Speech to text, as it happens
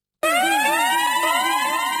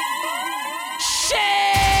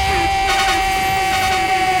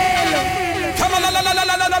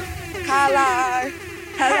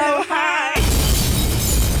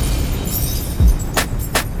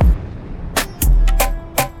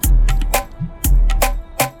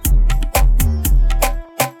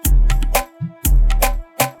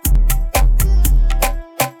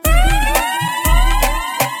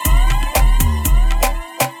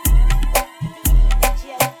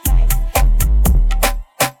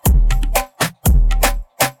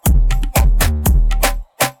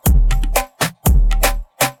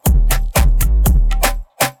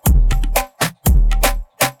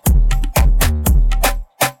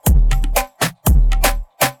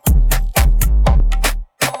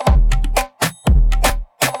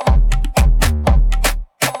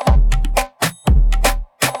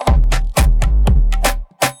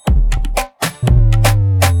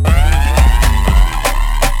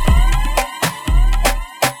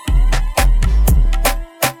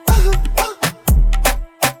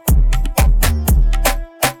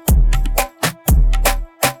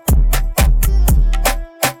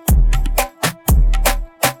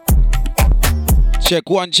Check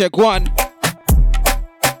one, check one.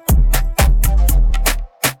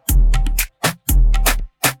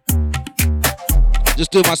 Just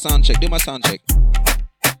do my sound check,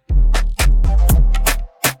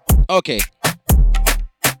 Okay.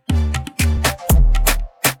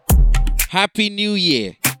 Happy New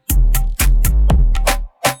Year.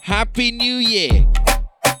 Happy New Year.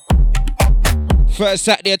 First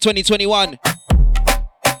Saturday of 2021.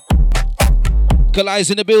 Kalai's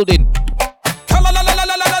in the building.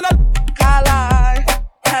 Kalai.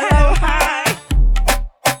 Hello, hi.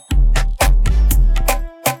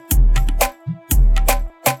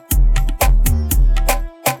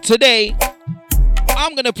 Today,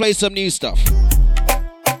 I'm gonna play some new stuff.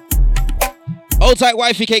 Old tight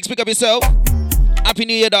wifey cakes, pick up yourself. Happy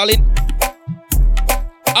New Year, darling.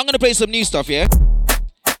 I'm gonna play some new stuff, yeah?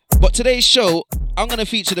 But today's show, I'm gonna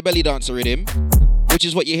feature the belly dancer rhythm, which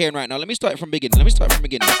is what you're hearing right now. Let me start from beginning.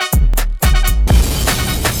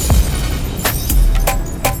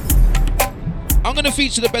 I'm gonna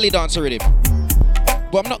feature the belly dancer rhythm,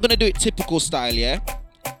 but I'm not gonna do it typical style, yeah?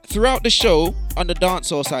 Throughout the show, on the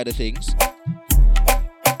dancehall side of things,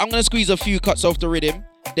 I'm gonna squeeze a few cuts off the rhythm,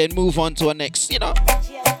 then move on to a next, you know?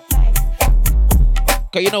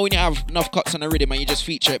 Cause you know when you have enough cuts on the rhythm and you just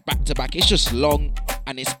feature it back to back, it's just long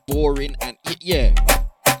and it's boring and yeah.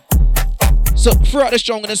 So throughout the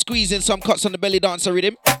show, I'm gonna squeeze in some cuts on the belly dancer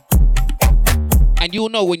rhythm, and you'll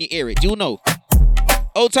know when you hear it. You'll know.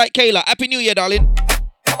 Old tight Kayla, Happy New Year, darling.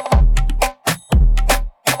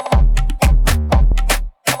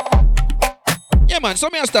 Yeah, man. So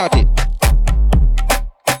me I start it.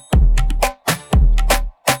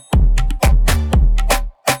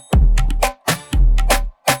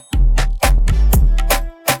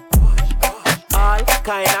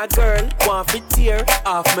 Kinda girl want to tear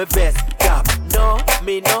off my vest cap. No,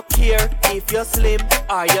 me no care if you're slim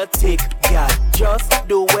or you're thick, girl. Just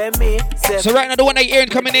do what me say. So right now the one that you're hearing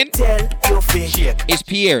coming in Tell your fish is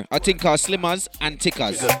Pierre. I think our slimmers and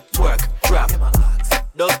tickers. Twerk, trap.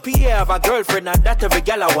 Does Pierre have a girlfriend and that every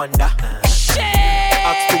gal I wonder? Shit!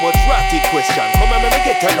 Ask too much ratty question. Come on, let me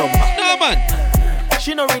get her number. No, man.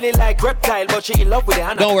 She don't really like reptile, but she in love with the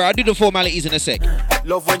hand. Don't worry, I'll do the formalities in a sec.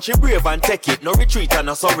 Love when she brave and take it, no retreat and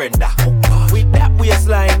no surrender. With that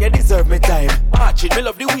waistline, you deserve me time. Arch it, me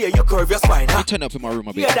love the way you curve your spine. Let me turn up in my room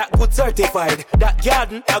a bit. Yeah, that good certified. That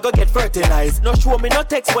garden, I go get fertilized. No show me no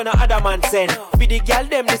text when a other man send. For the gal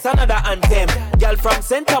them, this another anthem. Gal from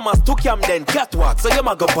St. Thomas to Camden, catwalk, so you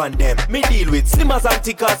ma go on them. Me deal with slimmers and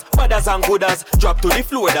tickers, badders and gooders. Drop to the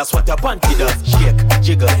floor, that's what a panty does. Shake,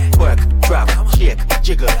 jiggle, twerk, trap. Shake,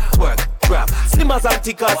 jiggle, twerk, trap. Slimmers and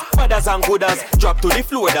tickers, badders and gooders. Drop to the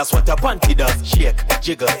floor, that's what a panty does. Shake,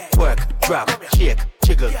 jiggle, twerk, trap. Shake,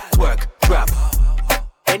 jiggle, twerk, trap.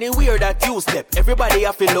 Anywhere that you step, everybody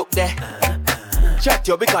have to look there. Chat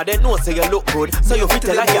you because they know say you look good. So you fit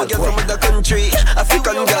tell a girl from the country,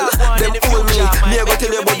 African girl, them fool me. Me I go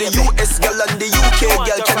tell you about the US girl and the UK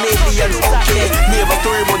girl, Canadians okay. Me ever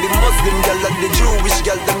story about the Muslim girl and the Jewish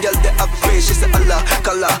girl. Them girl they act crazy. She say Allah,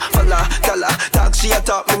 Kala, Fala, Tala. Talk she a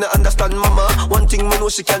talk, me no understand mama. One thing me know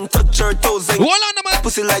she can touch her toes and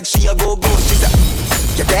pussy like she a go. She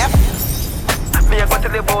say, you deaf?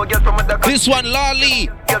 This one, Lali.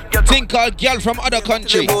 Thing called girl from other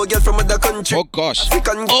country. Oh gosh.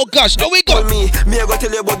 Oh gosh. Here we go. Me I go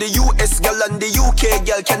tell you about the US girl and the UK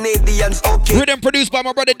girl, Canadians okay. Rhythm produced by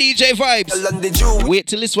my brother DJ Vibes. Wait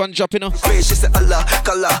till this one drop, you know. She say Allah,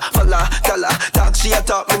 Kala, Fala, Tala. Talk she a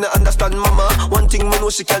talk, me no understand mama. One thing me know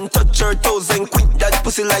she can touch her toes and quit that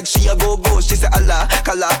pussy like she a go. She say Allah,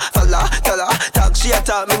 Kala, Fala, Tala. Talk she a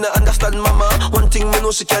talk, me no understand mama. One thing me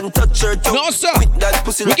know she can touch her toes. No sir. That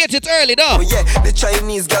pussy we get it early though. Oh yeah, the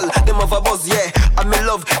Chinese girl, them have a buzz, yeah. I me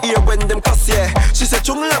love ear when them cuss, yeah. She said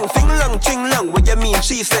chung lang, fing lang, ching lang. What you mean?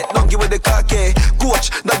 She said don't give with the cocky. Coach,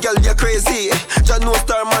 that girl you crazy. Jah no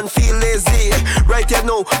star man feel lazy. Right here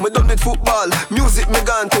now, me done with football. Music me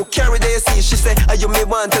gone to carry the AC. She said, are you me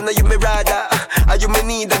want and are you me rather? Are you me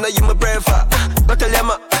need and are you me prefer? Not tell you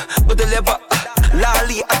ma, but the lever.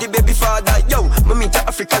 Lali at the baby father. Yo, me meet a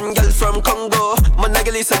African girl from Congo. Man a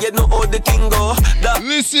girl say you know how the thing go.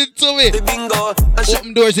 Listen to me. The bingo.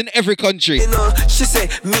 Open doors in every country. You know, she say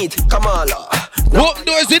meet Kamala. Open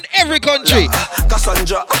doors in every country.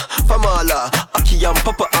 Cassandra, Famala, Aki and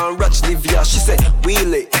Papa and Rach Livia. She say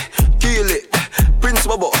wheel it, kill it, Prince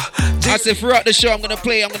Bobo. I say throughout the show I'm gonna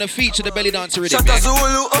feature the belly dancer rhythm.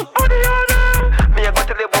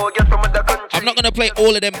 I'm I'm not gonna play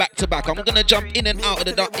all of them back to back. I'm gonna jump in and out of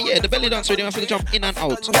the dance. Yeah, the belly dance rhythm. I have to jump in and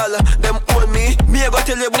out. Girl, them owe me. Me ever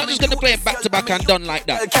tell you I'm not just gonna play it back to back and done like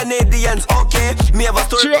that. Canadians, okay. Me ever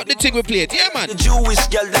story. Throughout the thing we play it, yeah, man. The Jewish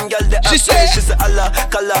girl, them girl, they She said, Allah,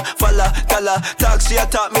 Kala, Fala, Kala. Talk, she a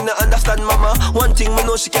talk, me no understand, mama. One thing me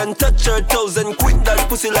know, she can touch her toes and quit that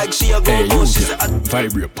pussy like she a go. She said,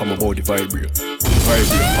 vibrate, on my body, vibrate.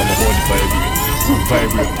 Vibrate, on my body, vibrate.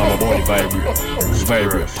 Vibrate, on my body, vibrate.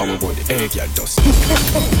 Vibrate, on my body. Hey, girl, dust.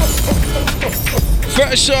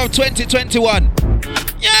 First show of 2021.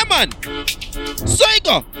 Yeah, man. So you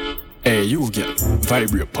go. Hey, you get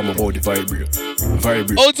vibrate, on my body, vibrate.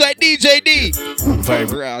 Vibrate. Outside DJ D.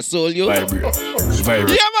 Vibrate. I sold you. Vibrate.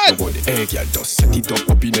 Vibrate. Yeah, man. Body. Hey, girl, just set it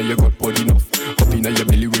up in your gut body enough. Up in your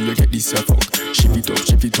belly when you get this fuck. Shift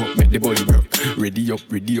it up, make the body work. Ready up,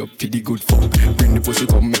 for the good fuck. Bring the pussy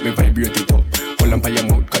come, make me vibrate it up. Hold on by your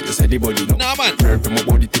mouth, cause you say the body no. Nah, man. Work my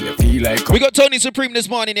body till you feel like. We got Tony Supreme this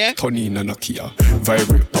morning, yeah? Tony in a Nokia.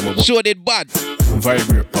 Vibrate, on my body. Sure did bad.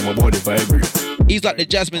 Vibrate, on my body, vibrate. He's like the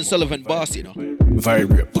Jasmine Sullivan boss, you know.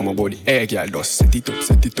 Vibrate, on my body. Hey, girl, just set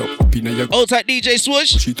it up in your. Outside DJ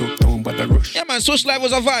Swoosh. Push it up, down by the rush. Yeah, man, Swoosh Live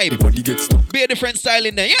was a vibe. The body gets stuck. Be a different style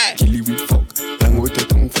in there, yeah. Kill it with fuck. Long with your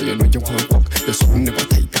tongue for you know you want fuck. You're something never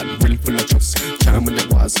tight and real full of trust. Charm in the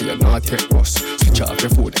walls so you're not take rust. Switch off your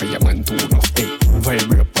phone cause your man too enough. Hey,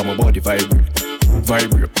 vibrate, on my body, vibrate.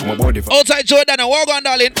 Vibrate, on my body, vibrate. Outside Jordan, walk on,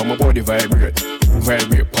 darling. On my body, vibrate.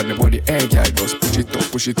 Vibrate, on the body. Hey, girl, just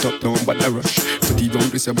push it up, down by the rush. Put it down,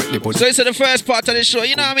 this and make the body. So it's the first part of the show,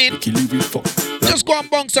 you know what I mean? Kill it with fuck. Just go and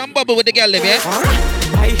bounce and bubble with the girl, yeah?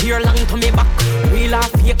 I hear long to me back. Real or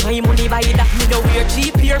fake, my money buy that. Me no wear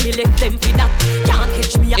cheap here, me let them feed that. Can't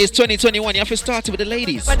catch me. It's 2021, you have to start with the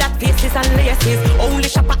ladies. For that faces and laces, only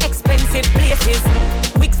shop at expensive places.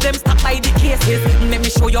 Wigs them stop by the cases. Let me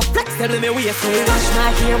show your flex, tell me where you say. Flash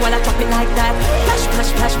my hair while I drop it like that. Flash,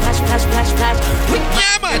 flash, flash, flash, flash, flash, flash. With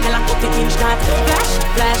yeah, man. Girl, I put it in that. Flash,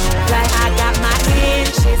 flash, flash. I got my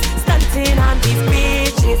inches, stunting on these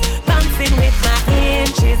bitches, bouncing with my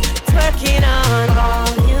inches, twerking on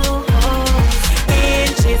all you hoes.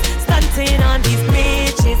 Inches, stunting on these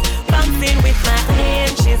bitches, bouncing with my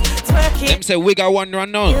inches, twerking. Them say we got one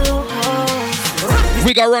run now.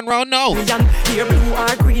 We got run round now. Here blue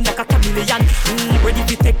or green like a chameleon. Ready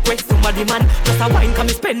to take breaks somebody man. Just a wine come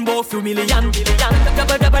and spend about few million.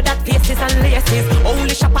 Double that faces and laces.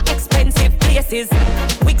 Only shop at expensive places.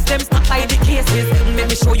 Wigs them stop by the cases. Let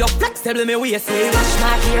me show your flex, tell me where you say. Flash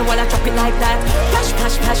my hair while I drop it like that. Flash,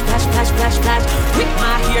 flash, flash, flash, flash, flash, flash. With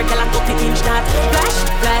my hair, girl I got it inch that. Flash,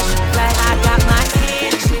 flash, flash. I got my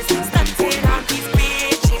inches, stunting on these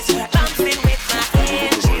bitches, bouncing with my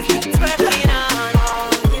inches, twerking on.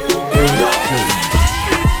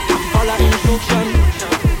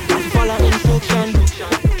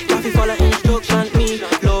 Me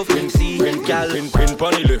love queen gal, queen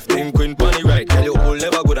pony left, queen pony right. Tell you all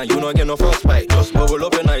never good and you don't get no frostbite. Just bubble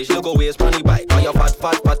up your nice, you go waste pony bite. Cause you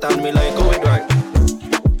fat and me like how it right.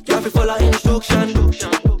 You have to follow instruction. You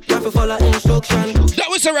have to follow instruction. That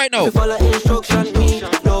was it right now. You follow instruction. Me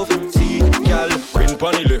love gal, queen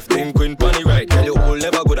pony left, queen pony right. Tell you all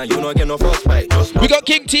never good and you don't get no frostbite. Just we got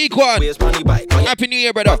King T-Quan. waste pony bite. Happy New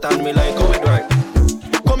Year, brother. And me like how it right.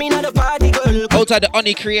 Come in at the party, girl. Outside the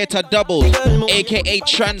Honey Creator Double, aka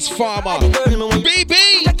Transformer. BB!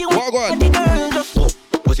 Walk on.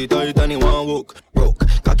 Pussy tight and you want walk. Broke.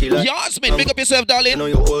 Cocky like Yasmin, big up yourself, I darling. know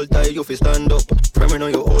you hold tight, you fi stand up. From me know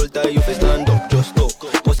you hold tight, you fi stand up. Just talk.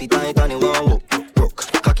 Pussy tight and you want walk. Broke.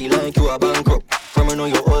 Cocky like you a bankrupt. From me know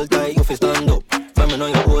you hold tight, you fi stand up. From me know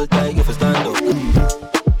you hold tight, you fi stand up.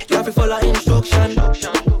 You have to follow instruction.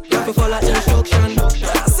 You have to follow instruction.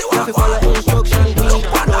 You have to follow instruction.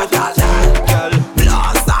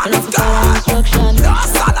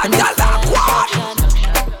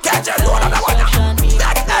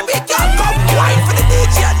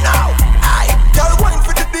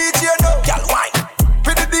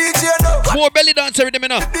 More belly dancer rhythm, you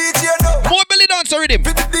know. More belly dancer rhythm.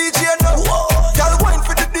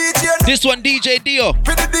 This one DJ Dio.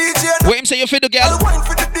 What him say you for the girl?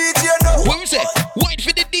 What him say? Wine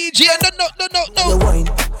for the DJ. No. Wine,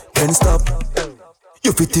 then stop.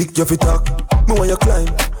 You fi tick, you fi talk. Me want you climb,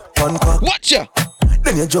 one cock. Watch ya.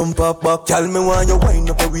 Then you jump up back. Tell me why you wind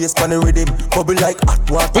up your waist on the rhythm. Bubble like hot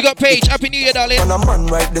water. We got Paige. Happy New Year, darling. And a man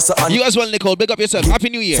right there, so You as well, Nicole. Big up yourself. Happy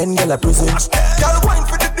New Year. Send girl a present. Girl wine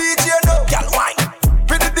for the DJ now. Girl wine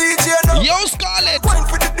for the DJ now. Yo, Scarlett. Wine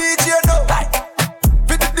for the DJ now.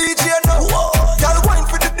 For the DJ now. Girl wine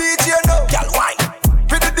for the DJ now. Girl wine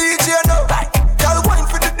for the DJ now. Girl wine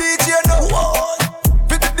for the DJ now.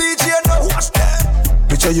 For the DJ now. Watch that.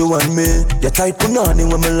 Picture you and me. You tight punani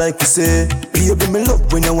when me like to say. Baby, me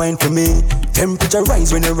love when you wine for me. Temperature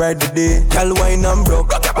rise when you ride the day. Girl, wine and broke,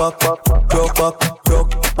 buck, broke,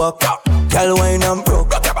 buck. Girl, wine and broke,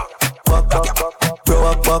 buck.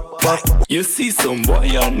 You see some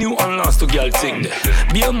boy on new and lost to girl thing there.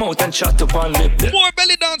 Be a mouth and chat up and lip there. More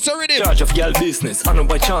belly dancer Riddim. Charge of girl business, I know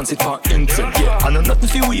by chance it for instant, yeah. I know nothing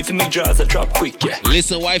for we for me draws a drop quick, yeah.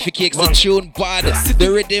 Listen, wifey kicks the tune bad, the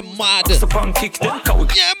Riddim mad. Stop and kick them,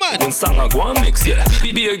 yeah man. One song I go and mix, yeah.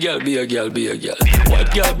 Be a girl, be a girl, be a girl.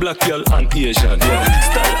 White girl, black girl, and Asian, yeah.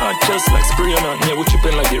 Style hot just like spraying on, yeah. We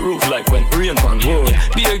chipping like the roof, like when rain pan roll.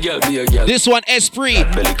 Be a girl, be a girl. This one Esprit,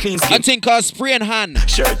 belly clean skin. I think spray and hand.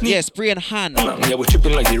 Shirt, yeah, spray and hand. Yeah, we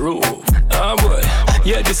chipping like the roof. Ah boy,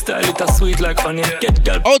 yeah, this style it a sweet like honey. Get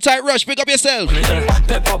girl. All tight rush, pick up yourself.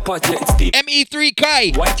 Pepper pot, yeah, it's deep. ME3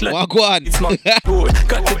 Kai. White like go on. It's my road.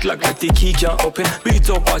 Got it like the key can't open. Beat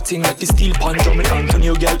up a thing like the steel pan drum. Me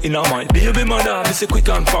Antonio girl in a mind. Baby mother, me say quick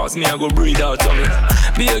and fast. Me I go breathe out on me.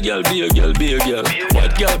 Be a girl, be a girl, be a girl.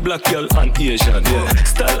 White girl, black girl, and Asian. Yeah,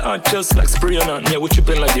 style hot just like spraying on. Yeah, we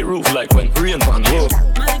tripping like the roof, like when rain pan roll.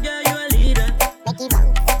 My girl, you a leader.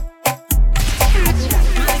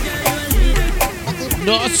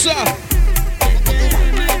 No sir.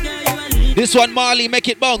 This one Marley, make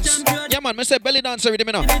it bounce. Yeah man, I said belly dancer Riddim,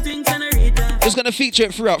 you know. Just gonna feature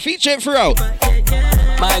it throughout. Feature it throughout.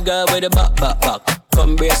 My girl with the back.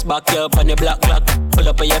 Come brace back you up on the black. Pull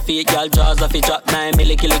up on your feet, girl, jaws off your drop. 9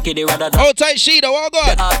 milli kitty rather than. Oh tight Sheeda, all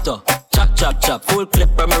good. After. Chop. Full clip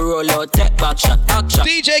from me roll out. Take back shot. Action.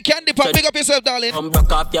 DJ Candy Pop, big up yourself, darling. Come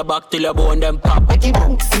break off your back till your bone them pop.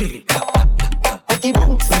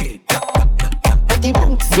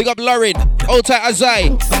 Big up Lauren. Old tight Azai.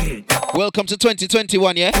 Welcome to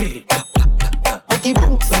 2021, yeah?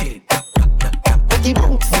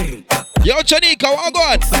 Yo, Chanika, what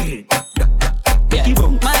going?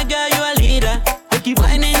 My girl, you a leader.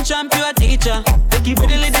 Whining champ, you a teacher.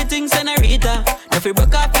 Pretty little things, senorita. If you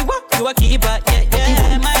broke off your work, you a keeper.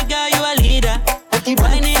 Yeah. My girl, you a leader.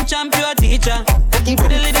 Whining champ, you a teacher.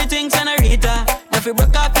 Pretty little things, senorita. If you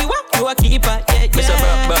broke off your work, you a keeper. Yeah.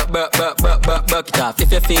 Buck it off.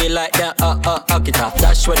 If you feel like that, knock it off.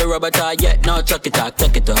 Dash where the rubber tie, yeah, now chuck it off.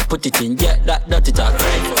 Tuck it up, put it in, yeah, that dirty talk.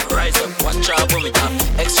 Rise up, watch out, boom it up.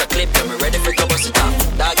 Extra clip, I'm ready for go bust it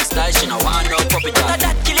up. Doggy style, she no want no pop it up.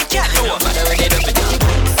 That kill it, cat, no, but I ready to put it up.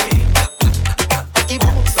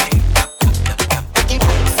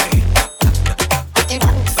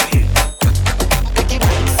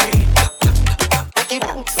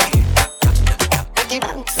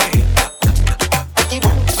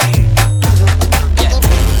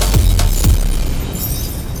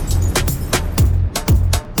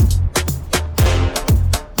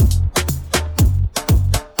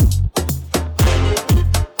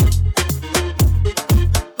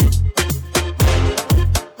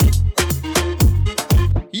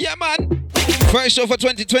 First show for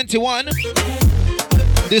 2021.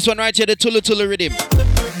 This one right here, the Tulu Riddim.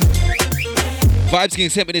 Vibes King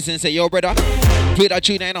sent me this and say, yo brother, play that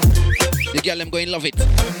tune now. The girl them going love it.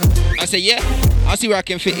 I say, yeah, I'll see where I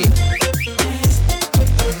can fit it.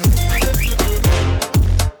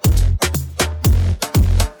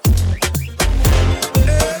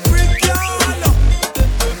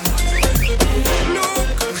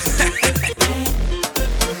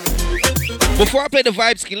 Before I play the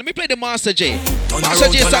Vibe Skin, let me play the Master J. Master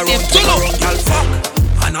J is named Tulu.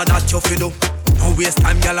 I know that you feel do. No waste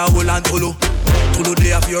time, girl, I hold on Tulu. Tulu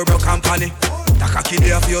day of your broke company. Takaki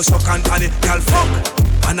day of your sock and tanny. Girl, fuck.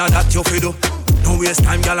 I know that you feel do. No waste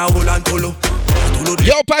time, girl, I hold on Tulu.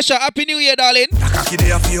 Yo, Pasha, Happy New Year, darling. Takaki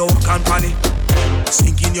day of your company.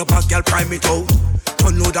 Sink in your back, girl, prime it out.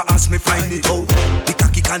 Download the ass, me find it out. The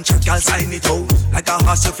cocky can check, girl, sign it out. Like a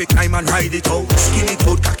horse, you fi climb and ride it out. Skin it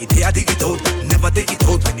out, cocky day, dig it out. Never take it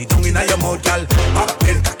out when it down in your mouth, girl. Back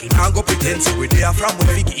then, cocky now go pretend. See we there from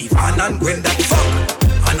where we give Ivan and Gwen that fuck.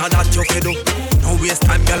 I know that you fi do. No waste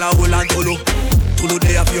time, girl, I hold on Tulu. Tulu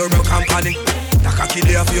day of your broke company. The cocky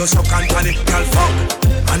day of your sock and tanny. Girl, fuck.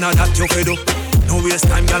 I know that you fi do. No waste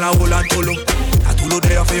time, girl, I hold on Tulu. The Tulu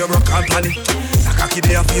day of your broke company. The cocky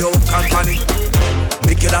day of your company.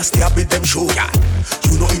 Make your last stay up with them show, yeah.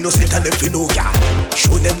 You know innocent and them to know, yeah.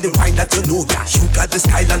 Show them the wine that you know, yeah. You got the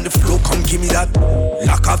style and the flow, come give me that.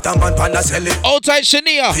 Lock off the man, panda sell it. Old tight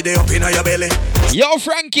Shania. Put it up in your belly. Yo,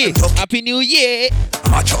 Frankie. Happy New Year.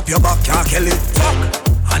 Match up your back, can't kill it. Fuck.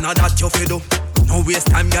 I know that you feel do. No waste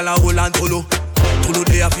time, girl, I hold on Tulu. Tulu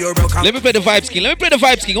day of your broke. Let me play the Vibe Skin.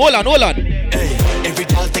 Hold on. Hey, every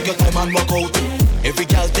girl take your time and walk out. Every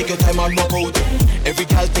girl take your time and walk out. Every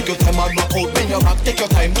girl take your time and walk out. Bend your back, take your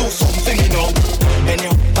time, do something, you know. Bend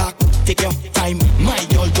your back, take your time. My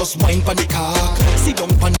girl just wine pon the cock. Sit down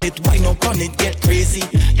pon it, wine up on it, get crazy.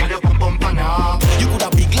 Girl, you pump pump on up. You coulda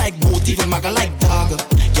big like boat, even maga like dog.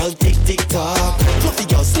 Girl, tick tock. Fluffy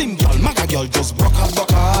girl, slim girl, maga girl, just rock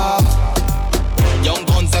up. Young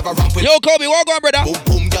guns ever ramp with. Yo, Kobe, walk on, brother. Boom,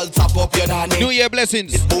 boom, girl, tap up your nanny. New Year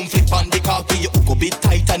blessings. It boom, flip on the cocky. You hook a bit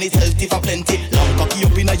tight and it's healthy for plenty. Long cocky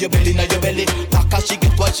up inna your belly, Back as she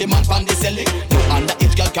get what she man from the celly. No under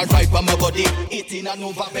it, girl can ride from my body. 18 and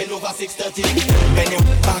over, bend over 6:30. Bend your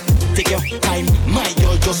back, take your time. My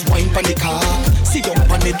girl just wine pon the car. Sit down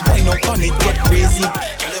pon it, wine up on it, get crazy. I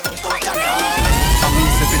mean,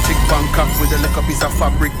 if you take Bangkok with a little piece of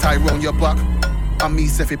fabric tie round your back. I mean,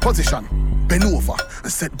 if you position, bend over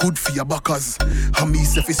and set good for your backers. I mean,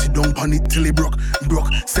 if you sit down on it till it broke.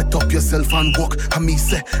 Set up yourself and walk. I mean,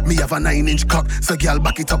 say, me have a 9-inch cock. So girl,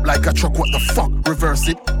 back it up like a truck. What the fuck? Reverse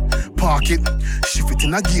it, park it, shift it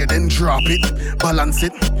in a gear, then drop it, balance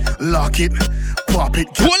it, lock it, pop it.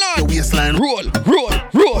 Hold on. Your waistline. Roll.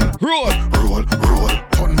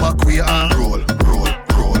 Turn back where you are. Roll.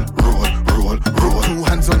 2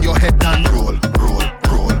 hands on your head and roll.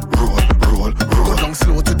 Go down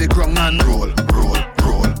slow to the ground and roll.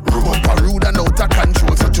 Bumper rude and out of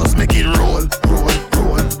control, so just make it roll.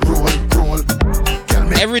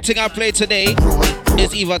 Everything I play today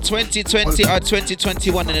is either 2020 or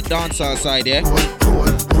 2021 in the dancehall side, yeah?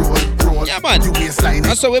 Yeah, man.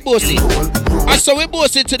 That's how we bossy. That's how we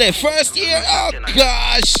bossy today. First year, oh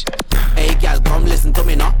gosh. Hey, girl, come listen to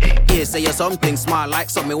me now. Here, say you something small like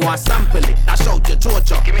something want sample it. I shout your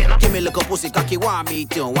chocho. Give me a little pussy cocky, want me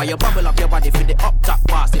too. While you bubble up your body for the up top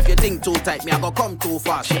pass. If you think too tight, me I go come too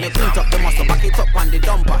fast. When you clean up the muscle, back it up on the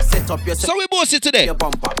dumper. Set up your. So we bossy today. Your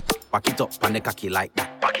bumper. Back it up on the cocky like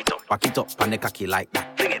that. Back it up on the cocky like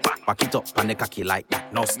that. Bring it back. Back it up on the cocky like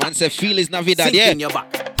that. No stop. Man say feel is Navidad, Sink yeah. in your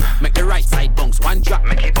back. Make the right side bounce, one drop,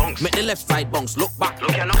 make it bounce. Make the left side bounce, look back,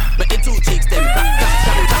 look you know. Make the two cheeks them clap.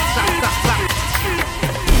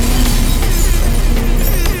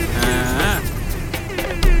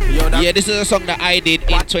 Yeah, this is a song that I did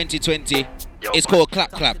in 2020. It's called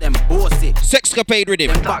Clap Clap. Sexcapade Riddim.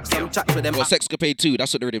 Or Sexcapade 2,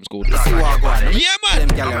 that's what the rhythm's called. Yeah, man.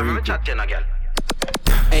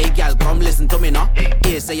 Hey, gal, come listen to me now.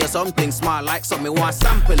 Here, say you something small like something want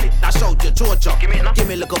sample it. I shout your chocho. Give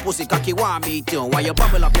me a little pussy cocky, want me too. While you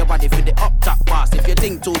bubble up your body for the up top pass. If you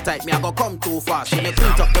think too tight, me I go come too fast. When you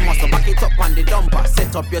clean up the muscle, back it up on the dumper.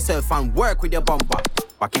 Set up yourself and work with your bumper.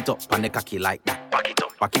 Back it up on the cocky like that.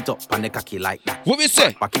 Back it up on the cocky like that. What we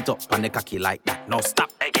say? Back it up on the cocky like that. No stop,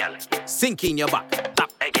 hey gal. Sink in your back,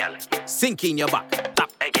 tap, hey gal. Sink in your back, tap,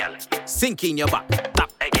 hey gal. Sink in your back,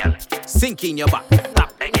 tap, hey gal. Sink in your back,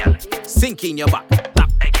 tap, hey gal. Sink in your back,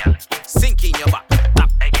 tap, hey gal. Sink in your back,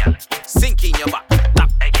 tap, hey gal. Sink in your back,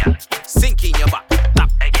 tap, hey gal. Sink in your back,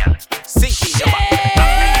 tap, hey gal. Sink in your back, tap, hey gal.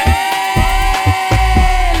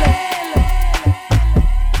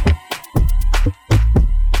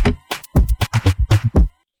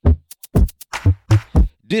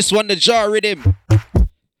 This one, the Jar Riddim,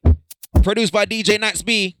 produced by DJ Nax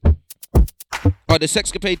B. Or the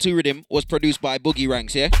Sexcapade 2 Riddim was produced by Boogie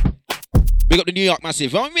Ranks, yeah? Big up the New York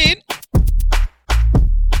Massive, you know what I mean?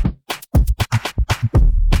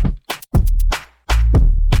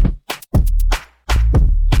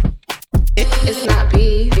 It's not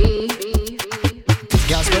beef.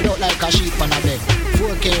 Girl spread out like a sheep on a bed.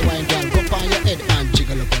 4K wine, girl, go on your head and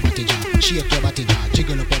jiggle up your body jaw. Shake your body jaw,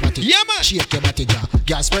 jiggle up your body. Yeah, man. Shake your body jaw.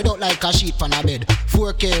 Girl spread out like a sheep on a bed.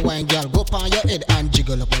 4K wine, girl, go on your head and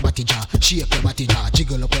jiggle up your body jaw. Shake your body jaw,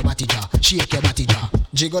 jiggle up your body jaw. Shake your body jaw.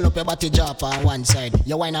 Jiggle up your body jaw on one side.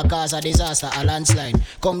 Your wine a cause a disaster, a landslide.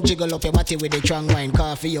 Come jiggle up your body with the strong wine.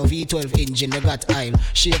 Coffee your V12 engine, you got aisle.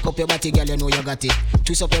 Shake up your body, girl, you know you got it.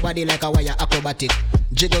 Twist up your body like a wire acrobatic.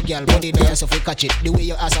 Jiggle, girl, body there so if you catch it. The way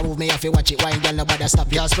your ass a move, me have to watch it. Wine, girl, nobody stop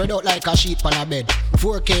it. Girl, spread out like a sheet on a bed.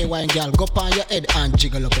 4K wine, girl, go on your head and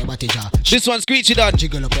jiggle up your body jaw. This one's Screechy done.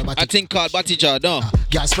 Jiggle up your body. I think called Body Jar, no.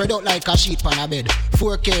 Girl, spread out like a sheet on a bed.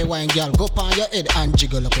 4K wine, girl, go on your head and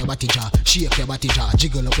jiggle up your body jaw. Shake your body jaw,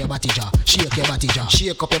 jiggle up your body jaw. Shake your body jaw.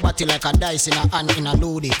 Shake up your body like a dice in a hand in a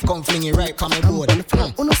loaded. Come fling it right from my board.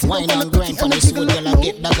 Wine and grind from the soul, girl, I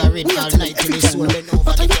get dagger red all night till the soul. Bend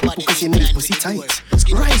over, let your body because you need pussy tight.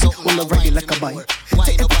 Rise up when I ride it like a bike.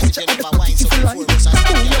 Wine up and bend over, wine so full.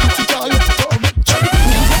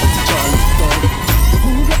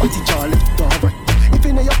 Move your body jaw left or right. If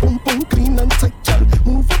you know your pum pum clean and tight, girl,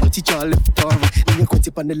 move your body jaw left or right. Then you quit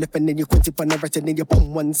it on the left and then you quit it on the right and then you pump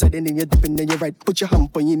one side and then you dip and then you right. Put your hand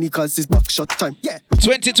on your knee cause it's back shot time. Yeah.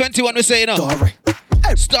 2021 we say, you know. Alright.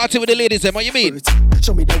 Starting with the ladies, then what you mean?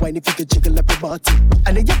 Show me the wine if you could jiggle up your body.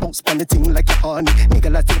 And then you bounce on the thing like you're on.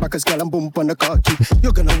 Nigga, like take back a girl and boom on the cocky.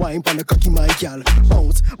 You're gonna wine on the cocky, my gal.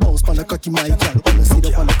 Bounce on the cocky, my gal. Wanna see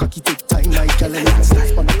the on the cocky, take time, my gal. And nigga,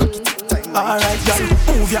 bounce on the cocky, take time. Alright,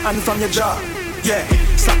 gal, move your hand from your jaw. Yeah,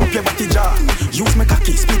 slap up your body jaw. Use my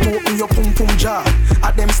cocky, split open your pum pum jaw.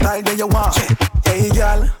 At them style that you want. Hey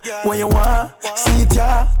girl, what you want? See it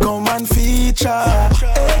ya, come and feature.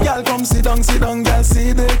 Hey girl, come sit down, girl,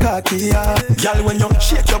 see the cocky ya. Girl, when you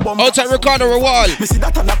shake your bum. Outside Ricardo Rawal. Me see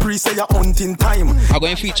that on a pre-say your hunting time. I'm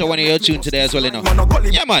going to feature one of your tunes today as well, you know.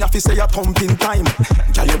 Yeah, man. If you say your thumping time.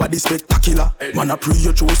 Girl, your body spectacular. Man, a pre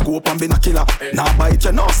your true scope and binocular. Now bite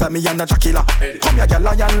your nose at me and a jackilla. Come here, girl,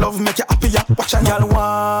 lion love, make you happier. Watch a girl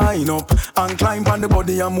wind up and climb on the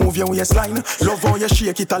body and move your waistline. Love how you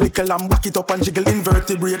shake it a little and back it up and jiggle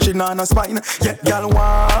invertebrate chin on a spine. Yeah, girl,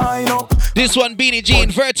 wind up. This one Beanie G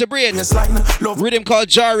invertebrate. Riddim called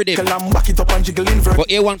Jar Riddim. Back it up and jiggle invertebrate. But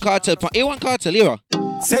A1 Cartel, here.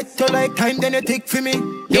 Set you like time, then you tick for me.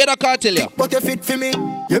 Hear the cartel, yeah. But you fit for me.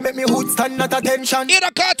 You make me hood stand at attention. Hear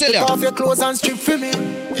the cartel, yeah. Take off your clothes and strip for me.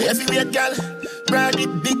 Heavyweight, girl. Brand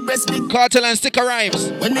it, big breast, big. Cartel and sticker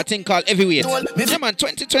rhymes. I think called heavyweight. Yeah, man,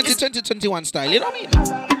 2020, 2021 style, you know what I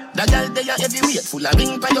mean? The girl they are heavyweight, full of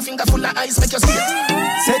ring by your finger, full of ice, make you straight.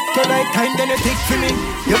 Set you like time, then you tick for me.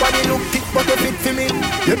 Your body look thick, but you fit for me.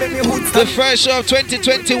 You make me hood stand. The first show of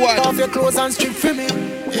 2021. Take off your clothes and strip for me.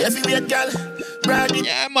 Heavyweight, girl.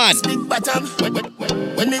 Yeah, man. Big bottom.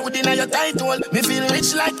 When me would deny your title, me feel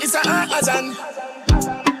rich like it's a Amazon.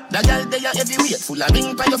 The girl they are heavyweight, full of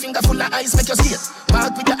ring by your finger, full of ice, make you skate.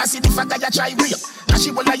 Park with the acid if I got you try rape. Now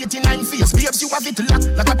she will lie it in 9 face. Babes, you have it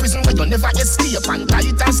locked like a prison where you never escape. And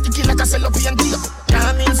tight and sticky like a cellophane tape. Yeah,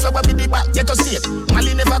 I mean flower with the back, get your steak.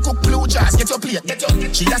 Mali never cook blue jars, get your plate.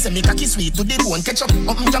 She has a make a kiss sweet to the bone, catch up.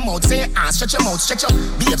 Open your mouth, say ass, stretch your mouth, stretch up.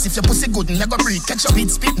 Babes, if your pussy good, never breathe, catch up.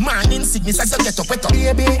 Spit man in sickness as you get up, wet up.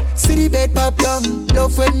 Baby, see the bed pop down.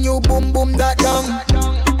 Love when you boom boom that down.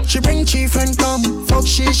 She bring chief and come. Fuck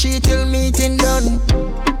she till meeting done.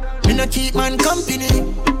 Me no keep man company.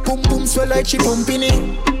 Boom boom swell like she pumping it.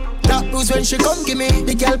 That blues when she come give me.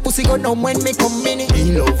 The girl pussy go numb when me come in it.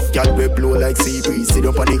 In love, girl we blow like sea breeze. Sit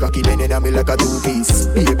up on the cocky bending on me like a two-piece.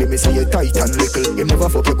 Baby me see you tight and little. You never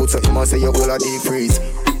fuck you good so you must say you all a deep freeze.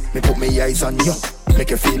 Me put me eyes on you, make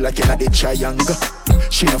you feel like you're not the triangle.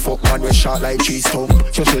 She no fuck man with short like cheese stump.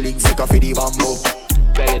 So she links like a for the bamboo.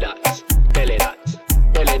 Belly dance, belly dance.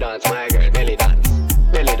 Belly dance, my girl, belly dance.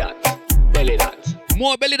 Belly dance, belly dance.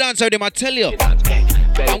 More belly dance out there, I tell you.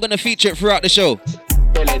 I'm gonna feature it throughout the show.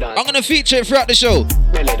 Belly dance. I'm gonna feature it throughout the show.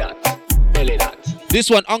 Belly dance, belly dance. This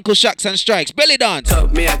one, Uncle Shacks and Strikes. Belly dance.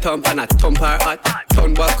 Thump me a thump and a thump her hot.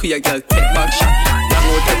 Turn back with your girl, take back shot. Long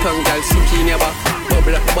out your tongue, girl, sink in your back.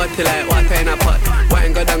 Bubble up the body like water in a pot.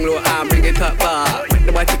 Wine go down low and bring it up bar. Make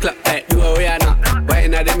the body clap like do a way or not.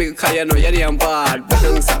 Wine at the middle cause you know you're damn bad. But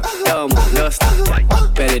don't stop, don't move, don't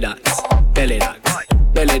stop. Belly dance, belly dance.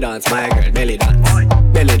 Belly dance, my girl, belly dance.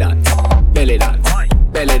 Belly dance, belly dance.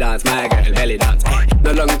 Belly dance, my girl, belly dance.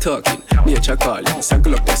 No long talking, nature calling.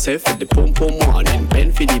 Circle up yourself with the pum pum warning.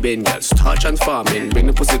 Bend for the bend, girl, start transforming. Bring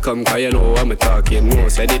the pussy come, cause you know I'm talking. No,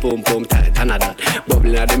 say the pum pum tight, and that.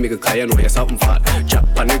 Bubbling at the middle, cause you know you're something fat. Drop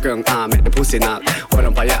on the ground, make the pussy knock. Hold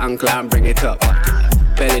up on your ankle and bring it up.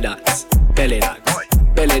 Belly dance, belly dance.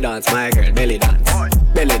 Belly dance, my girl, belly dance.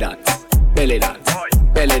 Belly dance, belly dance.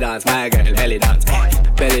 Belly dance, my girl, belly dance.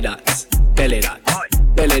 Belly dance, belly dance.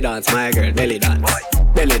 Belly dance, my girl, belly dance.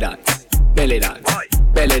 Belly dance, belly dance.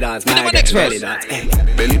 Belly dance, my girl, belly dance.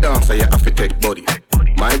 Belly dance, you have to take body.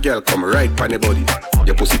 My girl come right on the body.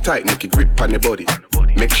 Your pussy tight, make it grip on the body.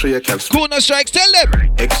 Make sure you can School no strikes, tell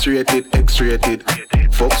them. X-rated, X-rated.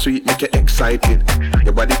 Fuck sweet, make you excited.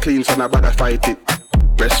 Your body clean, so nobody fight it.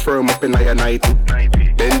 Breast firm up in your night.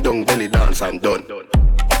 Bend down, belly dance, I'm done.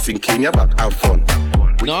 Sink in your back, have fun.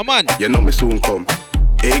 No man. You know me soon come.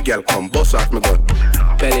 Hey girl, come bust off my gun.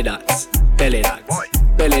 Belly dance, belly dance.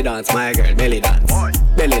 Belly dance, my girl, belly dance.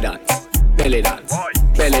 Belly dance, belly dance.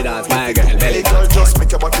 Belly dance, my girl, belly dance. Girl, just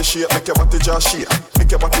make your body shake, make your body just shake.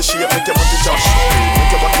 Make your body shake, make your body just shake.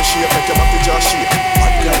 Make your body shake, make your body just shake.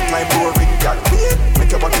 Hot girl, time boring, girl.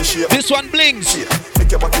 Make your body shake. This one blings.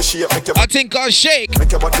 Make your body shake, make your body. I think I'll shake.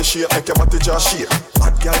 Make your body shake, make your body just shake.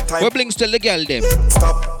 Hot girl, time. Where blings tell the girl them?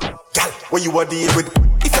 Stop, girl. What you a deal with?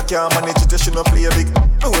 If you can't manage it, you shouldn't play big.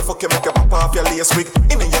 I will fuck you, make you pop off your lace wig.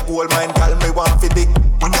 In your gold mine, girl, me want for dick.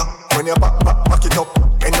 When you back it up,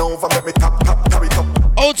 and over, make me tap it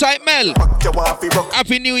up. Old tight Mel. Back you want for rock.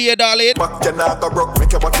 Happy New Year, darling. Back you not go broke,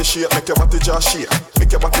 make your body shake, make your body just shake. Make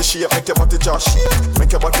Make your body shake, make your body just shake.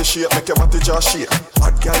 Make your body shake, make your body just shake.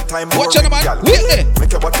 Hot girl time, watch out, man.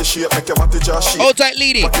 Make your body shake, make your body just shake. Hold tight,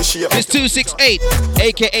 lady. Miss 268,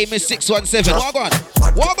 aka Miss 617. Walk on.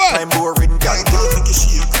 Walk on. I'm boring, girl. Make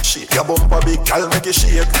it shake. Your bumper big, girl. Make it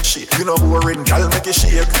shake. You know boring, girl. Make it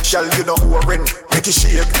shake. Shall you know boring? Make it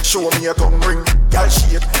shake. Show me a tongue ring, girl.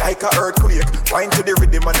 Shake like a earthquake. Wind to the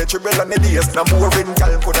rhythm and the treble and the bass. Now boring,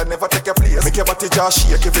 girl. Coulda never take a place. Make your body just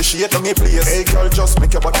shake. If you shake, don't place. Hey, girl, just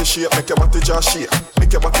make your body shake. Make your body just shake.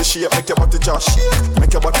 Make your body shake. Make your body just shake.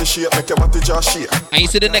 Make your body shake. Make your body just shake. And you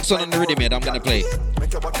see the next one on the rhythm that I'm gonna play.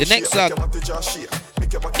 The next song,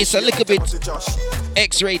 it's a little bit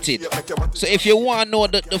X-rated. So if you want to know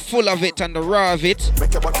the full of it and the raw of it,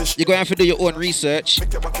 you're going to have to do your own research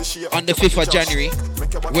on the 5th of January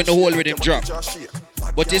when the whole rhythm drop.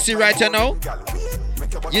 But you see right now?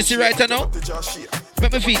 You see right now?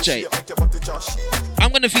 Let me feature it. I'm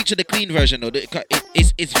going to feature the clean version though.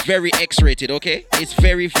 It's very X-rated, okay? It's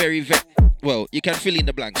very, very, very... Well, you can fill in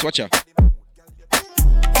the blanks. Watch out.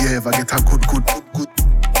 You ever get a good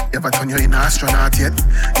You ever turn you in an astronaut yet?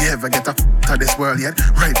 You ever get a to this world yet?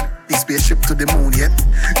 Right, the spaceship to the moon yet?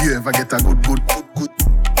 You ever get a good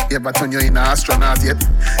You ever turn you in an astronaut yet?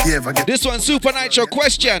 You ever get this one Super Nitro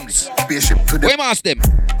questions? Spaceship to the Where ask them?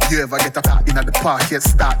 You ever get a in at the park yet?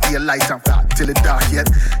 Start your light and till it dark yet?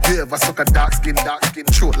 You ever suck a dark skin,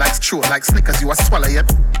 throat like Snickers you a swallow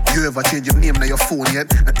yet? You ever change your name on your phone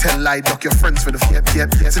yet? And tell lie duck your friends for the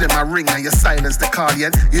yet? See them a ring and you silence the call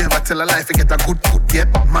yet? You ever tell a lie to get a good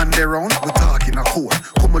yet? Man they round, we talking a code.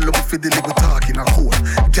 Come on look fiddly, we talking a code.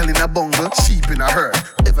 Girl in a bungle, sheep in a herd.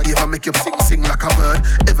 Ever make you sing like a bird?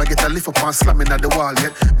 Ever get a lift up and slamming at the wall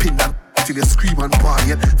yet? Pin that till you scream and ball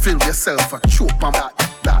yet? Fill yourself a choke on that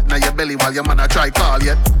now your belly while your man a try call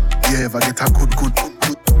yet? You ever get a good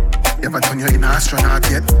You ever turn you in an astronaut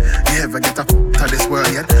yet? You ever get a to this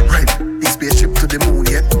world yet? Right, the spaceship to the moon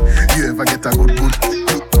yet? You ever get a good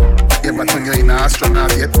You ever turn you in an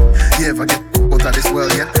astronaut yet? You ever get out of this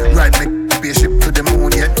world yet? Right, make spaceship to the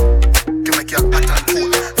moon yet? You make your hot and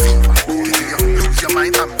cold fever. You till you lose your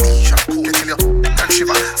mind amnesia. You till you can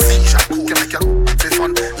shiver seizure. You make your feel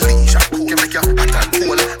fun leisure. You make your hot and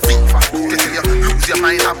cold fever. You till you lose your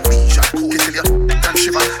mind amnesia. You till you can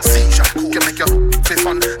shiver seizure. You make your feel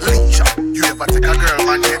fun leisure. You ever take a girl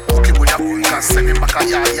man yet? Cooking with a hook and send him back a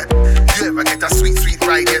yard yet? You ever get a sweet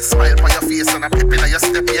ride yet? Smile on your face and a pep in your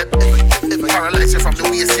step yet? Ever paralyze you from the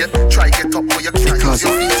waist yet? Try get up where you can't use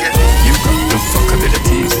your feet yet? You got no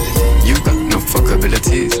fuckabilities. You got no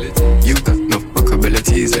fuckabilities. You got no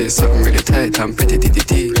fuckabilities. There's something really tight and pretty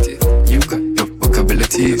titty. You got no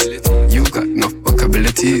fuckabilities. You got no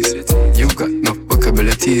fuckabilities. You got no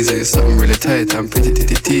fuckabilities. There's something really tight and pretty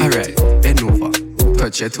titty. Alright, bend over,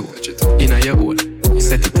 touch your toe. Inna your hole,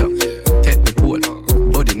 set it up. Take the pole,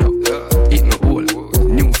 body no, eat no hole.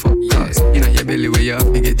 New fuck cars, inna your belly where you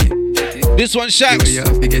have to get it. This one Shacks,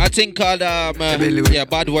 I think called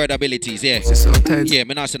bad word abilities, yeah. Yeah,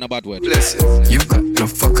 me not saying a bad word. You got no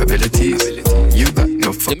fuckabilities. You got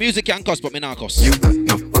no fuck. The music can cuss, but me not cuss. You got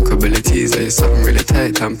no fuckabilities. There's something really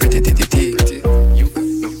tight and pretty titty. You got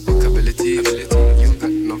no fuckabilities. You got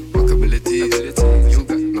no fuckabilities. You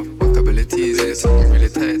got no fuckabilities. There's something really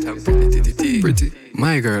tight and pretty titty. Pretty.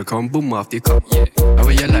 My girl come boom off the cup. How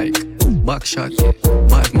you like? Back shot.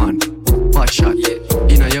 Bad man. Bad shot.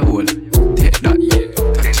 Inna your hole. That,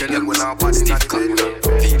 touch your lungs, stiff cup,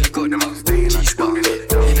 feel good, cheese bar,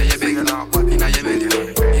 inna your belly, inna your belly,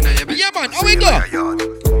 inna your belly. Yeah man, how we go?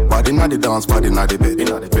 Body na the dance, body na the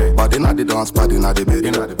bed, body na the dance, body na the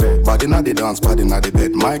bed, body na the dance, body na the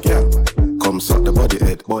bed, my girl. Come suck the body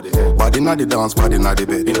head, body na the dance, body na the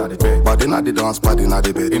bed, body na the dance, body na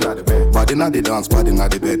the bed, body na the dance, body na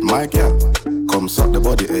the bed, my girl. Come suck the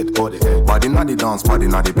body head, body na the dance, body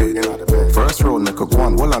na the bed. First round make a go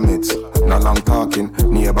on, wall a mitts. No long talking,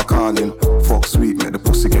 neighbor calling. Fuck sweet, make the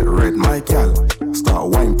pussy get red, my girl. Start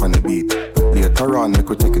wine on the beat. Later on, make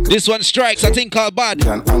we take it. This one Strikes, I think called Bad.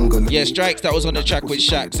 Yeah, Strikes, that was on the track with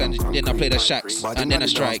Shacks, and then I played the Shacks, and then a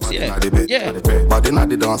Strikes, yeah. Yeah. Body na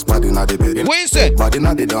the dance, body na the bed. What is it? Body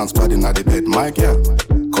na the dance, body na the bed, my girl.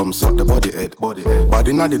 Come suck the body head, body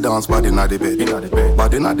na the dance, body na the bed,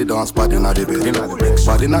 body na the dance, body na the bed,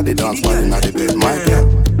 body na the dance, body na the bed, my girl.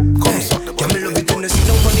 Come suck the body head. Come sit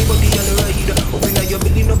down on the body on the ride. Open up your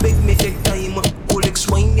belly, no beg me take time. Rolex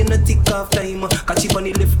wine, you no tick off time. Catch it on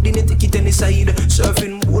the left, then you take it any side.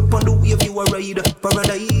 Surfing boat on the wave, you a ride.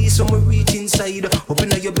 Paradise, so me reach inside.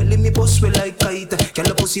 Open up your belly, me bust well like kite. Girl,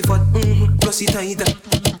 a pussy fat, plus it tight.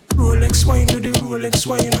 Rolex wine, do the Rolex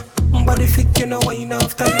wine. Body fit, you know wine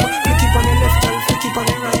off time. Flick it on the left, and flick it on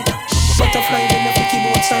the right. Butterfly, then you flick it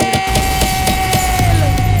both side.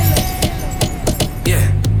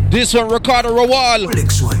 This one, Ricardo Rawal.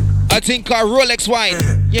 Rolex wine. I think Rolex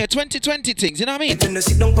wine. Yeah, 2020 things, you know what I mean? Then I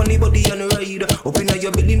sit down on the body and ride. Up in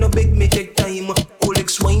your belly, no beg me take time.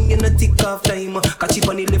 Rolex wine, you no tick off time. Catch it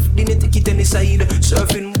on the left, then you take it any side.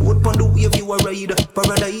 Surfing boat on the wave, you a ride.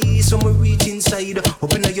 Paradise, so me reach inside.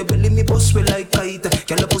 Up in your belly, me bust well like kite.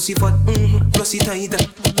 Girl, a pussy fat, plus it tight.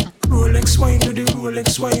 Rolex wine, do the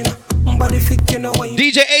Rolex wine. Body fit, you know wine.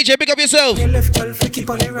 DJ AJ, pick up yourself. Your left, girl, flick it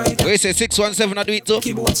on the right. Wait, say 617, I do it too.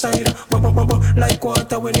 Keep outside, like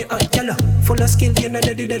water when it hot, yellow. Full of skill, you know,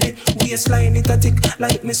 daddy. Waistline, it a tick,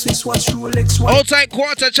 like me Swiss watch, Rolex wine. Outside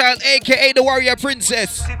quarter child, aka the warrior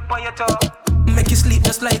princess. Make you sleep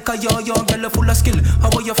just like a yo-yo. Girl full of skill, how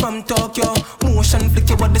are you from Tokyo? Motion flick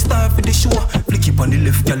you at the star for the show. Flick it on the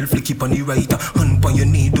left, girl, flick it on the right. Hand on your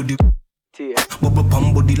knee, do the bubble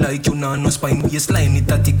pump body like you know, no spine. Waistline, it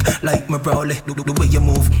a tick, like my brawly. Do the way you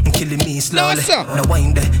move, killing me slowly. Now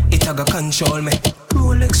wind there, it a go control me.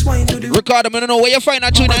 Rolex wine, do the Ricardo, I don't know where you find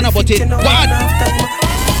that tune now, but it God.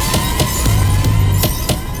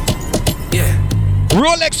 Yeah.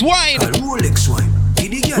 Rolex wine. Rolex wine.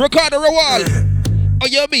 Ricardo Rawal. Oh,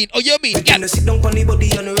 you mean? Can I sit down on the body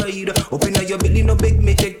and ride? Up in your belly, no beg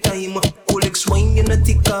me take time. Rolex wine, you no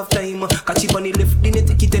tick off time. Catch it on the left, then you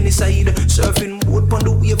take it any side. Surfing boat on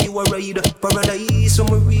the wave, you a ride. Paradise, so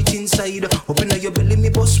me reach inside. Up in your belly, me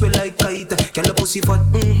bust well like kite. Girl, a pussy fat,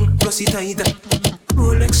 plus it tight.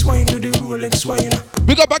 Rolex wine, do the Rolex wine.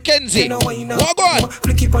 Big up Mackenzie. Walk on.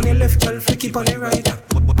 Flick it on the left, girl, flick it on the right.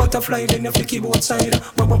 Butterfly, then you flick it both side.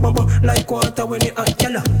 Like water when it hot,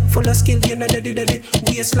 yellow. Full of skill, you know, daddy.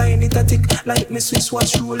 Waistline, it a tick, like me Swiss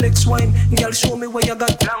watch, Rolex wine. Girl, show me where you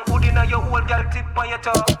got. Long hood in your whole, girl, tip on your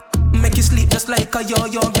toe. Make you sleep just like a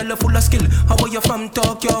yo-yo. Girl, full of skill, how are you from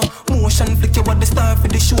Tokyo? Motion flick you at the star for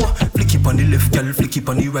the show. Flick it on the left, girl, flick it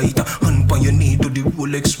on the right. Hand on your knee, do the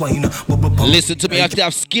Rolex wine. Listen to me, I have to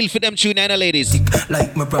have skill for them tune, ladies.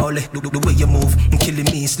 Like my brawly, do the way you move, killing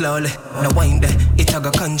me slowly. Now wind there, it a go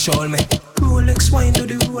control me. Rolex wine, do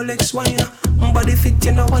the Rolex wine. Body fit,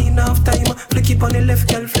 you know, wine half time. Flick it on the left,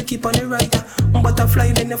 girl, flick it on the right.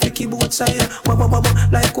 Butterfly, then you flick it both side.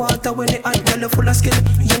 Like water when it hot, girl, full of skill.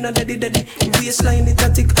 You know, daddy. Waistline, it a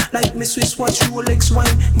tick, like me Swiss watch, Rolex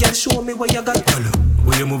wine. Girl, show me where you got.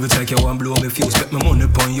 When you move it like you want blow me fuse, bet my money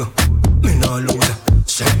upon you. Me no loser.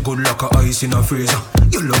 Set good like a ice in a freezer.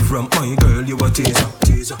 You love from my girl, you a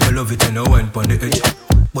teaser. I love it when you wine pon the edge.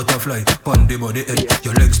 Butterfly, pon the body edge.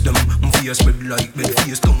 Your legs them, face spread like bed.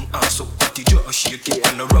 Face tongue, ass up, body jaw shake it.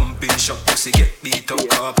 And a ramping shot, pussy get beat up.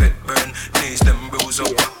 Carpet burn, knees them bruise up.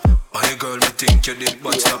 My girl, me think you did,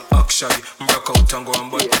 but stop action. Rock out and go and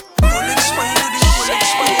buy. Rolex wine, do the Rolex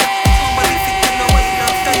wine. Body fit in the wine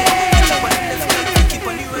after you. Keep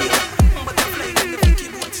on the right. Butterfly, then the flicky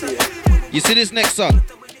both side. You see this next song?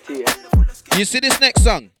 You see this next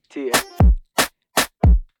song?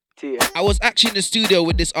 I was actually in the studio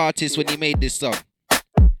with this artist when he made this song.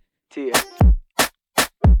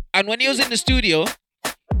 And when he was in the studio,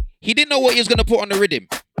 he didn't know what he was going to put on the rhythm.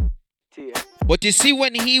 But you see,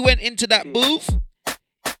 when he went into that booth,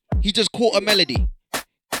 he just caught a melody.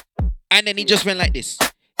 And then he just went like this.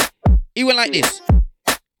 He went like this.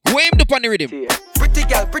 Whammed up on the rhythm. Pretty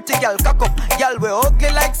girl, cock up. Girl, we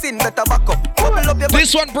ugly like sin, better back up. Up your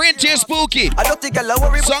this one, brain tear spooky. I don't think I'll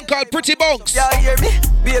worry. Song called Pretty Bunks. Yeah, hear me?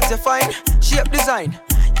 Babes, you fine. Shape design.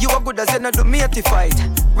 You are good as you not do me to fight.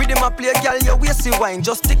 Rhythm a play, girl, you waste your wine.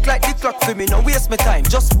 Just tick like the clock for me, no waste my time.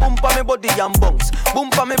 Just bump on me body and bounce.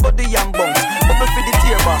 Bump on me body and bounce. Bubble for the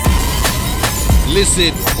tear boss.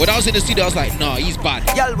 Listen, when I was in the studio, I was like, no, he's bad.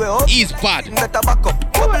 He's bad. Better back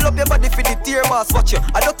up. Bubble up your body for the tear boss. Watch you.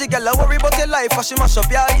 I don't think I'll worry about your life as she mash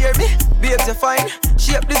up. Yeah, hear me? Babes, you fine.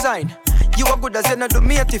 Shape design. You are good as you not do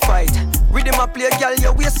me to fight. Rhythm a play, girl,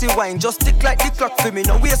 you waste your wine. Just tick like the clock for me,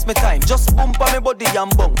 no waste my time. Just bump on me body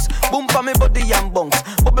and bounce. Bump on me body and bounce.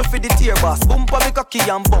 Bubble for the tear boss. Bump on me cocky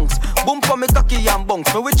and bounce. Bump on me cocky and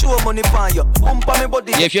bounce. Me with you money pan you. Bump on me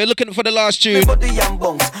body. Yeah, if you're looking for the last tune, body and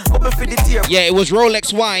bounce. Bubble for the tear. Yeah, it was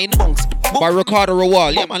Rolex Wine by Ricardo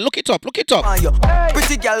Rawal. Yeah, man, look it up.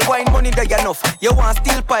 Pretty girl, wine money there enough. You want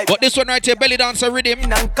steel pipe. But this one right here, belly dancer rhythm.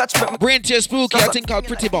 Brain tear spooky, I think called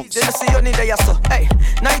Pretty Bunks. Hey,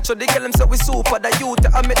 Nitro, the girl them say we super. The youth,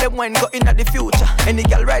 I make them wine go in at the future. Any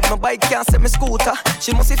girl ride my bike can't say me scooter.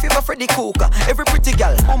 She must see fever Freddy Cooker. Every pretty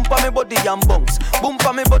girl, bump on me body and bounce. Bump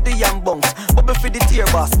on me body and bounce. Bubble for the tear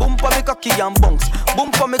boss. Bump on me cocky and bounce.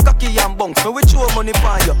 Bump on me cocky and bounce. Me with you money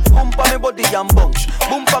pan you. Bump on me body and bounce.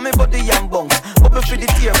 Bump on me body and bounce. Bubble for the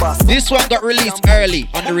tear boss. This one got released early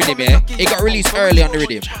on the rhythm, yeah? It got released early on the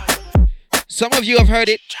rhythm. Some of you have heard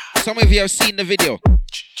it. Some of you have seen the video.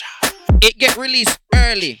 It get released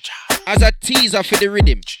early as a teaser for the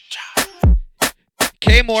rhythm.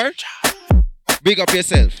 K-More, big up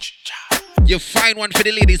yourself. You find one for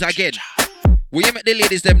the ladies again. Will you make the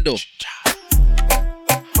ladies them do?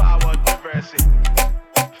 Forward, reverse it.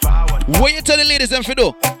 Forward. What you tell the ladies them for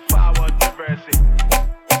do? Forward, reverse it.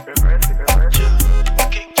 Reverse it, reverse it.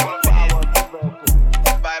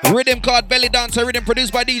 Rhythm called Belly Dancer, rhythm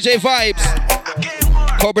produced by DJ Vibes.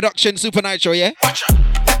 Co-production Super Nitro, yeah?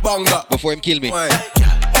 Bonga. Before him kill me.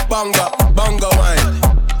 Bonga, bonga wine.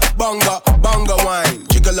 Bonga, bonga wine.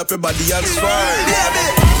 Jiggle up your body and swine.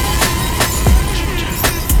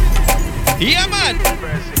 Yeah, man.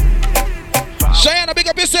 Cheyenne, big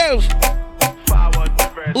up yourself.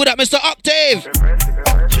 Who that, Mr. Octave?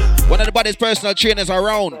 One of the body's personal trainers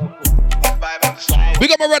around.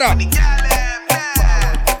 Big up my brother.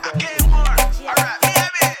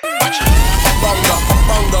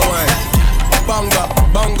 Bonga,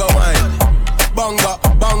 bonga wine. Bonga,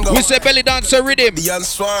 bonga. We say Belly Dancer Riddim.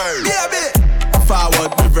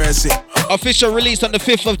 Forward, reverse it. Official release on the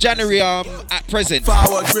 5th of January at present.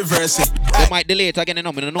 Forward, reverse it. They might delay it again, I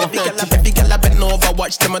don't know. Baby girl, I been over,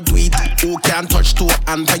 watch them a do it. Who can touch two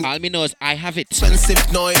and bang? All me know is I have it. Expensive,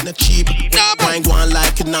 no, it's not cheap. Nah, man. Go on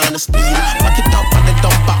like an honest speed. Back it up and the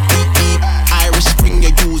dump back beep. Irish Spring, you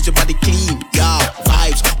use your body clean. Yeah,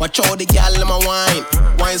 vibes. Watch all the gal in my wine.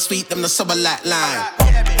 Wine sweet, them the summer like lime.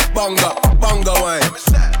 Bonga, bonga wine.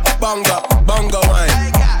 Bonga, bonga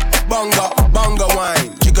wine. Bonga, bonga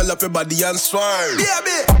wine. Jiggle up your body and swine.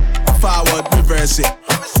 Forward, reverse it.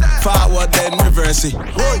 Forward, then reverse it.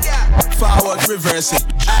 Forward, reverse it.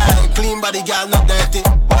 Clean body, girl, not dirty.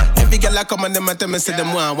 Every girl I come and them a tell me say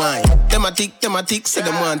them want wine. Them a tick, say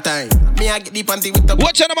them one time. Me I get the panty with the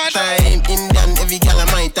watch on man. Time Indian, every girl a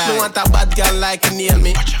my time. You want a bad girl like you nail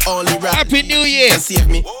me. Only rap. Happy New Year. Save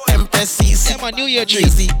me. Empress CC. Yeah, my New Year treat.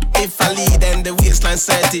 Easy. If I lead, then the waistline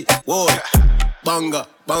 30. Whoa. Bonga,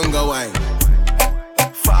 bonga wine.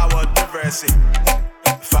 Forward, reverse it.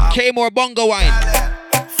 K-More bongo wine.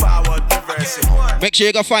 Forward, reverse it. Make sure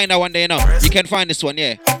you go find that one day, you know. You can find this one,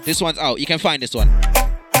 yeah. This one's out. You can find this one.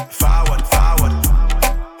 Forward, forward.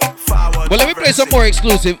 Forward. Well, let me play some more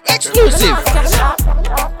exclusive. Exclusive.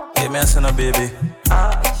 Hey, man, son of baby.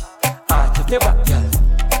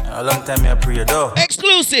 A long time I pray though.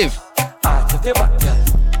 Exclusive.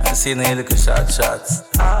 I see no little shots.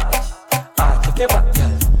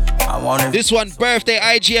 This one, birthday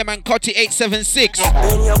IGM and Cotty 876.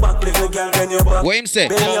 What him say?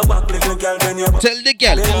 Tell the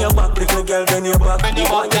girl. Bend your back, little girl, bend your back.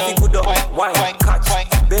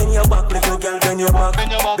 Bend your back, little girl, bend your back.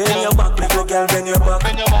 Bend your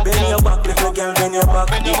back, little girl, bend your back.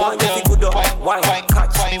 The one you fi good up, wine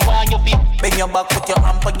catch. The one you fi bend your back, put your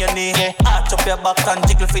hand on your knee. Arch up your back and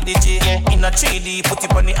jiggle for the G. In a 3D, put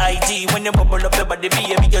it on the IG. When you bubble up your body,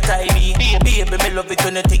 baby, you tie me. Baby, me love it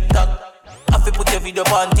when you TikTok. I fi put your video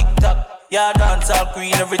on TikTok. Yeah, dancehall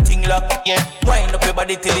queen, everything lock. Yeah, wind up your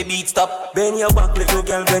body till the beat stop. Bend your back, little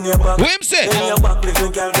girl, bend your back. What him say? Bend your back, little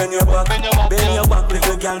girl, bend your back. Bend your back,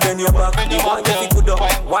 little girl, bend your back. The one you fi good up,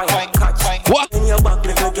 wine catch. What? Bend your back,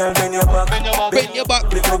 little girl, bend your back. Bend your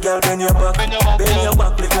back, little girl, bend your back. Bend your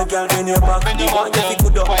back, little girl, bend your back. The one you fi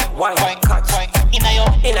good up, wine catch.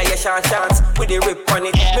 Inna your chance with the rip on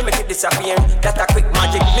it. Me make it disappear. That a quick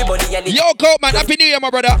magic. Me body a dick. Yo, Copeman, Happy New Year, my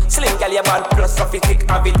brother. Slim girl, your ball plus of it,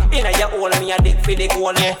 thick of it. Inna your hole, me a dick for the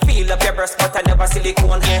goal. Feel up your breast, but I never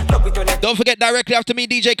silicone. Love it on it. Don't forget, directly after me,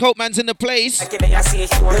 DJ Copeman's in the place.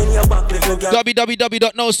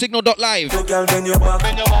 www.nosignal.live. Little girl, bend your back.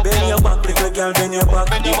 Bend your back, little girl, bend your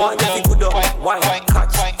back. The one you fi good up, wine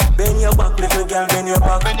catch. Bend your back, little girl, bend your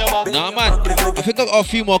back. Nah, man. I think I got a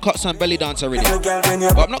few more cuts on Belly Dance already,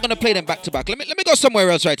 but I'm not gonna play them back to back. Let me go somewhere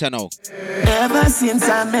else right now. Ever since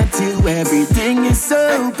I met you, everything is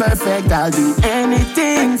so perfect. I'll do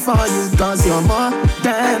anything for you, cause you're more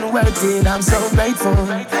than worth it. I'm so grateful.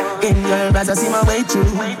 In your eyes, I see my way through.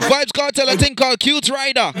 Vibes Cartel, a thing called Cute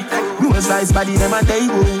Rider. Rose rice body, them a day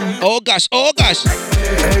woo. Oh gosh, oh gosh.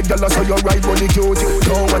 Hey, girl, so you ride money cute.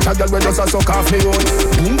 Don't watch a girl when you suck off me own.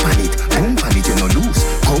 Boom pan it, you no lose.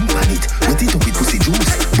 Come pan it, wet it up with pussy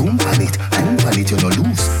juice. Boom pan it, you no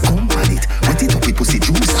lose. Come pan it, wet it up with pussy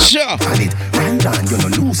juice. Sure. Pan it, ride on, you no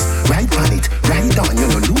lose. Ride pan it, ride on, you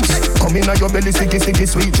no lose. Come in on your belly, sticky,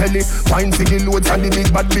 sweet jelly. Wine for the loads and the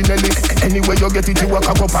big bad binelli. Anyway you get it, you walk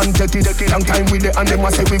up and take it. Long time with it and them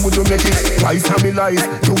a say we wouldn't make it. Twice time me life,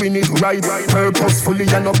 doing it right. Purposefully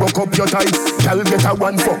and not broke up your tight. Girl get a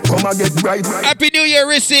one fuck, come and get right. Happy New Year,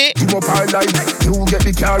 Rissy. Give up our life, you get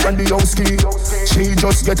the car and the house key. She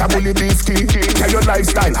just get a bully beef key. Tell your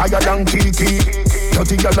lifestyle higher than Kiki.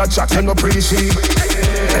 30 girl a chat and no pretty she.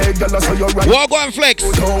 Hey, girl, I saw you right. Walk on flex.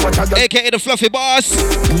 AKA the fluffy boss.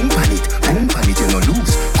 Boom pan it, you no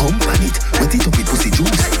lose. Come pan it, wet it up with pussy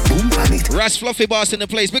juice. Boom pan it. Ras fluffy boss in the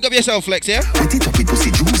place. Pick up yourself, flex, yeah? Wet it up with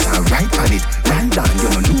pussy juice and right pan it. Right down, you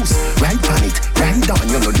no lose. Right pan it, right down,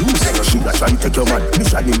 you no lose. Shoulda try take your man,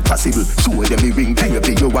 mission impossible. Show them me ring,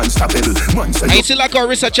 baby, you unstoppable. Man say I see like our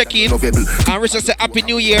Rissa check in. And Rissa say Happy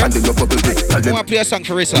New Year. And then you bubble dick. I want to play a song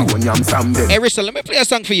for Rissa. Hey Rissa, let me play a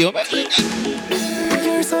song for you.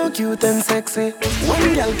 You're so cute and sexy.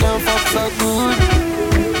 One girl can fuck so good.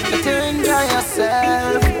 Let you enjoy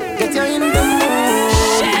yourself. Get you in the mood.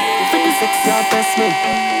 For the sex you test me.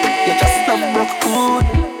 You just love broke good.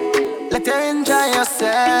 Let you enjoy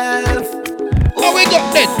yourself. Oh, we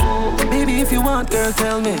got that. Baby, if you want, girl,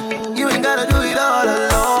 tell me. You ain't gotta do it all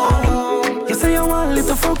alone. You say you want a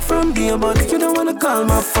little fuck from me, but you don't wanna call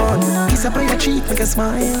my phone. Kiss up on your cheek, make a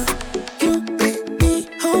smile. You make me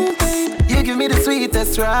home, babe. You give me the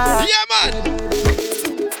sweetest ride. Yeah, man.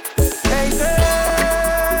 Hey, girl,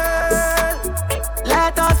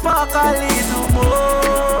 let us fuck a little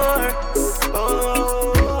more.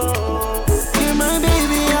 Oh, you're my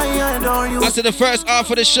baby, I adore you. After the first half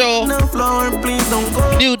of the show, no floor, please don't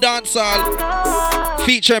go. New dancehall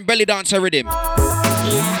featuring belly dancer Riddim.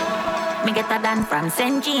 Yeah. Me get a dance from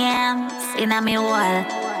St. James in a me wall.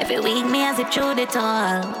 If you weak me, I zip through the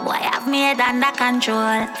tall. Boy, have me head under control.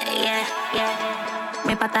 Yeah, yeah.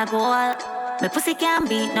 Me pot a goal. Me pussy can't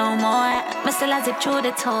beat no more. Me still a zip through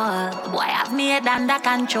the tall. Boy, have me head under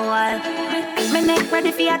control. Me neck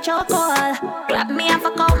ready for a chokehold. Grab me and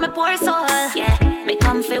fuck out me poor soul. Yeah, me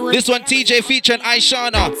comfy with. This one TJ featuring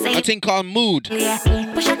Aishana. I think called Mood. Yeah,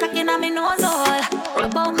 push a cock in a me nose hole.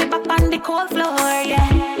 Rub out me back on the cold floor.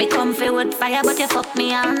 Yeah, me comfy with fire, but you fuck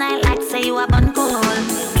me all night like say you a bun cold.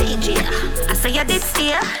 TJ, I say you did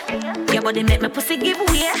steer. Your body make me pussy give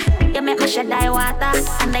way. You make me shed eye water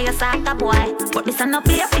and then you sack a boy. But this a no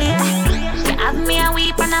play. You have me a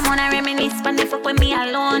weep and I'm gonna reminisce when they fuck with me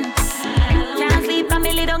alone. Can't sleep and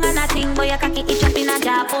me lay down and I think boy you cocky itch up in a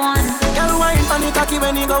Japan. Girl wine for me cocky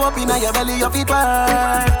when you go up in your belly you fit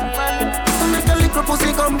work. Make a little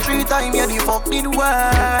pussy come 3 times, yeah the fuck did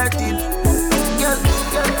worth it. Girl,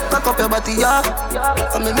 cock up your body, yeah.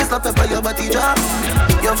 And me miss the pepper your body, yeah.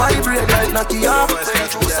 You vibrate like Nokia.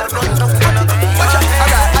 Juice and run down. Watch out,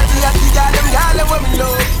 girl, them what me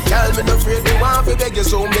love. Girl, me no afraid, me want to beg you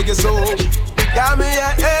so, beg you so. Girl, me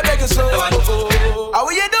yeah, beg you so. How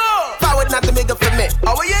will you do? Forward not to make up for me.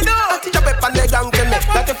 How will you do? Chop up on the gang for me.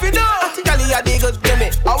 Not if you do. Girl, you dig good to me.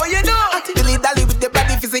 How will you do? Dilly-dally with the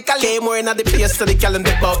body physically. More in the place to the girl in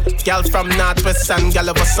the boat. Girl from northwest and girl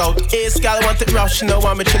over south. East girl want it rush, no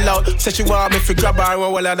want me chill out. Say she want me for grab her and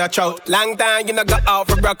all of that chow. Long time you know got out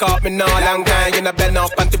for broke up me now. Long time you know bend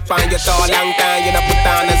up and tip on your toe. Long time you know put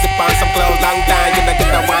on a zip on some clothes. Long time you know get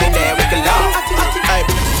the wine there we can love.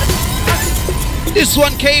 This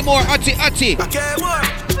one came more Ati.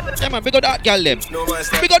 Yeah man, big up that girl them.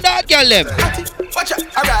 Big up that girl them. Watch out,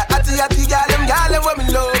 alright, Ati, girl them what me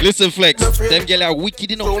love. Listen flex, them girl are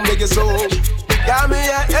wicked enough.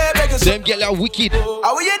 Them girl are wicked.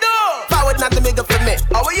 How will you do? Forward not to make up for me.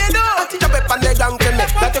 How will you do? Chop up on the gang for me.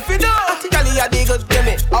 Not if you do. Girl, you dig good to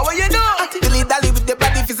me. How will you do? Dilly-dally with the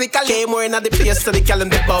body physically. More in the place to the girl in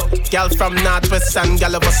the boat. Girl from northwest and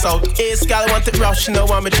girl over south. East girl want it rush, no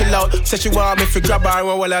want me chill out. Say she want me for grab her and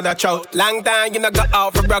all of that chow. Long time you know got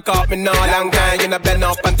out for broke up me now. Long time you know bend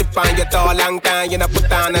up and tip on your toe. Long time you know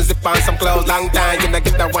put on a zip on some clothes. Long time you know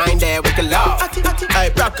get the wine there we can love. Hey,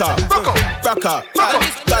 broke up.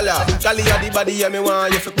 Dollar, dolly the body, yeah, me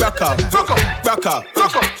want you for broke up.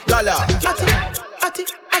 Dollar. Ati,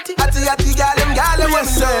 girl, them what me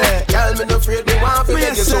say. Girl, me no afraid, me want to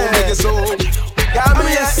make you so, make you so. Girl,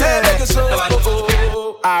 me say, make you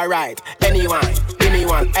so. Alright, anyone, give me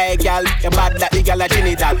one. Hey, girl, you bad like the girl at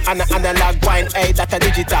Trinidad. And analog wine, hey, that a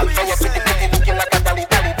digital. And you pretty looking like a dolly.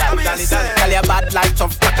 Girl, you bad like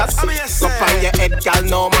tough crackers. Up on your head, girl,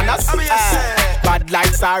 no manners. Bad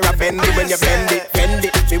like Sarah Bendy when you bend it.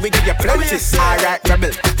 Me we give you plenty. Alright,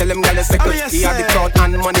 rebel, tell them girl you second. You have the crown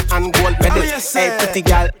and money and gold medal. Hey, pretty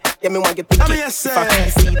girl, yeah, me want you thinking. If I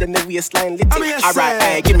can see then the waistline lit. Alright,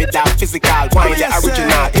 hey, give me that physical wine, the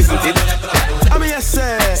original, isn't it?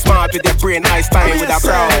 Smart with your brain, nice time with a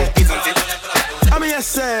brown, isn't it?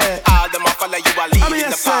 All them a follow you a lead in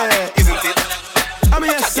the park, isn't it?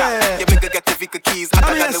 You make a get the vehicle keys. I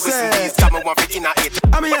got the whistle keys. Come on, one fit in a it.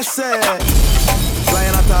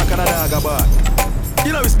 Lion attack and a dog about.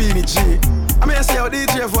 You know it's Beanie G. I say how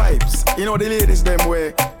DJ vibes. You know the ladies them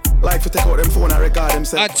way like to take out them phone and record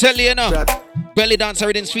themselves. I tell you now, belly dancer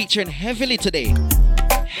Riddim's featuring heavily today.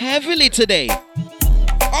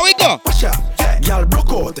 How we go? Watch out. Yeah. Girl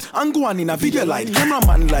broke out and go on in a video light.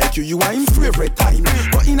 Cameraman like you are in favorite time.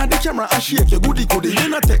 But in a the camera and shake your goodie goodie. You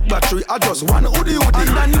not take battery, I just one hoodie hoodie.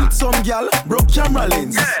 And I need some girl broke camera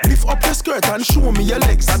lens. Lift up your skirt and show me your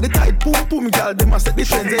legs. At the tight boom boom girl, they must set the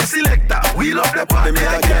trends. They selector, we love the party. They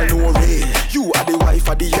make a girl no Ray. You are the wife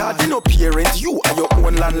of the yard, you no parent. You are your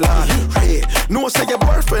own landlord. Ray, no say your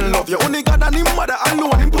boyfriend love you. Only God and him mother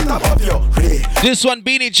alone him put above you. Ray. This one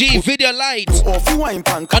Beanie G video light on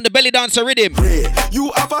the belly dancer Riddim.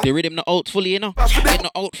 You have a the Riddim not out fully, you know. It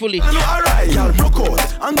not out fully. Alright, y'all broke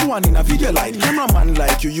out and go on in a video light. Cameraman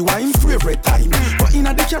like you are in favorite time. But in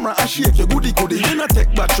a the camera and shake your goodie goodie. You not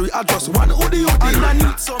take battery, I just one hoodie hoodie. And I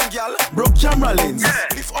need some girl broke camera lens.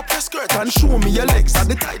 Lift up your skirt and show me your legs. At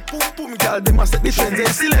the tight boom boom girl, they must set the trends. They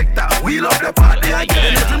selector, we love the party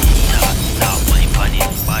again. Now wine pon it,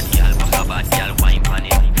 bad girl, fuck a bad girl, wine pon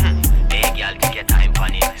it. Hey girl, take your time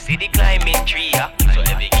pon it. See the climbing tree, yeah. So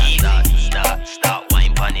every key start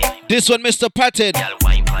wine pon it. This one, Mr. Patted. Girl,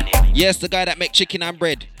 wine pon it. Yes, the guy that make chicken and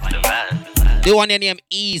bread. The one your name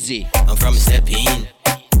Easy. I'm from Steppin'.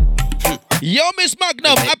 Yo, Miss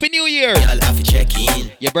Magnum, Happy New Year. Y'all have to check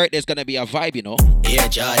in. Your birthday's gonna be a vibe, you know. Yeah,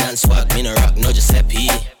 Jordan swag, me no rock, no Giuseppe.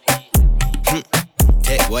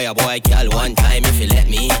 Take boy a boy, girl, one time if you let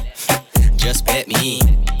me. Just bet me.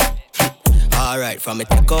 Alright, from me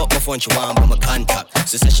take out my phone, she want but my contact.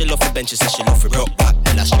 So say she love for bench, she say she love for rock back.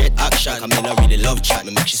 Tell her straight action, I mean I really love chat.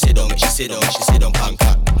 Me make she sit down,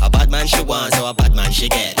 Bangkok. A bad man she wants, so a bad man she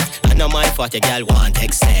get. I know my fault, your girl want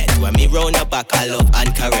extend. When me round her back, I love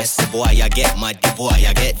and caress. The boy I get mad, the boy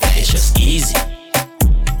I get vexed. It's just easy,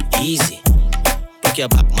 easy. Break your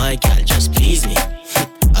back, my girl, just please me.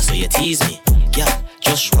 I saw you tease me, yeah.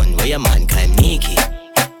 Just run where your man can Nikki.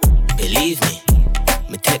 Believe me.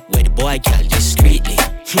 Me take where the boy girl discreetly.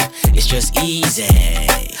 It's just easy.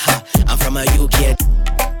 I'm from a UK.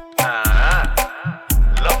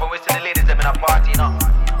 Love when we see the ladies them in a party now,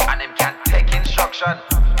 and them can take instruction.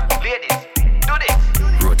 Ladies, do this.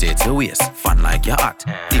 Rotate your waist, fun like your hat.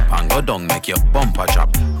 Dip and go down, make your bumper drop.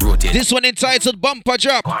 Rotate. This one entitled Bumper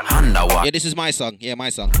Drop. Underwater. Yeah, this is my song. Yeah, my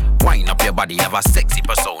song. Wind up your body, have a sexy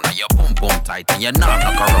persona. Your boom boom tight and your knob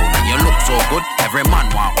knock around. And you look so good, every man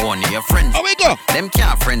want own you. Your friends, how we go? Them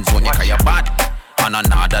can't friends on you cause you're bad. On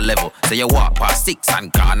another level, say you walk past 6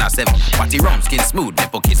 and gone at 7. Party round, skin smooth,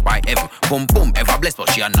 nipple kiss by heaven. Boom boom, ever blessed, but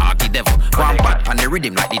she a naughty devil. One back on the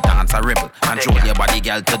rhythm like the dancer rebel. Control your body,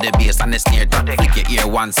 girl, to the bass and the snare top. Flick your ear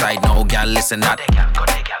one side, now girl, listen that.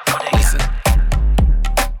 Listen.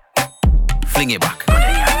 Fling it back.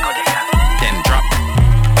 Then drop.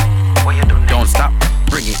 Don't stop.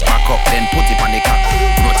 Bring it back up, then put it on the cap.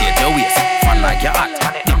 Rotate your waist, fun like your hat.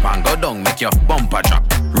 Dip and go down, make your bumper drop.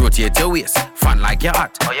 Rotate your waist, fun like your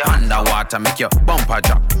hat. Underwater, make your bumper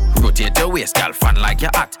drop. Rotate your waist, girl, fun like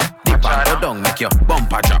your hat. Dip and go down, make your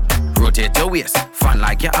bumper drop. Rotate your waist, fun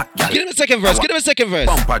like your hat, girl. Give him a second verse,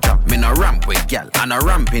 Bumper drop, me no ramp with girl, and a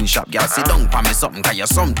ramping shop, girl. Sit down for me something, cause you're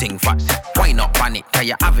something fat. Wind up on it, cause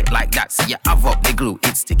you have it like that. See you have up the glue,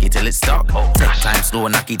 it sticky till it's stuck. Take time slow,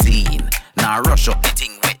 knock it in. Now rush up the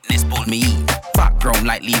thing, wetness pull me in. Background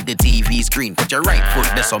like leave the TV screen. Put your right foot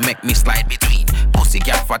there so make me slide between. Pussy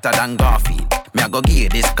get fatter than Garfield. Me I go give you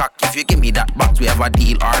this cock if you give me that box. We have a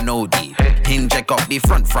deal or no deal. Hinge check up the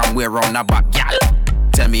front from where on the back, gal.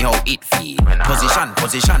 Tell me how it feel. Position.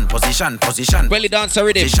 Belly dancer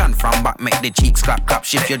Riddim. Position from back, make the cheeks clap.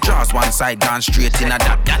 Shift your jaws one side, gone straight in a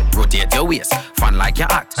that, gal. Rotate your waist, fun like your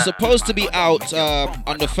hat. Supposed to be out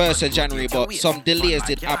on the 1st of January, but some delays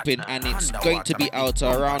did happen, and it's going to be out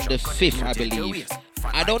around the 5th, I believe.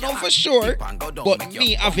 I don't know for sure, but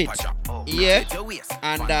me have it. Yeah,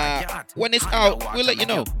 and when it's out, we'll let you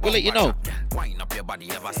know. We'll let you know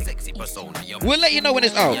when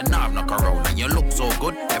it's out. You look so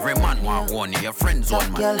good, every man want one. Your friends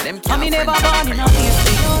on man. Them I mean never born in a place.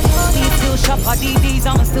 Me still shop for DDs,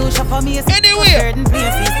 I'm still shop for me. Anyway, certain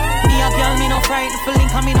places. Me a girl, me no frightened for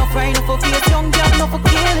link, and me no frightened for face. Young girl, no for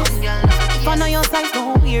careless. If I know your size,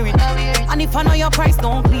 don't wear it. And if I know your price,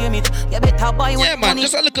 don't claim it. You better buy yeah, man,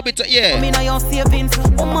 just a little bit, yeah. Me know your savings,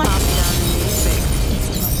 oh man.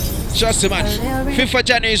 Trust me, man. 5th of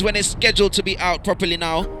January is when it's scheduled to be out properly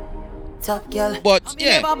now. But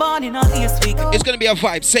yeah, it's gonna be a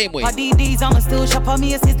vibe, same way. DDs, I'm still shop for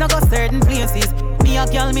me. It's not got certain places. Me a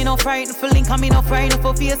girl, me no frightened for link, and me no frightened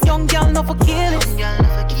for face. Young girl, no for careless.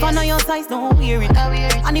 If I know your size, don't wear it.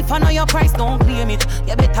 And if I know your price, don't claim it.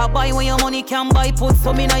 You better buy when your money can buy. Put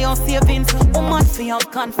some in your savings. Oh man, for your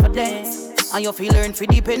confidence. And you feel learn for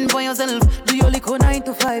depend on yourself. Do your liquor 9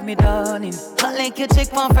 to 5, me darling. Not like you check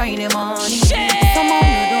for Friday morning. Some of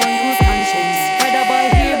you don't use conscience. Rather buy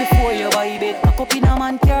here before you buy bed. Pack up in a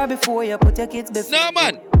man car before you put your kids before. No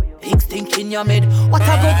man. Pigs think in your mid. What a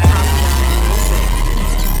good time.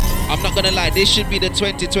 I'm not gonna lie, this should be the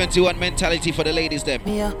 2021 mentality for the ladies them.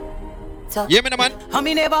 Yeah. Yeah, me no man. I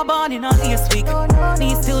mean never born in a this week.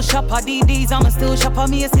 Me still shop at DDs, I'm still shop at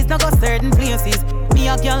Macy's. Now go certain places. Me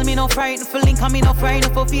a girl, me no frightened for link, and me no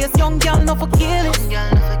frightened for face. Young girl, no for kill it.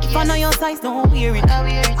 If I know your size, don't wear it.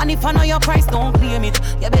 And if I know your price, don't claim it.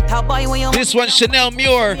 You better buy when you. This one Chanel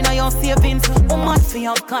Muir. You know your savings, woman for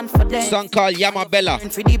your confidence. Song called Yamabella.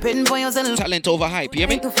 Talent over hype, you hear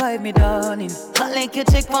me? 9 to 5, me darling. Hot like you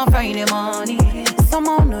check on Friday morning.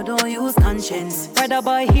 Somehow no don't use conscience. Rather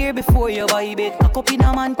buy here before you buy bed. Pack up in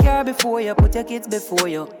a man car before you put your kids before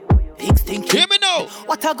you. Pigs think. Hear me now.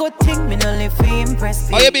 What a good thing, me no live for impress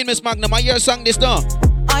people. How you been, Miss Magnum? I hear song this now.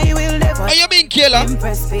 I will never. How you been, Killer?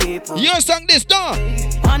 Impress people. You song this now.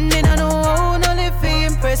 And me no know how no live for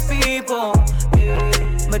impress people.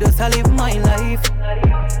 Me just a live my life.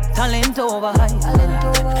 Talent over high.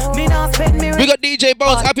 Me not spend me. We got DJ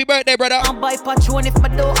Bones. Happy birthday, brother. I buy Patron if me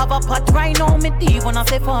don't have a pot. Right now me deep when I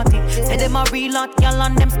say 40. Say them a real hot girl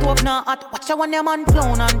and them stove not hot. Watch out when them man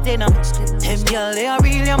clown antenna. Them girl they a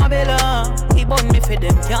real Yamabella. He bun me for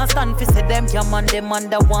them. Can't stand for say them can man them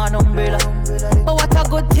under one umbrella. But what a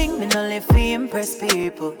good thing me no live for impress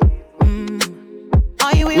people.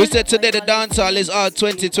 We said today the dancehall is all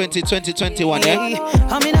 2020, 2021, yeah?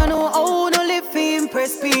 I mean I know how no live for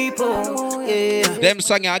impress people. Yeah. Them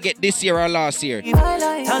song I get this year or last year.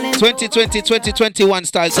 2020, 2021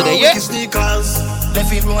 style today, yeah?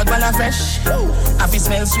 Left it road while I fresh. I feel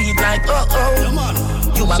smell sweet like oh.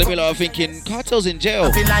 Some people are thinking cartels in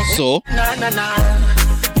jail. So Nah.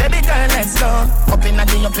 Baby girl, let's go. Up in the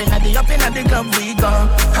club we go.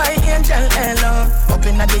 Hi angel, hello. Up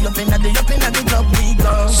in the club we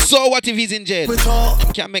go. So what if he's in jail?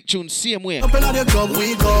 Can't make tunes same way. Up in the club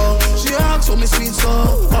we go. She asks for me sweet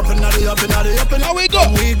so. Up in the How we go?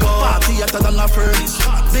 Party hotter than a furnace.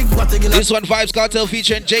 Big body girl. This one Vibes Cartel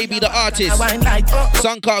featuring JB the artist.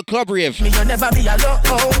 Song called Club Rave. Me you never be alone.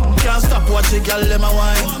 Can't stop watching girl let my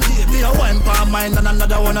wine. Me a wine for mine and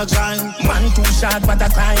another one a join. Man too short but a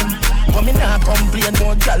time. Come in and complain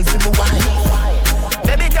more girls in the wine.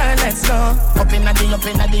 Baby girl, let's go. Up in the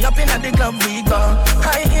club we go.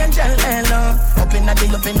 Hi angel, hello. Up in the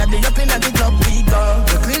club we go.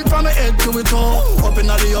 You clean from my head to the toe. Up in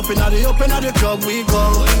the club we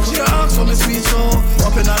go. She asks for me sweet so.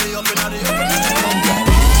 Up in the club. You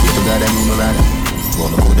got them in my radar.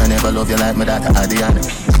 But me coulda never love you like my daughter Adriana.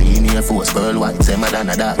 Clean Air Force, pearl white, say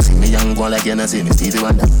Madonna dark. See me young one like you know see me Stevie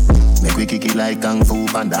Wonder. Make we kick it like Kung Fu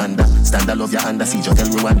Panda under. Stand I love your under, see you tell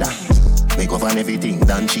Rwanda. Make up on everything,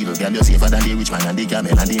 Dan chill. Girl you safer than the rich man and the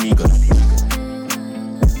camel and the nigga.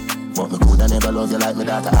 But me coulda never love you like my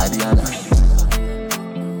daughter Adriana.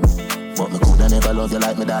 But me coulda never love you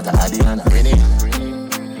like my daughter Adriana.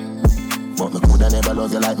 But me coulda never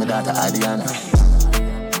love you like my daughter Adriana.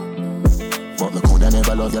 But me coulda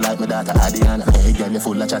never love you like my daughter Adiana. Hey girl, you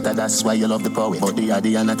full of chatter, that's why you love the poet. But the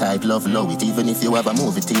Adiana type love low it. Even if you have a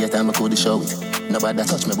movie theater, me coulda show it. Nobody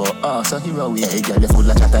touch me but oh, so hero it. Hey girl, you full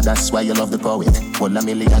of chatter, that's why you love the poet. 1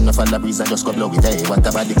 million of all the breeze and just go blow it. Hey, what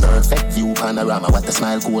about the perfect view panorama? What a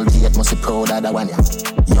smile, cool gate, must be proud of that one, yeah.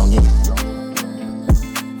 Young it.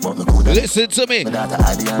 But me coulda listen to me. My daughter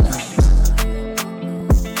Adiana.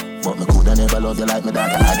 But me coulda never love you like my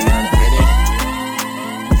daughter Adiana.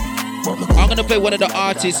 I'm gonna play one of the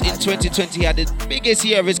artists in 2020 he had the biggest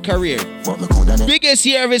year of his career. Biggest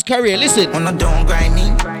year of his career. Listen. On a don't grind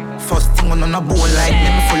me. First thing on a bowl like me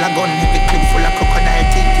full of gun, heavy clip full of crocodile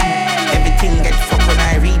teeth. Everything get fucked when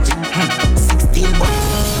I reach 16 but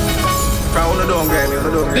on a don't grind me, on a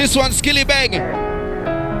don't grind. This one Skilly Bang.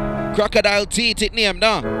 Crocodile teeth it name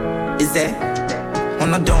now. Is there?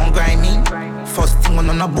 On a don't grind me. First thing on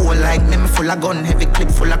a bowl like me full of gun, heavy clip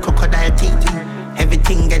full of crocodile teeth.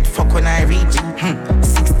 Everything get fucked when I reach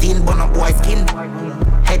 16 bun up boy skin.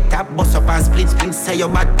 Head tap, bust up and split. Say your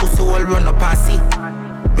bad pussy all run up and see.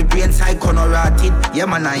 My brain side corner rotted. Yeah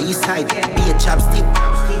man on east side, be a chapstick.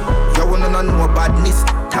 You wanna know badness.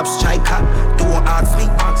 Tap striker, don't ask me.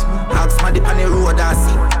 Ask my dip on the road I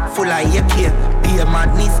see. Full of AK, be a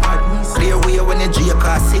madness. Clear way when you drink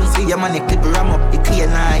or sing. See your man, you clip ram up, you clear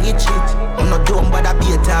now itch it. I'm not dumb but I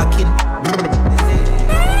be a talking.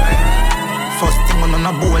 First thing on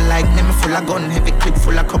a bowl like me full of gun, heavy clip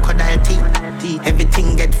full of crocodile teeth.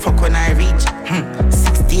 Everything get fucked when I reach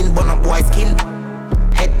 16 bun up boy skin.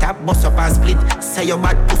 Head tap, bust up and split. Say your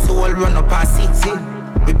bad pussy all run up and see.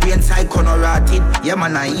 My brain side corner rotted. Yeah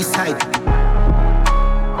man on east side.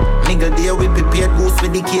 Nigga there we prepared goose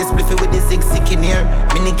with the case, bliffy with the six sick in here.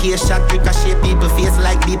 Mini case shot, ricochet people face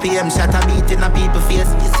like BPM shot a beat in a people face.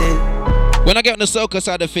 You say when I get on the Soca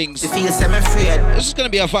side of things, it's just gonna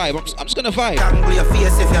be a vibe. I'm just gonna vibe. Tangle your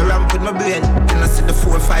face if you ramp with my brain. And I see the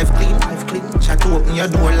 4 or 5 clean. Try to open your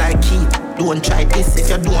door like key. Don't try this if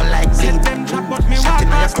you don't like bleed. Shut in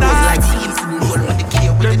your clothes like seeds. Roll with the key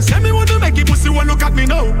with them it. Say me want to make it pussy one look at me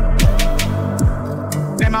now.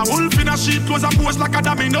 Them a wolf in a sheep clothes a pose like a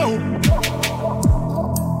domino.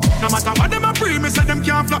 No matter what them a pre, me say them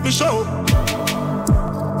can't flop me show.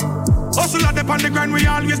 Hustle at the on the grind, we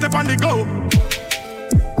always step on the go.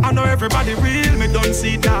 I know everybody real, me don't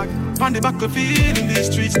see dog. On the battlefield in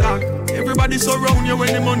these streets dog. Everybody surround you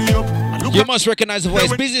when the money up. You must recognize the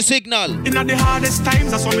voice. Busy signal. In the hardest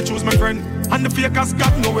times, that's why me choose my friend. And the fakers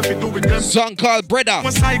got know if we do with them. Song called Brother.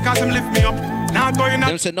 One side cause them lift me up. Now going up.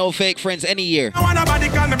 Them say no fake friends any year. I want nobody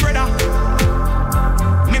call me brother.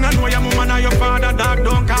 Me no know your mama or your father, dog.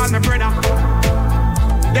 Don't call me brother.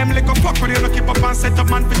 Them little fuck with you, no keep up and set up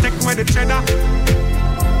man to take away the cheddar.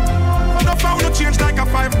 No found no change like a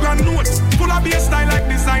 5 grand note. Full of bass style like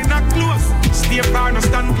designer clothes. Stay far, no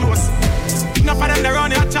stand close. Enough of them they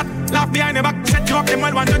run your chat. Laugh behind the back, set you up, them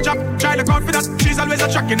all want to chop. Try look out for that, she's always a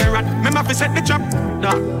track in the rat. Remember if you set the trap,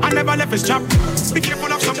 I never left his trap. Be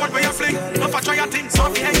careful of someone where you fling. No for try your thing, so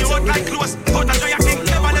if you hang you out like clothes. Out and try your king,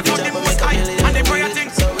 never left out the most high. And they pray your thing,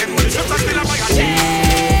 them the shots are still a fire thing.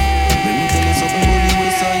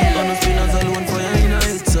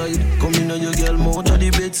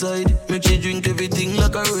 Make she drink everything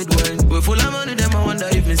like a red wine. We're full of money, them I wonder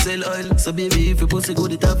if me sell oil. So baby, if your pussy go,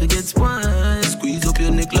 the top it gets wine. Squeeze up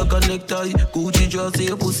your neck like a necktie. Gucci just say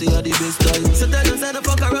your pussy are the best time. So tell them say the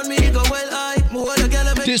fuck around me, go well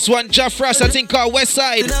high. This one, Jaffras, I think called West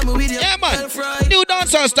Side. Yeah man, new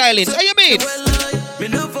dancehall styling. How you mean? Me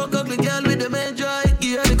no fuck up the girl with the man joy.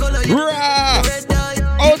 Give her the color you Rah!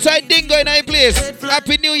 Outside dingo in our place.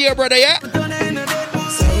 Happy New Year, brother, yeah?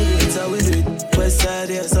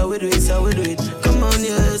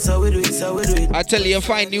 I tell you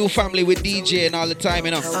find new family with DJ and all the time,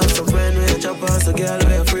 you know.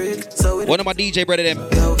 One of my DJ brother them.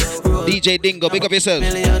 DJ Dingo, big up yourself.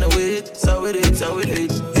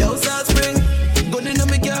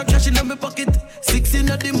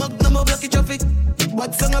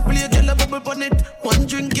 What song I play, girl, a bubble pon it. One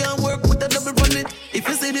drink can't work with a double pon it. If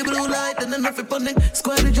you see the blue light, then enough upon it.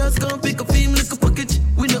 Squad just can't pick a theme like a pocket.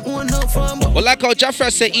 We don't own no farm. Well, like how Jaffra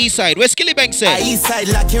say East Side. Where Skilly Bank say? East Side,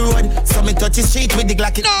 Lucky Road. So me touch the street with the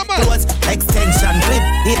Glocky. No, man. Close, extension, clip.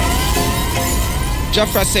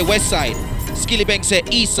 Jaffra say West Side. Skilly Bank say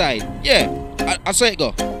East Side. Yeah, I saw it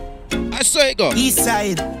go. I saw it go. East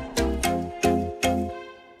Side.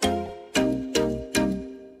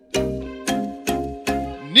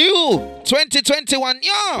 New 2021,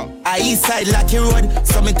 yeah. East Side, Lucky Road.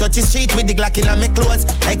 So me touch the street with the Glock in my clothes.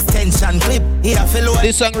 Extension clip, here fellow.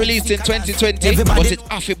 This song released in 2020, but it's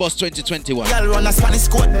Affy Boss 2021. Y'all run a Spanish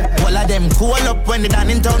code. All of them cool up when they done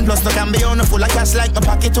in town. Plus no can be on full of cash like a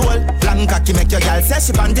pocket hole. Long cocky make your girl say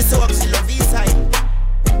she pan the soap. She love East Side.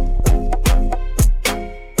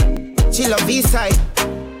 She love East Side.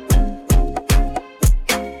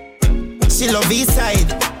 She love East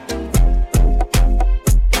Side.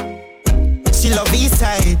 She love East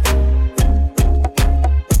Side.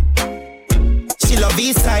 She love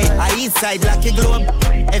East Side. I East Side like a globe.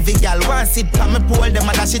 Every girl wants it from me pole. Them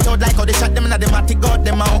a dash it out like how they shot them in the matic out.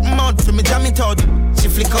 Them a open mouth for me jam it out. She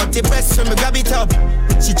flick out the breast for me grab it up.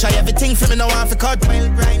 She try everything for me no one for cut. Well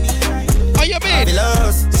grimy. How you mean?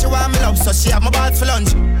 She want me love so she have my balls for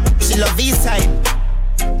lunch. She love East Side.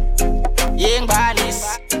 Young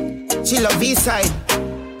bodies. She love East Side.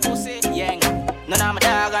 Pussy, young. None of my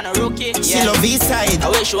dog on a rookie. She love East Side. I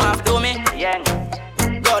wish you want to do me. Young.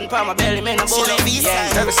 Gun pa my belly, me no bully. She love East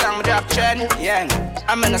Side. Every song me drop trend. Young.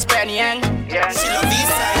 I'm in a span, young. She love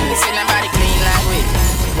East Side. You see nobody clean like we.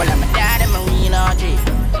 Well, I'm a dad and marine OG.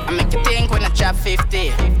 I make you think when I chop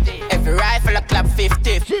 50. Every rifle I clap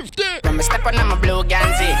 50. 50. When I step on my blue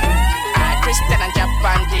Ganzi. I Christian and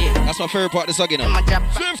Japanti. That's my favorite part of the song, you know. 50.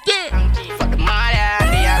 For the mother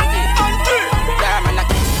and the auntie.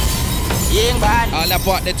 Young body. All that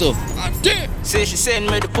part there too. Say she send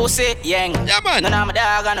me the pussy, young. Yeah, man. None of my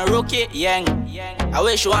dog on a rookie, young. I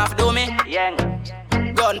wish you want to do me, young.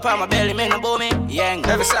 Gun pa my belly, me no boo me, young.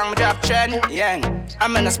 Every song me drop trend, young.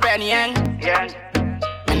 I'm in a span, young.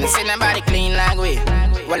 And I see nobody clean like we.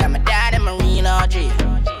 Well, I'm a dad and marine OG.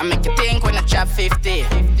 I make you think when I chop 50.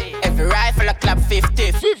 Every rifle I clap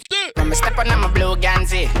 50. 50. When I step on my blue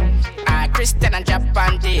Ganzi. I Christian and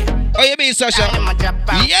Japanti. Oh, you mean, Sasha?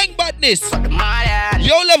 Young badness. For the mother and the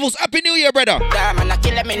Yo, Levels, Happy New Year, brother. Damn, man, I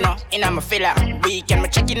kill me now, in a filler. Weekend, me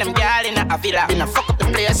checking them girl in a villa. Been a fuck up the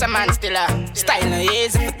place, a man still a style no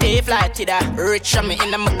easy for day fly to that. Rich on me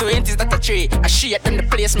in my 20s, that a tree. I shit in the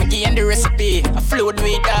place, me give the recipe. I float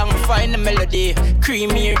way down, find the melody.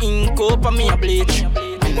 Creamy ink up on me a bleach.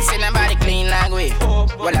 And see nobody clean like we.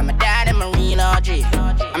 Well, I'm a dad and marine OG.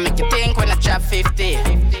 I make you think when I drop 50.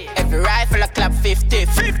 Every rifle I clap 50.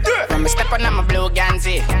 From a step on, I'm a blue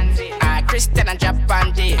Ganzi. I Christian and drop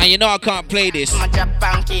panty. And you know I can't play this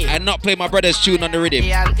and not play my brother's tune on the rhythm.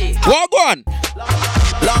 Walk on.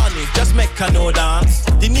 Lonnie, just make a no dance.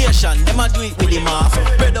 The nation, them a do it with the mass.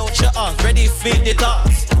 Spread out your arms, ready for the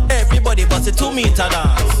toss. Everybody bust a 2 meter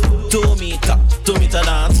dance. 2 meter, 2 meter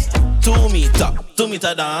dance. 2 meter, 2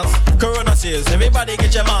 meter dance. Corona says, everybody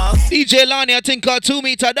get your mask. DJ Lonnie, I think 2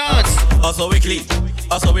 meter dance. Also we clean,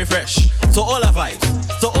 also we fresh. So all our vibes,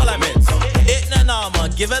 so all our meds. Ain't no normal,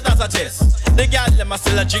 give it as a test. The gal them a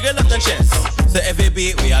still a jiggle up the chest. So every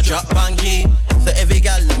beat we a drop banky. So every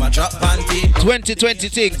gal them a drop panty. 2020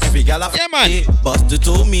 things. Every gal a yeah man. Bust the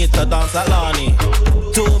 2 meter dance at Lonnie.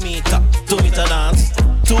 2 meter, 2 meter dance.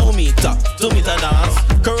 2 meter, 2 meter dance.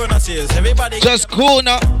 Corona says everybody just cool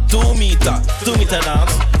now. 2 meter, 2 meter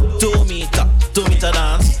dance. 2 meter, 2 meter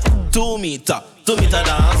dance. 2 meter, 2 meter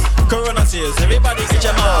dance. Corona says everybody get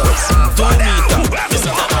your mouth. 2 meter, 2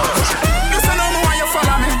 meter dance. Listen, I know why you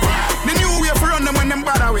follow me. The new way for run them when them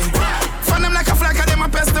bad away. Fan them like a flag, them a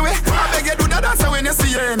pest away. I beg you do that dance when you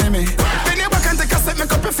see your enemy. Then you back and take a step,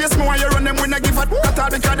 make up your face more. You run them when I give a at all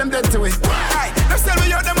because them dead to it. Aye, let's tell me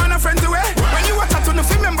you're the man a friend to it. When you watch that to no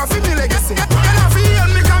remember, feel me legacy. You know feel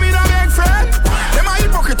me coming a big friend. Them a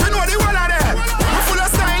hypocrite, we know the one of them. We full of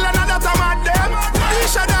style and that I'm at them.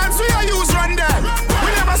 These a dance we a use run them. We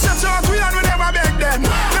never stretch out, we never beg them.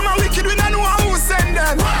 Them a wicked, we don't know who send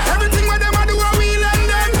them. Everything what them a do, we lend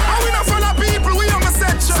them. And we don't follow people, we on the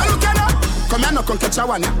section. So look at that. Come here, no come catch a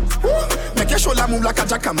one. Make your shoulder move like a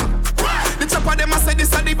jackhammer. The chopper them a say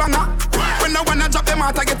this a the banger. When no wanna drop them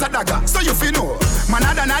out, I get a dagger. So you feel know, man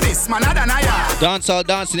other than this, man other than ya. Dancehall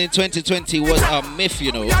dancing in 2020 was a myth,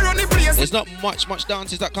 you know. There's not much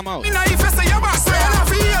dances that come out. If you say your boss, say I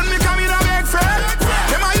feel me coming a big friend.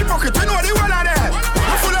 Them a hypocrite, we know the one of them.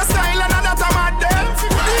 We full of style and that I'm at them.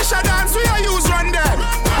 These a dance we a use run them.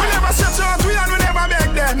 We never stretch out, we never beg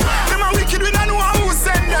them. Them a wicked, we don't know who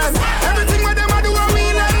send them. Everything what them a do, we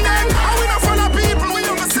lend them. And we don't follow people, we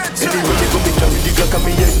on the section. Come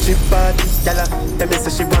here, she bad, gyal. Tell me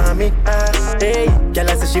say she want me, hey. Gyal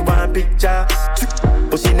say she want picture,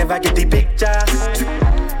 but she never get the picture.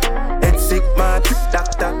 Head sick, mad,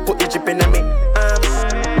 doctor, put the chip in me.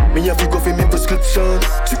 Me have to go for me prescription.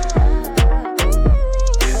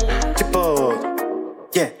 Chip out,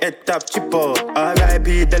 yeah, head top chip out.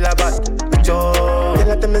 R.I.P. de la bat.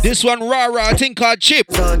 This one rah, I think called Chip.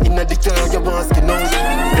 In the car, you want skin out.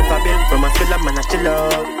 If I build from a filler, man, I chill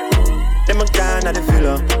out. Them a gone at the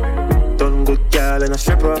villa. Done good girl and a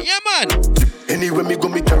stripper. Yeah, man. Anyway, me go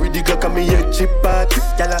me carry the Glock and me head chip out.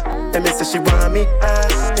 Gyal, tell me say she want me,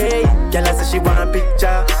 hey. Gyal say she want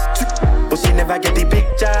picture, but she never get the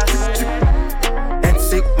picture. Head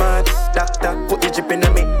sick, mad, doctor, put the chip in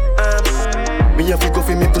me. Me have to go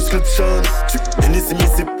for me prescription. Then you see me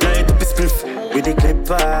sip line to be spliff with the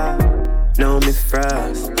clipper. Now me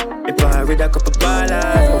frost. Me par with a couple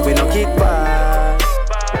ballers, but we no kick back.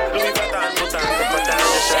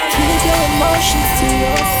 Keep your emotions to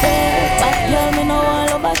yourself. But girl, me know all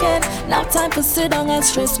over again. Now time to sit down and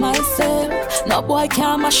stress myself. No boy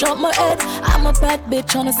can't mash up my head. I'm a bad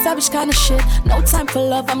bitch on a savage kind of shit. No time for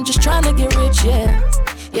love, I'm just trying to get rich, yeah.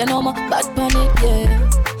 You know my bad panic, yeah.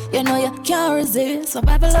 You know you can't resist.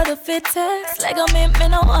 Survival of the fittest. Like I me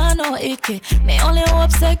no want no icky. Me only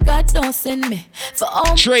hope say God don't send me. For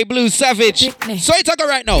all Trey Blue Savage. So you talk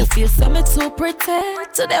right now. You feel something too pretty.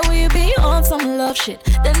 Today we be on some love shit.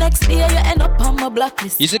 The next day you end up on my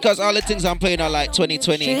blacklist. You see, cause all the things I'm playing are like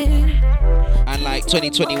 2020 and like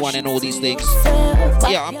 2021 and all these things.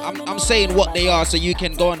 Yeah, I'm saying what they are so you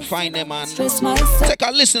can go and find them and take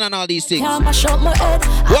a listen on all these things. Well,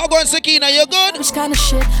 go on, Sakina, you good? Which kind of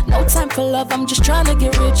shit? No time for love, I'm just trying to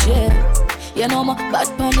get rich, yeah. You know my bad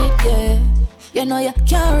panic, yeah. You know you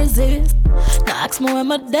can't resist. Now ask me when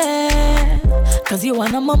my dad, cause you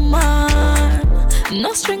one of my mind.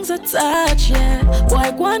 No strings attached, yeah.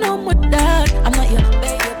 Why go on with that? I'm not your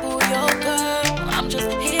baby, boo, your girl. I'm just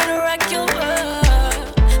here to wreck your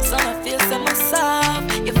world. So I feel so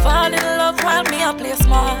myself. You fall in love while me I play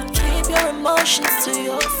smart. Keep your emotions to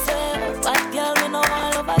yourself. Bad girl, me know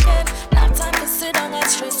all over again. Now time to sit down and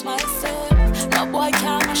stress myself. No boy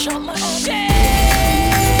can't mash up my head.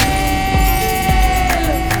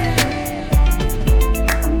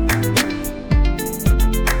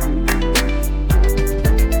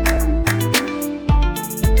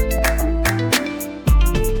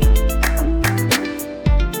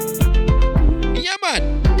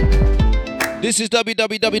 This is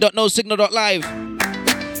www.nosignal.live.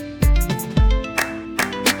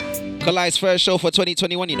 Kalai's first show for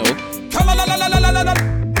 2021, you know. Hello,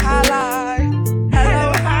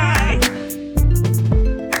 hi.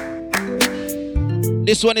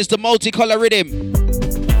 This one is the multicolor rhythm.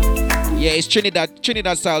 Yeah, it's Trinidad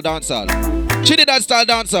style dancehall. Trinidad style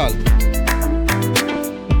dancehall.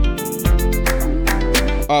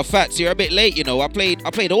 Oh, Fats, you're a bit late, you know. I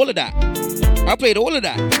played all of that.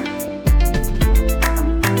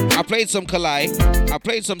 I played some Kalai. I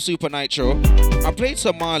played some Super Nitro. I played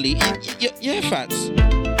some Marley. Yeah, Fats.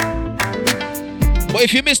 But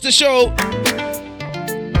if you missed the show,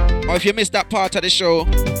 or if you missed that part of the show,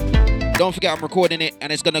 don't forget I'm recording it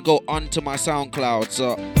and it's gonna go onto my SoundCloud.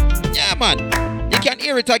 So, yeah, man, you can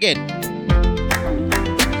hear it again.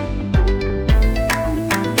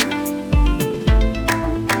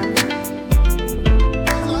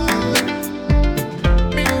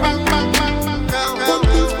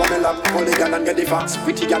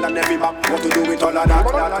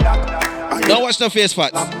 Don't watch no face,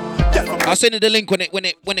 Fats. I'll send you the link when it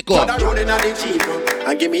goes.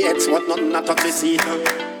 And give me heads what not touch the seat.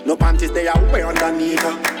 No panties they are wear underneath.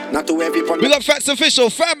 Not to every point. We got Fats Official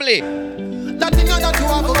family. That thing that you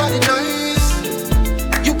have got it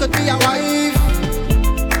nice. You could be a wife.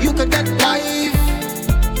 You could get wife.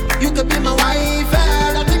 You could be my wife.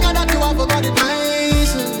 That thing that you have got it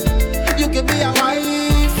nice. You could be a wife.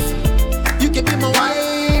 You could be my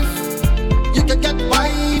wife. You could get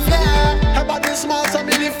wife. Yeah. Her body small so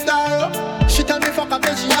me lift her. She tell me fuck up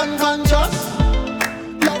she unconscious.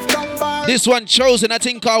 This one chosen, I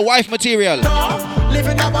think, called wife material.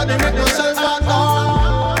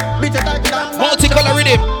 Multicolor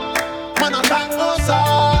rhythm.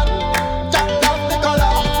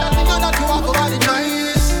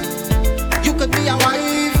 You could be a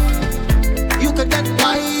wife. You could get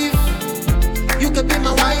wife. You could be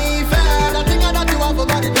my wife. The thing that you have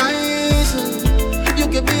got it nice. You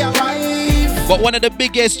could be a wife. But one of the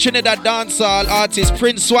biggest Trinidad dancehall artists,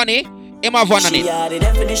 Prince Swanee, him have one on it. She are the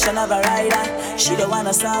definition of a rider. She don't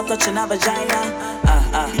wanna stop touching her vagina.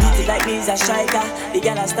 Beat it like me's a striker. The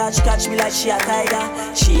girl start to catch me like she a tiger.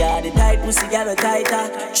 She are the tight pussy girl tighter.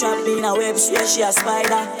 Trap me in a web, swear she a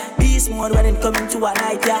spider. Beast mode when it coming to a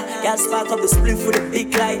night, yeah. Girl spark up the spliff with a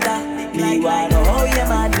big lighter. Me wanna how you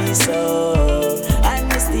mad me so. And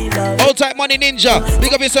me still love you. Old type money ninja.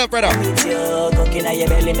 Big up yourself, brother. Cooking at your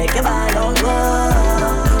belly make your man out.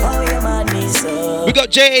 How you mad me so. We got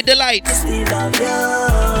J.A. Delight.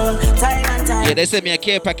 Yeah, they sent me a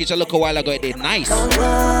care package a little while ago. They're nice. She a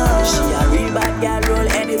real bad girl, roll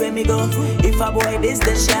anywhere me go. If a boy this,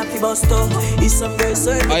 then she have to bust up. It's some girl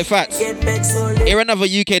so Alright, Fats. Here another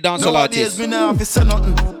UK dancehall artist. Me now fi say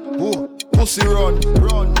nothing. Pussy run.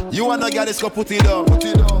 You wanna get this, go put it down.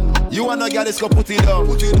 You wanna get this, go put it down.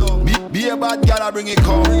 Be a bad girl, I bring it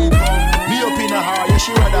come. Me up in a heart, yeah,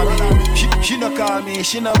 she rather me. She no call me,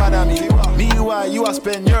 she no bother me. Me why you a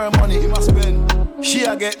spend your money? She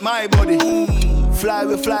a get my body. Fly,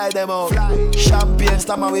 we fly them out. Champagne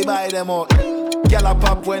stammer, we buy them out. Girl a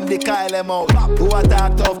pop when they call them out. Who a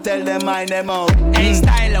talk tough, tell them mind them out. Hey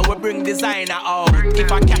styler, we bring designer out.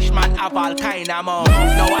 If a cash man have all kind of more.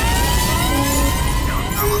 No one.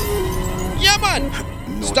 Yeah, man.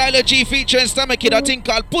 Styler G featuring Stammer Kid, I think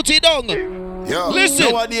called Put It Down. Yo,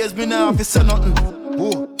 listen. Nowadays me now fi say nothing.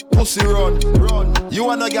 Pussy run. You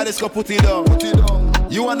wanna get this, go put it down.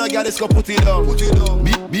 You wanna get this, go put it down.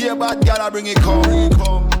 Be a bad girl, I bring it come.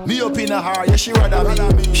 Me up in a heart, yeah, she rather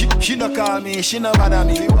me. She no call me, she no bother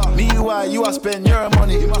me. Me why you a spend your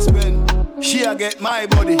money? She a get my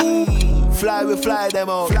body. Fly, we fly them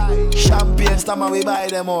out. Champagne stammer, we buy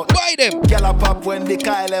them out. Buy them. Girl a pop when they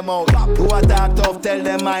call them out. Who a talk tough, tell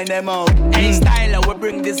them mind them out. Hey styler, we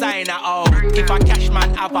bring designer out. If a cash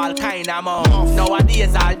man have all kind of more.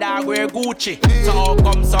 Nowadays all dog wear Gucci. So how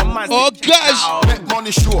come some man? Oh gosh. Make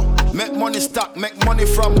money sure, make money stack, make money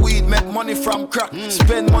from weed, make money from crack.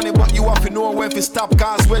 Spend money, but you have to know when to stop.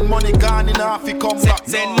 Cause when money gone in half, it come back.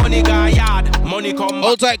 Send money gone yard, money come back.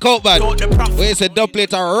 Hold tight, coat bad. Wait, it's a double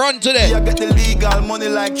plate and run today. Yeah, get the legal money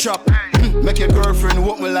like chop. Make your girlfriend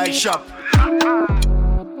walk me like shop.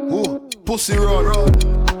 Pussy run.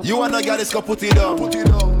 You wanna get this, go put it down.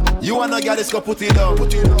 You wanna get this, go put it down.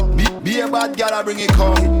 Be a bad girl, I bring it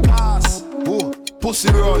come. Pussy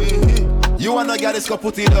run. You wanna get this, go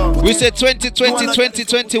put it down. We said 2020,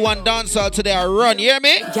 2021 dancehall today. I run, you hear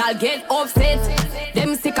me? Y'all get upset.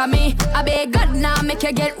 Them sick of me. I beg God now, make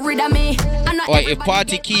you get rid of me. Alright, if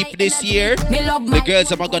party keep this year, the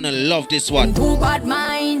girls are gonna love this one. Too bad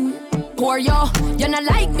mind. pour yo. You not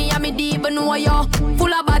like me, I'm deep and know yo.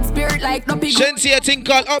 Full of bad spirit like no pig. Shensi a thing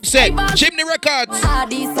called Upset. Chimney Records. All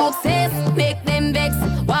these success, make them vex.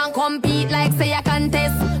 Want compete like say a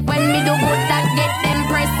contest. When me do good that get them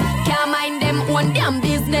press. Can't mind them own damn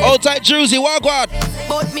business. Old tight Druzy, walk out.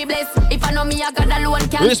 But me bless, if I know me I got alone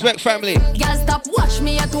can. Respect family. Girl stop watch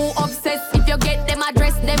me, you're too obsessed. If you get them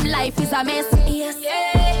address, them life is a mess. Yes.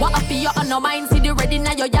 Yeah. What I feel on no mind, see the ready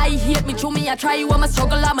now your eye. Hate me through me, I try you, I'm a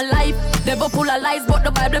struggle, I'm alive. Never full of lies, but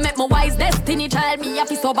the Bible make me wise. Destiny child, me have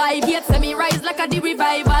to survive. Yet say me rise like a the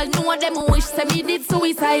revival. No them wish say me did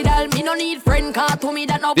suicidal. Me no need friend car to me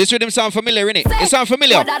that no. This rhythm sound familiar, innit? It sound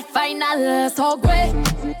familiar. That final so great.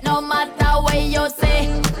 No matter what you say,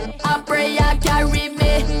 I pray I carry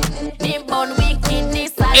me. Me born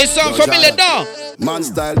wickedness. It sound familiar now. Man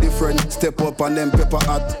style different, step up and then pepper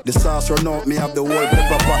hot. The sauce run out, me have the whole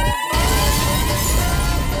pepper pot.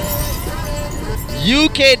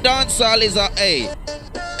 UK dancehall is a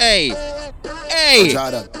A.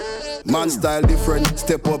 Man style different,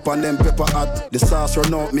 step up and then pepper hot. The sauce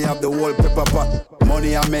run out, me have the whole pepper pot.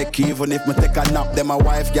 Money I make even if me take a nap. Then my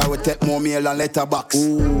wife girl will take more meal and letterbox.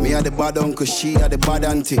 Me had the bad uncle, she had the bad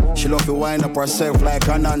auntie. She love to wind up herself like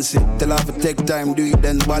a Nancy. Tell her to take time, do it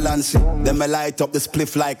then balance it. Then me light up the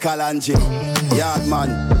spliff like Kalanji. Yard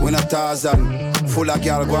man, we not Tarzan. Full of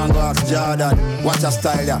girl, go and go ask Jordan. Watch a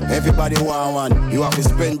style ya, everybody want one. You have to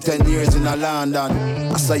spend 10 years in a London.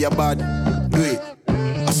 I say you bad, do it.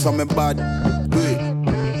 I saw me bad, do it.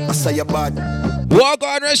 I say you bad. Walk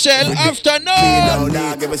on Rochelle, afternoon.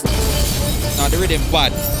 Nah, the rhythm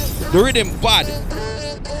bad. The rhythm bad.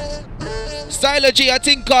 Style G, I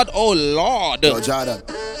think called Oh Lord. Yo, Jordan.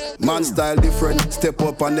 Man style different, step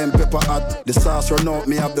up and then pepper hot. The sauce run out,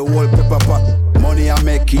 me have the whole pepper pot. Money I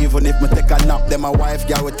make even if me take a nap. Then my wife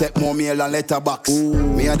girl will take more meal and letterbox.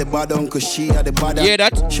 Me had the bad uncle, she had the bad. Yeah,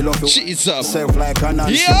 that. She love to Jesus. Herself like a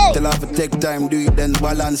Nancy. Yo. Tell her to take time, do it then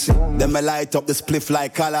balance it. Then me light up the spliff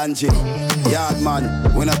like Kalanji. Yard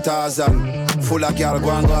man, we not Tarzan. Full of girl, go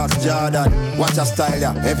and go ask Jordan. Watch a style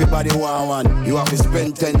ya, everybody want one. You have to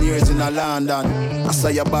spend 10 years in a London. I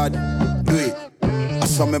say you bad, do it. I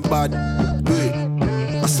saw me bad, do it.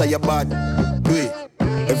 I say you bad, do it.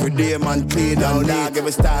 Every day man clean and dog.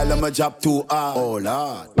 Every style I'm a job too hard. Oh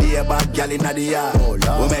Lord, be a bad gal in the yard. Oh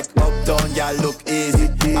Lord, we make uptown gal look easy.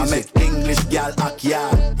 I make English gal act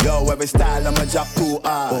yard. Yo, every style I'm a job too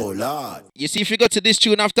hard. Oh Lord. You see, if you go to this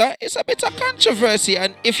tune after, it's a bit of controversy.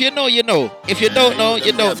 And if you know, you know. If you don't know,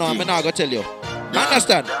 you don't know. I'm not gonna tell you.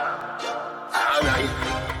 Understand? Alright.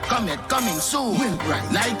 Coming soon.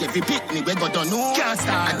 Right. Like every picnic we got to know. Can't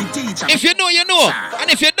start the teacher. If you know, you know.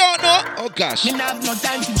 And if you don't know, oh gosh. Me have no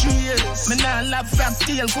time to drill. Me nah love frap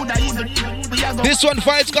tail. Coulda even. This one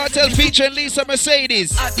Vibes Cartel featuring Lisa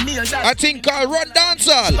Mercedes. I think called Run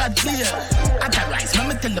Dancehall. Atterize,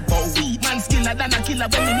 me tell the boy weed. Man skiller than a killer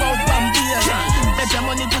when he mouth bomb beer. Better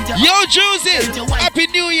money put your. Yo, Juicy. Happy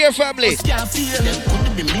New Year, family.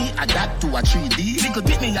 Could be me. I got to a 3D. You could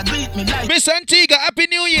beat me, you greet me like. Miss Antigua, Happy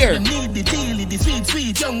New Year. You need the teely, the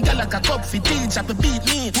sweet. Young girl like a cup for teach. Have to beat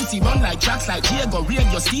me. Pussy run like tracks like Diego.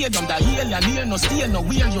 Radio stadium. The alien here no stay no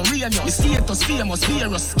where you real. The status famous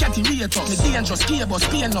fearless. Catty rate up. The dangerous cable.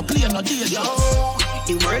 Spear no play no danger.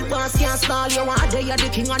 The world boss can't stall you. Are they the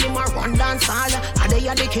king and him a run dance all? Are they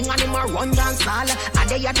the king and him a run dance all? Are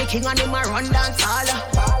they the king and him a run dance all?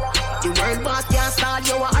 The world boss can't stall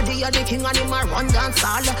you. Are they the king and him a run dance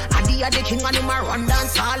all? Are they the king and him a run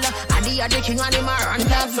dance all? Are they the king and him a run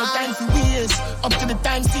dance all? No time for years. Up to the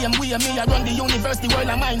time same way. Me I run the universe. The world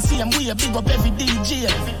of mine same way. Big up every DJ.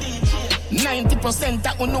 90%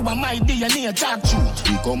 that know what my DNA talk truth.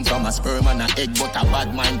 We come from a sperm and a egg, but a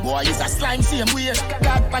bad mind boy is a slime same way.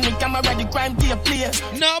 God panic camera, the crime take place.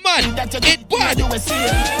 No man, that you get bad. USA.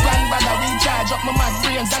 Grandfather we charge up my mad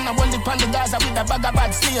brains and I want the pan the Gaza with a bag of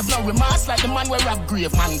bad slave. Now we mask like the man where rap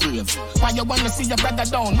grave, man grave. Why you wanna see your brother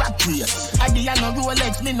down rap race? I be on a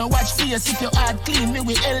Rolex, me no watch face. If your heart clean, me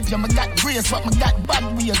will help you. Me got grace, but me got bad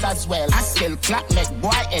ways as well. I still clap, make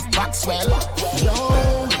boy head back swell.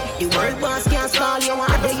 Yo. The world boss can't stall you.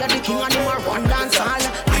 Are they the king and him a run dance all? Are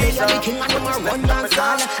they the king and him a run dance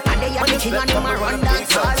all? Are they the king and him a run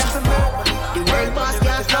dance all? The world boss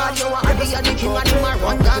can't stall you. Are they the king and him a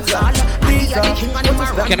run dance all? Are they the king and him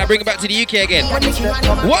a run? Can I bring it back to the UK again?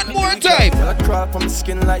 One more time. Tell her crawl from the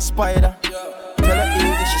skin like spider. Tell her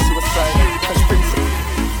easy, she's suicidal.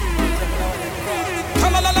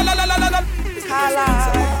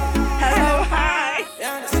 Hello, hi.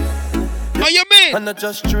 How you mean? And I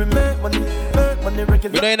just dream make money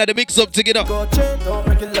regular. You know, in the mix up to get up.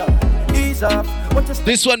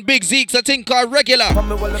 This one, Big Zeke's, I think called Regular.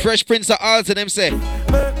 Fresh Prince of Oz and them say.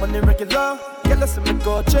 Make money regular. Girl, listen me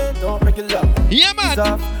go chain, don't regular. Yeah,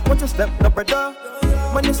 man. Want to step, no brother.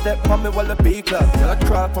 When you step on me, while the big club. Tell her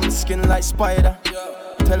crawl from the skin like spider.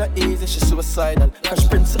 Tell her easy, she suicidal. Cash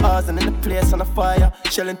Prince Oz and in the place on a fire.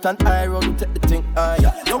 Shellington High Road, we take the thing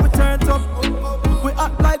higher. Now we turn up, we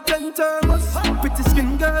act like 10 turbos. Pretty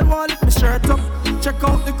skin girl, want lift me shirt up. Check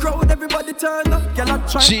out the crowd, everybody turn up. Girl, I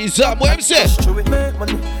try. She's up, what I'm saying? Make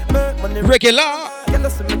money, regular. Girl,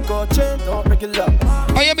 listen me go chain, don't regular.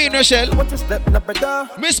 How you mean, Rochelle? Want to step, no brother.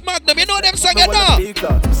 Miss Magnum, you know them song you know?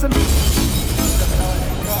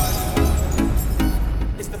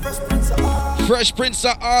 It's the Fresh Prince of Oz. Fresh Prince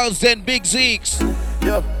of Oz and Big Zeeks.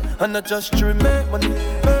 Yo, and I just true make money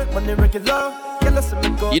regular. Girl, listen me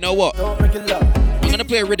go. You know what? Don't regular. I'm gonna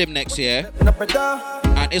play a rhythm next year.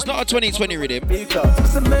 And it's not a 2020 rhythm.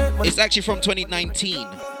 It's actually from 2019.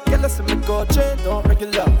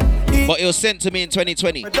 But it was sent to me in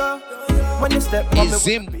 2020. It's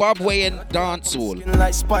Zimbabwean dancehall.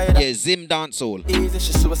 Yeah, Zim dancehall.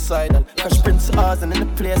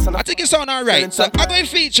 I think it sounds alright, so I'm going to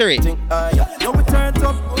feature it.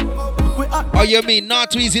 Oh, you mean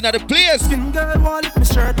not Tweezy in the place?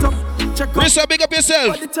 Rissa, big up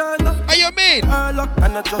yourself. How you mean?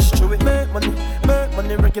 And I just chew it, make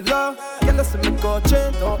money regular. Girl, listen me go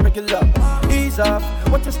chain, don't regular. Ease off,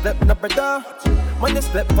 what you step, no brother. When you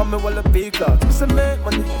step on me, well a big clock. Listen, make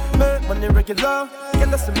money regular. Girl,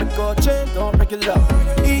 listen me go chain, don't regular.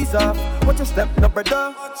 Ease off, what you step, no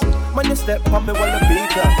brother. When you step on me, well a big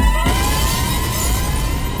clock.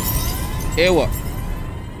 Hey, what?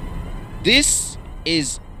 This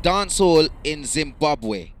is dancehall in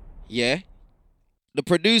Zimbabwe. Yeah, the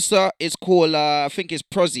producer is called I think it's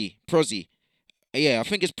Prozzy. Yeah, I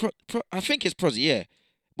think it's Prozzy. Yeah,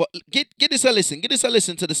 but get this a listen. Get this a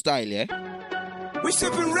listen to the style. Yeah. We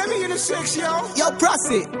sipping Remy in the sex, yo. Yo,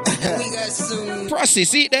 Prozzy. We got some. Prozzy,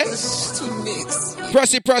 see it there?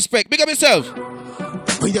 Prozzy Prospect. Big up yourself.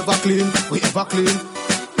 We ever clean, we ever clean.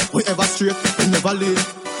 We ever straight, we never lean.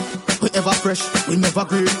 We ever fresh, we never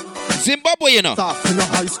green. Zimbabwe, you know. Soft in a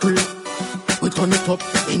ice cream. We turn it up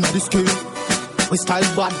in the skin. We style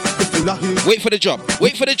bad, we full of heat. Wait for the drop.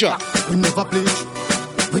 Wait for the drop. We never bleach.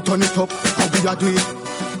 We turn it up, how we are do it.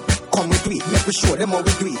 Come with me, make we show them how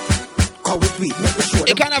we do it. Come with me, make we show them.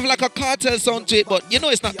 It kind of have like a cartel sound to it, but you know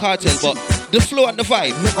it's not cartel, but the flow and the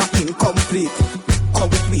vibe. Never incomplete. Come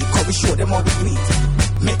with me, come we show them how we do it.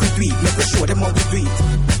 Make we do it, make we show them how we do it.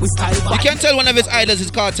 We style bad. You can't tell one of his idols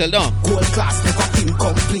is cartel, no? Gold class, never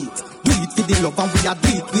incomplete. Do it for the love and we are do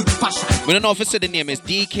it with passion. We don't know if it's the name is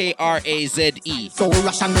DKRAZE. So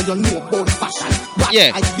Russian when you know about fashion. Bad yeah.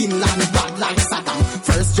 Like Bin Laden, bad like Saddam.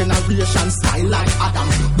 First generation style like Adam.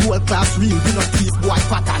 Gold class real, we no thief boy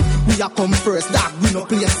pattern. We are come first, dog, we no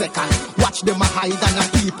play second. Watch them a hide and a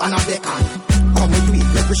peep and a beckon. Come we do it,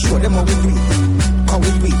 let me show them how we do it. Come we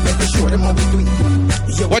do it, let me show them how we do it.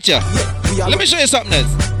 Yeah, watch ya. Yeah, let me show you something else.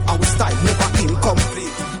 Our style never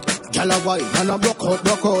incomplete. Gyal a wine and a broke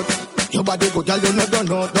out. Your body good, girl, you know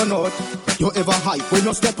done out. You ever hype when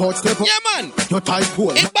you step out. Yeah, man. Your tight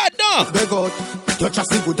pole. It's bad, no. Beg out. Your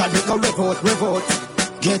chassis good, and make a rev out.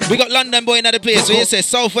 We got London boy in the place, so you say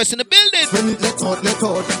Southwest in the building. When it let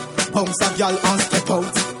out. Bounce a girl and step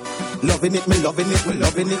out. Loving it, me loving it.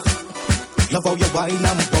 Love how you wine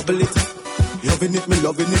and bubble it. Loving it, me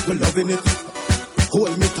loving it.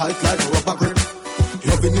 Hold me tight like rubber grip.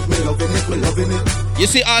 Loving it, me loving it. You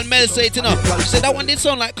see, all Mel say it, you know. She said that one did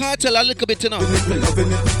sound like cartel a little bit, you know.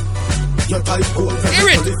 Your type cold, hear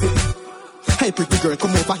it. Hey, pretty girl,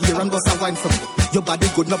 come over here and bust a wine from me. Your body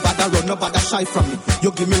good, no bother run, no bother shy from me.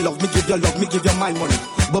 You give me love, me give you love, me give you my money.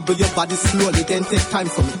 Bubble your body slowly, then take time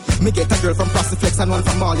for me. Me get a girl from Prostitutes and one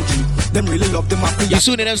from Marley G. Them really love them happy. You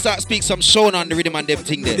soon them start speak some Sean on the rhythm and them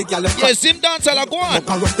thing there. Yeah, Zim Dancehall go on.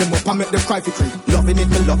 I rock them up and make them cry for free. Loving it,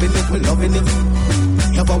 me loving it.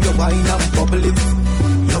 Love how you wine and bubble it.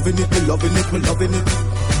 Loving it, me loving it.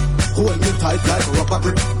 Hold me tight like rubber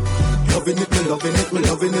grip. Loving it, me loving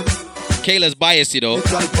it. Kayla's biased, you know.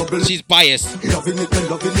 She's biased. Loving it, me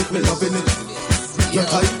loving it. Your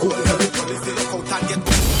tight cold, very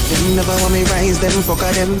Them never want me rise, them fuck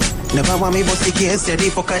of them. Never want me bust the case, steady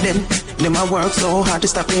fuck of them. Them a work so hard to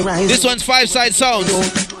stop me rise. This one's 5 side sounds.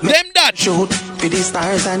 Them that shoot for the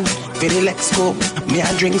stars and for the Lexco. Me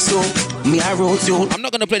a drink so, me a road so. I'm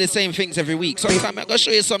not gonna play the same things every week. Sometimes I'm gonna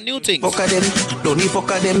show you some new things. Fuck of them, don't be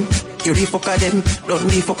fuck of them. You the fuck of them, don't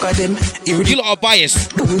be fuck of them. You lot are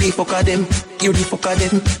biased. Don't be fuck of them, you the fuck of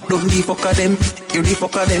them. Don't be fuck of them, you the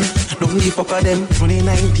fuck of them. Don't be fuck of them.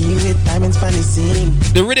 2019 with diamonds for the scene.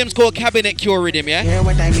 The rhythm's called Cabinet Cure Rhythm, yeah? Hear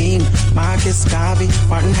what I mean? Marcus Garvey,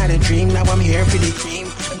 Martin had a dream, now I'm here for the cream.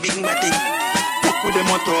 Big Matic. fuck with them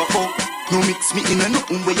a talk about. No mix me in a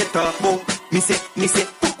nothing where you talk about. Me say,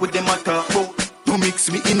 fuck with them a talk about. No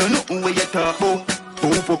mix me in a nothing where you talk about.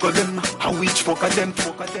 Oh, fuck of them, how which fuck of them?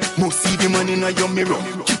 Must see the man in a your mirror.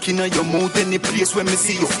 Kick in a your mouth any place where me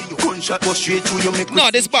see you. Gunshot go straight through you, make no,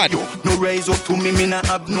 this bad. No rise up to me nah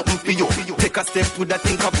have nothing for you. Take a step with that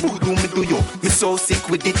think of voodoo me do you. Me so sick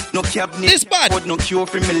with it, no cabinet. This bad. No cure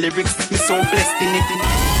for me lyrics, me so blessed in it.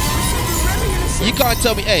 You can't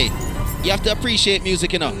tell me, hey, you have to appreciate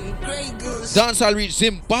music, you know. Dancehall reach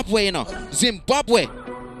Zimbabwe, you know. Zimbabwe.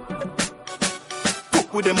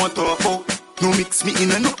 Fuck with them a talk about. No mix me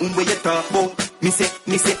in a nothing where you talk about. Me say,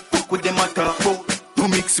 fuck with them a talk about. No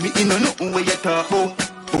mix me in a nothing where you talk about.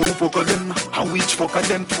 Oh, fuck of them, how which fuck of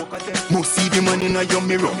them? Must see the man in a your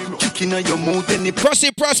mirror. Kick in a your mouth any Prosy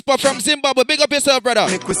Prosper from Zimbabwe, big up yourself, brother.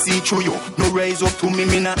 Make we see through you. No rise up to me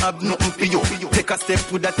nah have nothing for you. Take a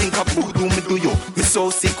step with that think of voodoo me do you. Me so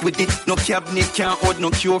sick with it, no cabinet can't hold no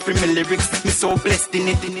cure for me lyrics. Me so blessed in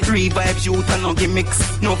it. Revive youth and no gimmicks.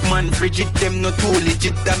 No man frigid, them no too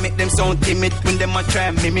legit. That make them sound timid when them a try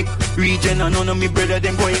mimic. Region and none of me brother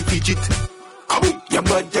them going fidget. You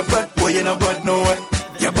bad, boy you no bad no way.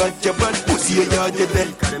 You bad, pussy you yard you dead.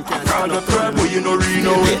 I'm proud of pride, boy you no real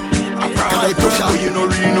no way. I'm proud of pride, boy you no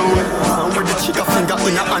real no way. With the chica finger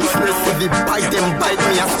in her hand, if they bite them, bite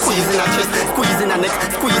me and squeeze in her chest, squeeze in her neck,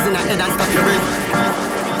 squeeze in her head and stop your breath.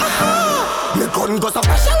 Me gun goes up,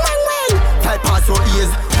 type pass your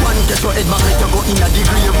ears. One get your head back, let you go in a the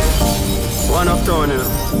grave. One of Tony,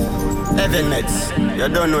 Heaven Meds. You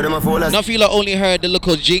don't know them of all us. Now feel I only heard the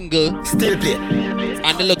local jingle. Still play.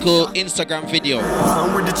 And the local Instagram video.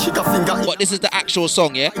 With the chica finger. But this is the actual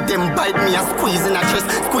song, yeah? Them bite me and squeeze in her chest,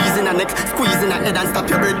 squeeze in her neck, squeeze in her head and stop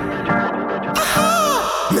your breath.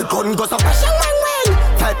 Me gun goes up,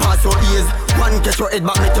 type pass your ears. One get your head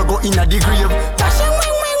back, let you go in a the grave.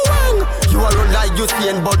 You are a lie, you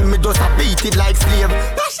see, but me just a beat it like slave.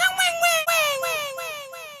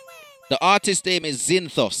 The artist's name is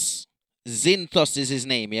Zinthos. Zinthos is his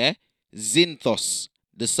name, yeah? Zinthos.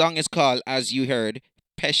 The song is called, as you heard,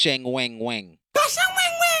 Pesheng Weng Weng.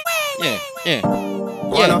 Yeah.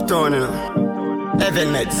 One up town, you know. Heaven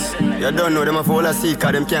Meds. You don't know them of all I see,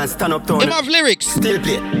 cause them can't stand up town. Them have lyrics. Still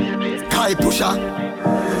play. Tie pusher.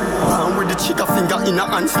 With the chica finger in her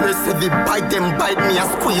hand, snake say they bite them, bite me and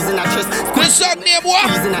squeeze in her chest. The song name what?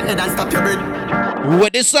 Squeeze in her head and stop your breath.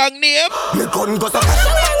 What the song name? Me gun goes up.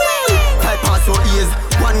 Tie pass your ears.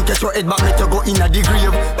 One get your head back, let you go in a the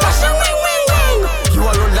grave. You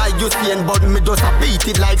are a lie, you see, but me just a beat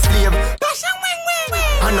it like slave.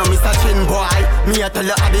 I know Mr. Chin boy, me a tell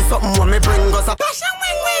you I did something when me bring us up.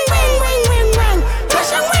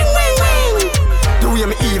 The way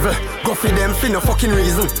me evil, go for them for no fucking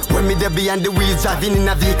reason. When me there behind the wheels driving in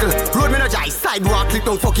a vehicle. Road me no jive, sidewalk click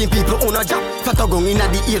down fucking people on a job. Fat a gun in a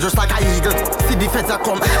the ear just like a eagle. See the feds a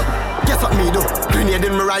come. Guess what me do? Grenade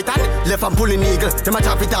in my right hand, left hand pulling eagle. Them a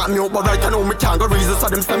chop it at me up, but right hand on me can't go reason. So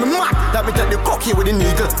them say me mad. That me take the cock here with the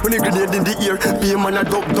eagle. When the grenade in the ear, be a man a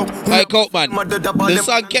duck. Hey, Copeman, the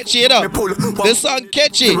song catchy, you know? The song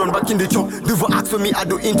catchy. Run back in the truck, do for ask for me, I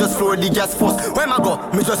do in just floor the gas force. Where am I go?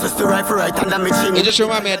 Me just the rifle right and then me chin. It just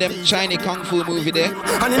remind me of them Chinese Kung Fu movie there.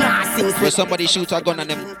 And then I sing where somebody shoot a gun and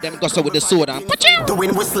them gossip with the sword and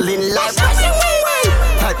doing whistling like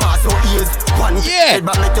type pass your ears. One head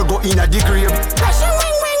back let you go in a the grave.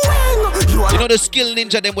 You know the skill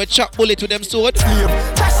ninja them will chop bullet with them sword?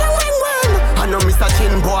 I know Mr.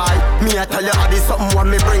 Chin boy. Me I tell you I did something when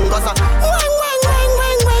me bring us a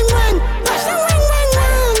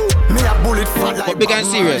me a bullet fat like. But big and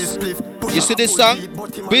serious. You see this song?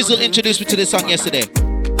 Bizzle introduced me to this song yesterday.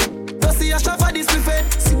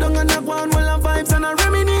 Sit down on the ground while I vibes and I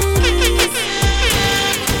reminisce.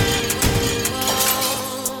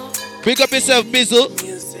 Big up yourself, Bizzle.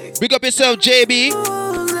 Big up yourself, JB.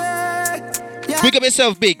 Big up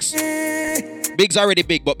yourself, Biggs. Biggs already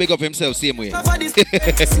big, but big up himself same way.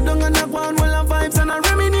 Sit down on the ground while I vibes and I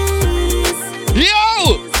reminisce.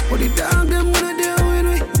 Yo! What it down them wanna deal with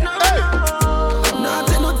me? No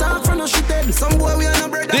take no talk from no shit. Some boy we are no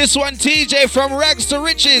brother. This one, TJ from Rags to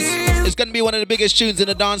Riches. It's gonna be one of the biggest tunes in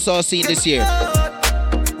the dancehall scene this year.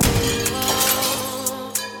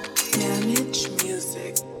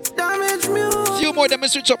 Few more, then we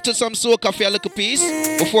switch up to some soca for a little piece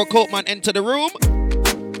before Copeman enter the room.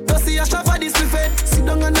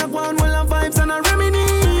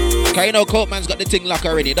 Cause you know Copeman's got the thing locked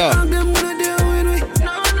already, though.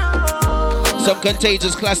 Some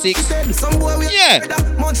contagious classics. Yeah.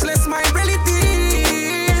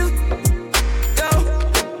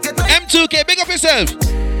 M2K, big up yourself.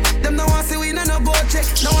 Them no want see we no go check.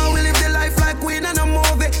 Now I will live the life like we no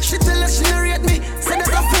movie. She tell us she narrate me.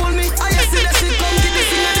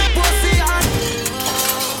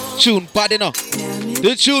 tune bad enough.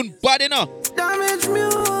 The tune bad enough. Damage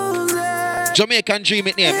music. Jamaican dream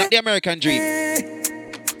it name, not the American dream.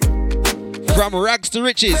 From rags to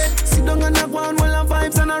riches. Sit down and knock one while I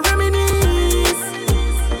vibes and I reminisce.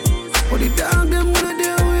 What the dog them gonna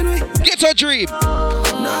do with me? Get a dream.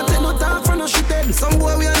 Nah, take no talk for no shit. Some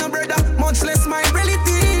boy we are no brother, much less my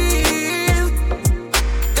relative.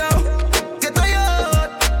 Yo, get a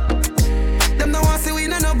yacht. Them no want see we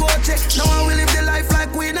no go check. No one will live the life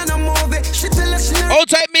like we no movie. She tell us she no. All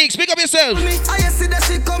type mix, pick up yourself. I see that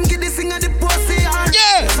she come get this thing at the pussy.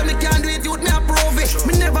 Yeah. So me can't do it, youth me approve it.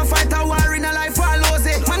 Me never fight a war in a life, I lose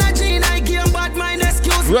it. Man a G, I game bad mind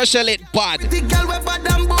excuse. Russia lit bad. The girl we bad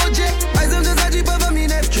and budget. I some just a jeep over me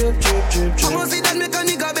neck. Trip. I'm gonna see that make a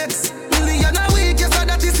nigga vex. Million a week, yes,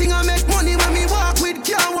 that this thing I make money when me walk with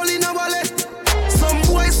can't hold in a wallet. Some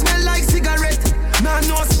boys smell like cigarette. Nah,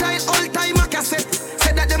 no style, all time a cassette.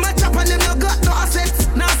 Said that them a chop and them no got no assets.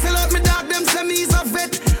 Now sell out me dog, them say me is a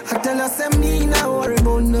vet. I tell her, say me now worry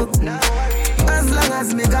about nothing. As long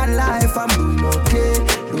as me got life, I'm doing okay,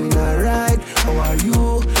 doing alright. How are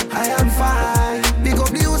you? I am fine. Big up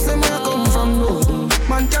the youth, say me I come from nothing.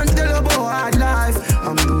 Man can't tell about hard life.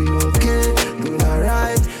 I'm doing okay, doing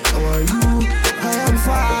alright. How are you? I am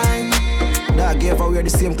fine. That gave her wear the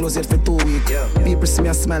same clothes yet for 2 weeks. Yeah. People see me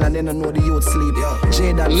a smile and then I know the youth sleep. Yeah.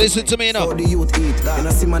 Listen to me now. How the youth eat.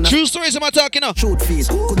 True stories am I talking now? Shoot feet.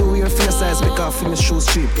 Could do wear face size because for me shoes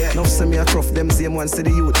cheap. Yeah. Enough say me a rough them same one say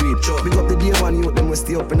the youth reap. Big up the day one youth them we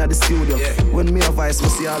stay up in the studio. Yeah. When me a voice we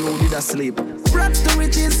see all who did a sleep. Raps to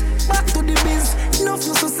riches, back to the biz. Enough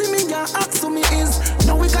used to see me and ask who me is.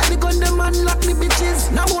 Now we got the gun them and lock me bitches.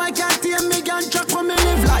 Now I can't hear me and track for me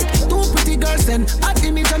live like two pretty girls and at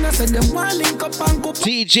image and I said them one link up and go.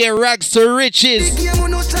 DJ Rags to Riches. The game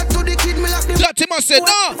no chat to the kid me lock them. Got him I said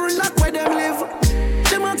no. Lock where them live.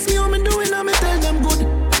 Them ask me how me doing and me tell them good.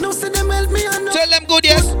 Now say them help me and no. Tell them good,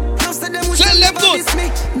 yes. Now say them tell them good.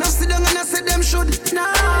 Now sit down and I say them should.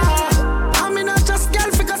 Nah, I'm in a just girl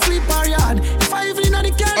figure sleep or yard. If I even in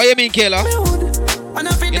the car. Oh, you mean Kayla?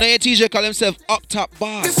 You know your TJ call himself Up Top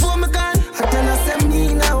Boss. Before me gone, I tell her say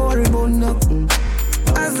me now worry about nothing.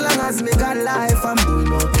 As long as me got life, I'm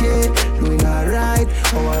doing okay, doing alright.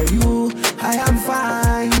 How are you? I am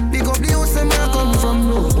fine. Big up the youth, say me I come from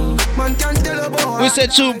nothing. Man can't tell about. We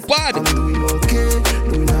said too bad. I'm doing okay,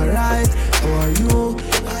 doing alright. How are you?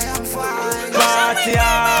 I am fine.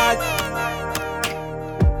 Backyard.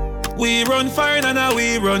 We run fire and now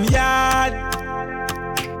we run yard.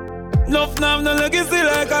 Enough now, no legacy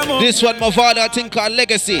like I'm up. This one my father I think called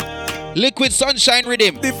Legacy. Liquid Sunshine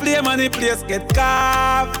Riddim. The flame and the place get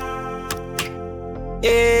carved.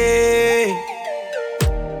 Hey.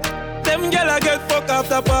 Them gyal get fuck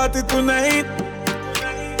after party tonight.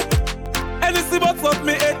 Anything but fuck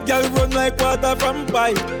me head, gyal run like water from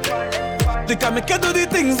pipe. They can make you do the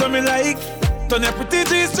things that me like. Turn your pretty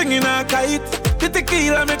G-string in a kite. The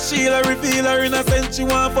tequila make Sheila reveal her innocent. She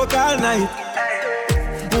want fuck all night.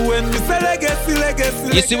 When we say legacy.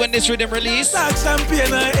 You see when this rhythm released?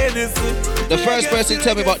 The first person to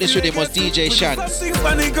tell me about this rhythm was DJ Shantz.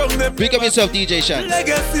 Big up yourself, DJ Shantz.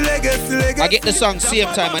 I get the song same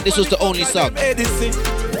time and this was the only song.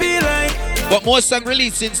 But more songs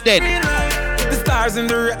released since then. The stars in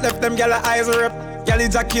the red left them gyal eyes rip. Gyal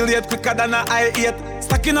ejaculate quicker than a I ate.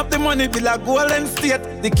 Stacking up the money be like golden state.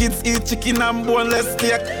 The kids eat chicken and boneless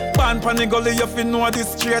steak. Pan the gully you fi know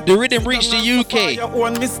this straight. The rhythm reached the UK.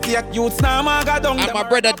 And my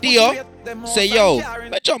brother Dio say yo,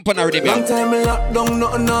 let's jump on a rhythm. Long time me lock down,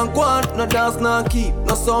 nothing on go on. No dance, no keep,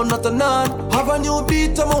 no sound, not a none. Have a new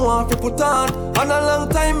beat, I want to put on. And a long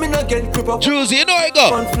time me no get grip up. Juicy, you know I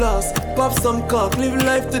go. One floss, pop some cock, live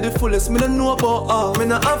life to the fullest. Me no know about all. Me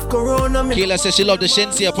no have corona. Kayla says she love the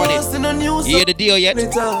Shensi upon it. You hear the Dio yet?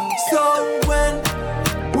 So when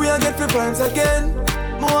we are get for vibes again,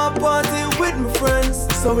 more party with my friends,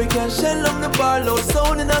 so we can shell on the bar, low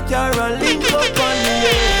sound in a car and link up on the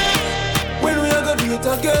air. When we are gonna do it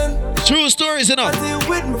again. True stories, you know.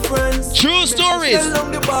 With my friends. True stories. Shell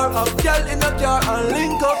on the bar, up girl in a car and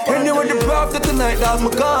link up. Anyway, the birthday tonight, that's my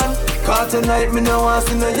gun. Cause tonight me no want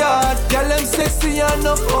in the yard. Girl them sexy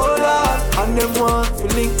enough, oh Lord. And them want to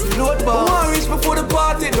link the load bar. I want reach before the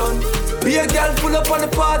party done. Be a girl pull up on the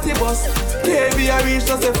party bus. Baby, I reach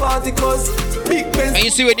just a party cause big Benz. And you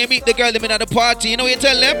see when you meet the girl them in at the party, you know what you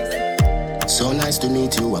tell them? So nice to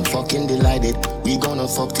meet you, I'm fucking delighted. We gonna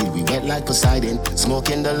fuck till we wet like Poseidon.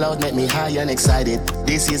 Smoking the loud make me high and excited.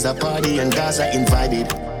 This is a party and guys are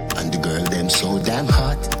invited. And the girl them so damn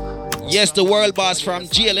hot. Yes, the world boss from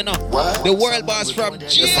jail, you know. What? The world boss from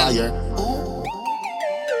jail. Fire.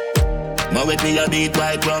 More with me a beat,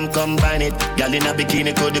 white rum, combine it. Girl in a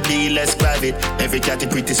bikini could be less private. Every cat is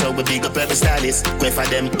pretty, so we big up every stylist. Quay for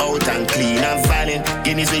them out and clean and violent.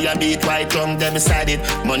 Guineas we a beat, white rum, them beside it.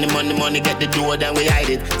 Money, money, money, get the door, then we hide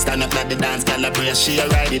it. Stand up like the dance, girl a brace, she a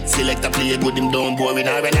ride it. Select a play good, him don't boring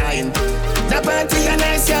or relying. The party a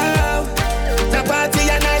nice, yo. The party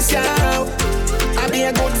a nice, yo. I be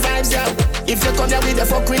a good vibes, yo. If you come here with the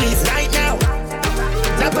fuck relief right now.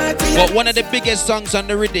 The party. But one of the biggest songs on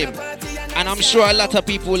the Riddim, and I'm sure a lot of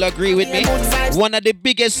people will agree with me. One of the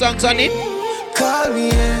biggest songs on it. Call me,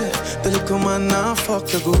 yeah. The little man now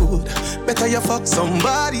fuck you good. Better you fuck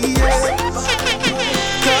somebody, yeah.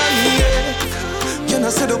 Call me, yeah. You know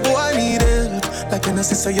say the boy need it. Like you know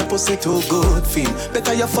say your pussy too good, feel.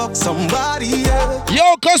 Better you fuck somebody, yeah.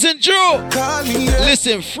 Yo, cousin Drew. Call me, yeah.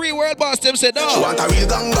 Listen, Free World Boss them said no. She want a real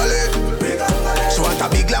gangale. She want a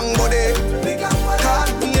big long body. Call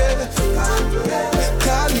me, yeah.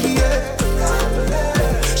 Call me, yeah.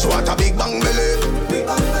 She want a big bang belly.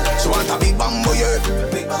 She want a big bamboo, yeah.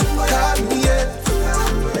 Call me, yeah.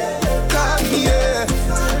 Call me, yeah.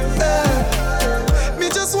 Me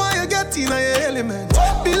just want you get in your element.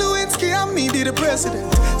 Lewinsky and me be the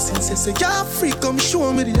president. Since you say you're free, come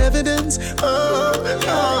show me the evidence.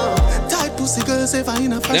 Tight pussy girls ever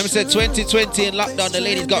in a fashion. Them said 2020 in lockdown, the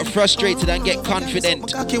ladies got frustrated and get confident.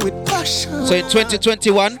 So in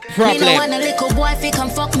 2021, problem. Me no want a little boy fi come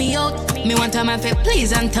fuck me out. Me want a man fi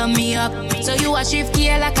please and turn me up. So you a shift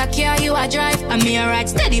gear like a car you a drive, and me a ride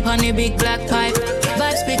steady pon the big black pipe.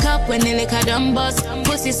 Vibes pick up when the liquor done bust.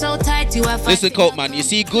 Pussy so tight you a fight. Listen, Colt man, you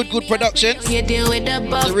see good productions. You deal with the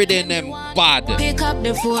bug. The Riddim them bad. Pick up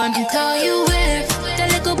the phone and call you if the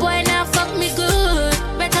little boy now fuck me good.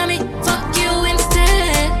 Better me fuck you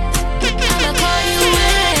instead. I'ma call you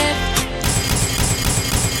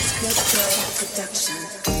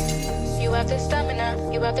if. You have the stamina,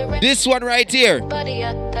 you have the. This one right here. Body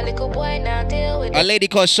up, the little boy now deal with. A lady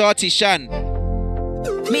called Shorty Shan.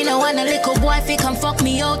 Me no want a little boy fi come fuck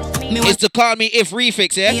me out. It's to call me if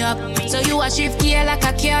refix, yeah? So you a shift gear like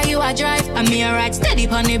a car you a drive, and me a ride steady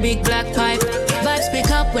pon the big black pipe. Vibes pick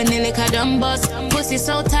up when the liquor done bust. Pussy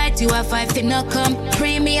so tight you a 5 feet no come.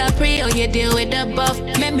 Pre me a pre or you deal with the buff.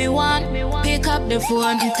 Make me want pick up the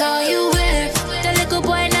phone and call you if the little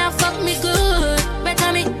boy now fuck me good.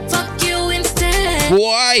 Better me fuck you instead.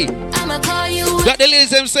 Why? I'ma call you. Got the ladies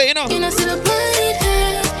them say, you know. You know see the body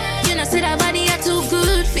hair. You know see that body are too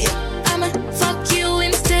good for you. I'ma fuck you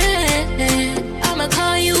instead. I'ma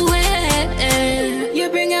call you when you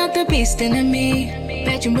bring out the beast in me.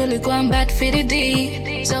 Bedroom bully going bad for the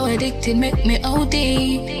D. So addicted make me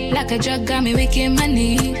OD. Like a drug got me weak in my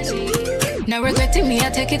knees. Now regretting me, I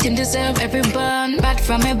take it in deserve every bun. Bad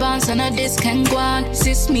from my bounce and a disc can go on.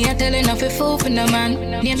 Sis me, I tell enough a fool for no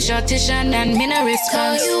man. Name Shorty Shan and me no risk.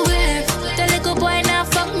 Call you if the little boy now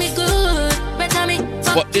fuck me good. Better me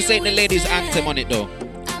fuck. But this ain't the ladies' anthem on it though.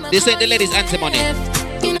 This ain't the ladies' anthem on it.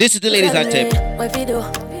 This is the ladies' anthem. Where fi do?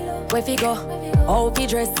 Where fi go? How fi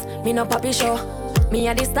dress? Me no papi show. Me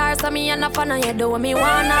a the star, so me a no fan of you. Do me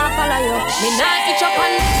wanna follow you. Me nah itch up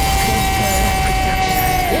on.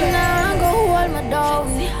 You nah go hold me down.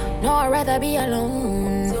 No, I'd rather be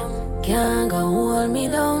alone. Can't go hold me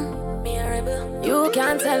down. You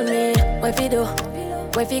can't tell me where fi do,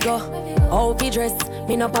 where fi go, how fi dress.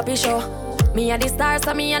 Me no papi show. Me a the star,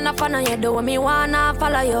 so me a no fan of you. Do me wanna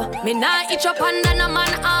follow you. Me nah itch up under no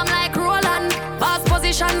man arm like Roland. Boss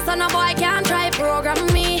position, so no boy can't try program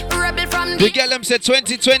me. Rebel from the girl them said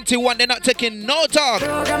 2021, they're not taking no talk.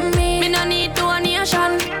 Program me no need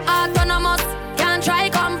donation. Autonomous, can't try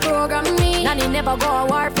come program me. Nanny never go a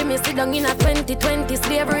war for me, sit down in a 2020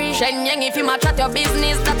 slavery. Shenyang if you match at your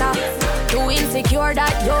business, that too insecure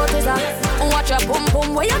that you is a. Watch your boom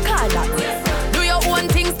boom, what you call that? One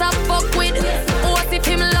thing stop fuck with. What if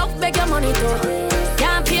him love beg your money too?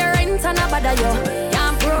 Can't pay rent and a bother you.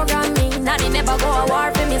 Can't program me. Nanny never go a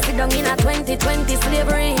war for me. Sit down in a 2020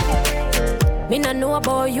 slavery. Me no know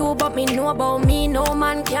about you, but me know about me. No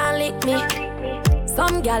man can lick me.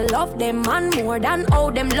 Some gal love them man more than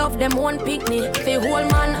how them love them one pick me. Fi whole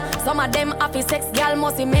man, some of them happy sex gal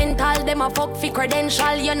must be mental. Them a fuck fi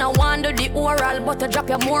credential. You no want do the oral, but to drop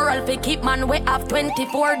your moral fi keep man way have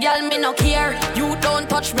 24 gal. Me no care. You don't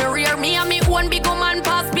touch me rear. Me and me one big woman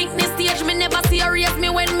pass picnic stage. Me never serious me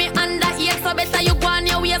when me under age. So better you go on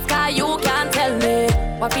your waist, cause you can't tell me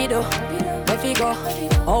what fi do, where fi go,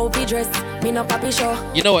 how fi dress. Me no papi show.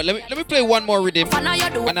 You know what? Let me play one more Riddim,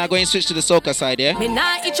 and I'm going to switch to the soca side, yeah? Me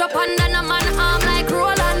nah itch up under no man arm like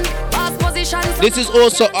Roland. Boss position. This is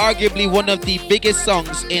also arguably one of the biggest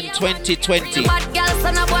songs in 2020.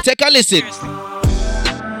 Take a listen.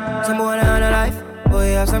 Some boy on a life,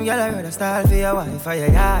 boy, have some girl I rather style for your wife or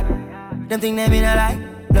your yard. Them think they mean a lie.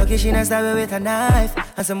 Lucky she not stab with a knife.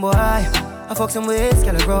 And some boy, I fuck some ways,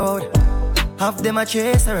 girl road. Half them a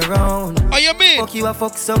chase her around. Oh, you mean? Fuck you, I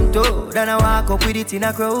fuck some toad. And I walk up with it in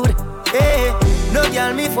a crowd. Hey, no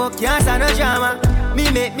girl me fuck, can't stand no drama.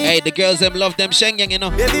 Me make me. Hey, the girls them love them shenyang, you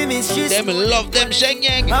know. Baby miss she them love them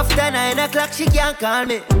shenyang. After 9 o'clock she can't call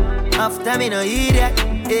me. After me no eat that,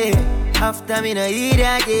 yeah. After me no eat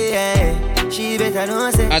that, yeah. She better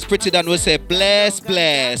know say. As Pretty Dan will say, bless,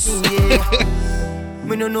 bless. Yeah.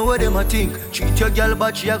 Me no know what them a think. Treat your girl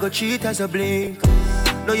but she a go cheat as a blink.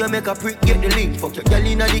 Now you make a prick, get the link. Fuck your girl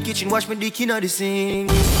inna the kitchen, wash me dick inna the sink.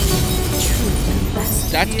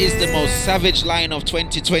 That is the most savage line of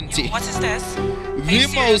 2020. What is this? The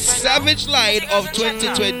most savage line of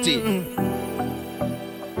 2020.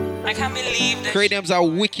 I can't believe this. Craniums are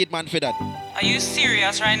wicked, man, for that. Are you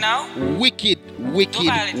serious right now? Wicked,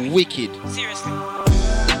 wicked, wicked. Seriously.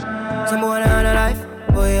 Some boy on a life.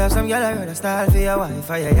 Boy, you have some girl I rather style for your wife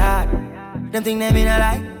or your yard. Them think they mean a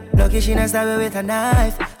lie. Lucky she not stab with a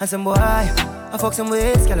knife. And some boy, I fuck some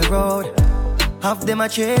ways, girl road. Half them a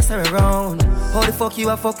chase her around. How the fuck you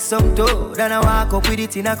a fuck some toad? And I walk up with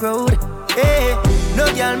it in a crowd. Hey,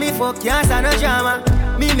 no girl me fuck, can't stand no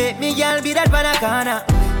drama. Me make me girl be that banana.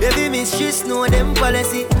 Baby miss she know them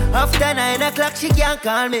policy. After 9 o'clock she can't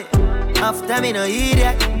call me. After me no eat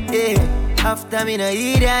that, yeah. After me no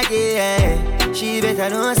eat that, yeah. She better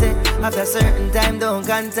know say after certain time don't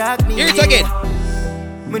contact me. Hear it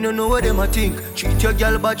again. Me no know what them a think. Treat your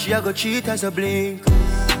girl but she a go cheat as a blink.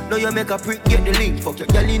 Now you make a prick, get the link. Fuck your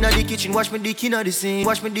girl inna the kitchen, wash me dick inna the sink.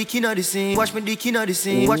 Wash me dick inna the sink. Wash me dick inna the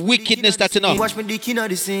sink. Wickedness that enough. Wash me dick inna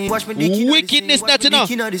the sink. Wash me dick inna the sink. Wickedness that enough.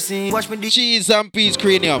 Wash me dick. Cheese and peas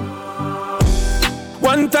cranium.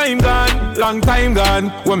 One time gone, long time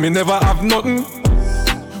gone, when me never have nothing.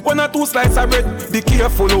 1 or 2 slices of bread, be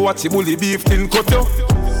careful what you bully beef tin cut you.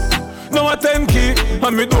 Now a 10 key,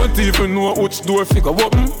 and me don't even know which door figure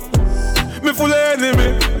open. Me full of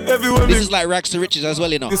enemy, everywhere. This is like rags to riches as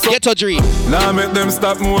well, you know. Get a dream. Now make them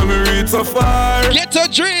stop me when me reach so far. Get a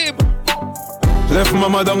dream. Left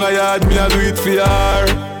mama down a yard, me a do it for her.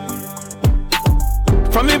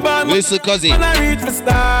 From me band, listen, cousin. When I reach my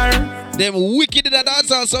star. Them wicked in that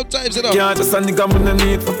dancehall sometimes, you know. Can't just stand the gun when I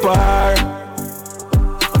need for par.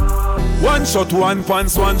 One shot, one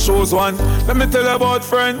pants, one shows one. Let me tell you about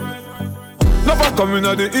friend. Never coming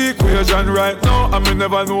at the equation right now, and me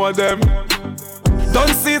never know them.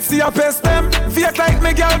 Don't see it, see I pest them. Fake like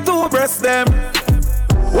me girl to breast them.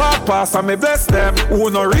 Walk past and me bless them. Who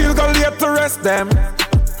no real girl yet to rest them.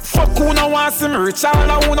 Fuck who no want see me rich,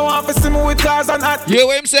 all who no want to see me with cars and hat. You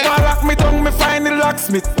what him say? Wanna lock me down, me find the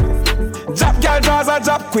locksmith. Jab girl draws a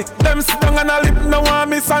jab quick. Them sit down and a lip, no want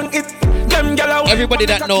me sang it. Them girl everybody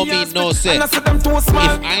that know me know say if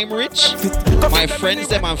I'm rich, my friends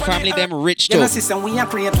them and family them rich too. You know, sister, we are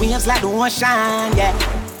create waves like the ocean, yeah.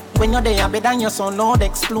 When you're there, better than your son, no the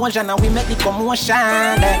explosion, and we make the commotion.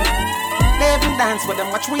 They even dance with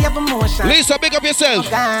them, watch we have emotion. Lisa, big up yourself.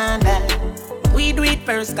 We do it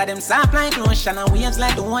first, got them soft like lotion, and waves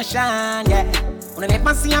like the ocean, yeah. When I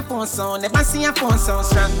never see a phone sound, never see a phone sound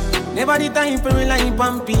strong. Never the time for rely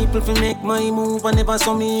on people to make my move, and never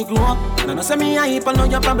saw me grow up. And I know say me hype, I know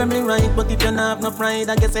you're probably right, but if you not have no pride,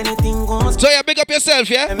 I guess anything goes. So you big up yourself,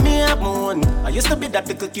 yeah? And me up moon. I used to be that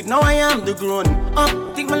little kid, now I am the grown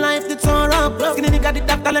up. Think my life did so rough. Skinny nigga did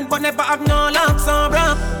that talent, but never have no luck, so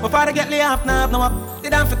rough. My father get laid off, now have no up. They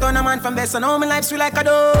don't fit on a man from best, so now my life's sweet like a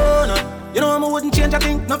donut. You know I wouldn't change a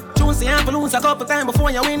thing. No choose and lose a couple times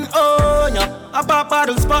before you win. Oh, yeah. I pop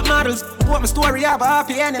bottles, pop models. Put my story up,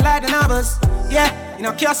 happy and like the novels. Yeah, in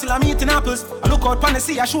a castle I'm eating apples. I look out on the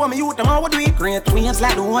sea, I show me youth them how we do it. Great waves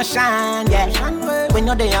like the ocean, yeah. When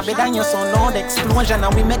you're there, better than your son, no the explosion,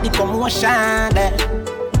 and we make the commotion.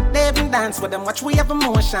 They even dance with them, watch we have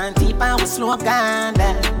emotion. Deep and we slow down.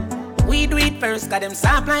 We do it first, got them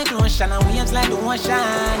soft like lotion, and waves like the ocean,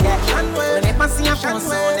 yeah. We never see a phone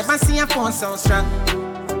sound, never see a phone sound strong.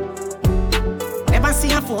 Never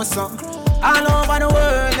see a phone sound. All over the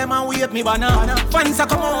world, them a wave me banana. Fans a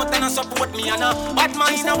come out and a support me, and bad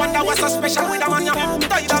minds no wonder what's so special with a man.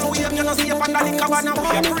 Tidal wave, you know see up on the liquor banana. We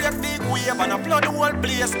a break big wave and a flood the whole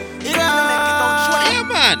place. It don't make it out, show. Yeah,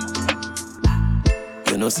 man.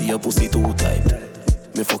 You know see your pussy too tight.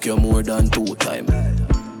 Me fuck you more than 2 times.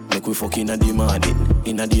 Make we fuck inna the morning,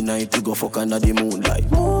 inna the night we go fuck under the moonlight.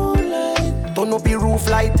 Turn up the roof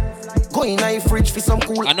light. Go in a fridge for some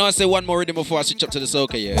cool. I know I say one more rhythm before I switch up to the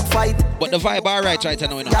soca, yeah. Fight. But the vibe alright right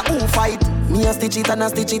now, you know. Yeah, who fight? Me a stitch it and a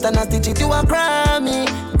stitch it and a stitch it. You a Grammy,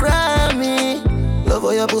 Grammy. Love how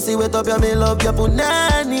your pussy wet up, yeah, me love your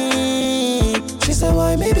punani. She say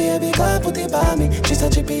why me baby can't put it by me. She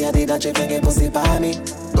said chippy I did that chippy get pussy by me.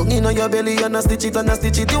 Don't in on your belly and a stitch it, you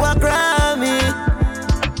a Grammy.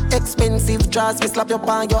 Expensive dress, me slap your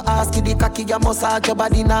pan, your ass, give the cocky, your massage, your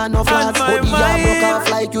body nah no flaws. Body ya broke off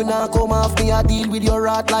like you nah come off me. I deal with your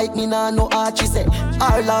rat like me nah no art. She say,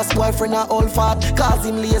 our last boyfriend a all fat, cause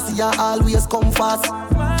him lazy and always come fast.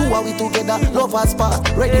 Two are we together, lovers part,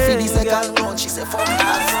 ready for the second round. She say, fuck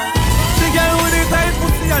us. The girl with the tight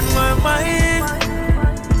pussy on my mind.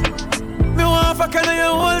 Me want fuck her you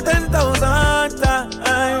hold 10,000 times.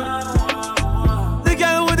 The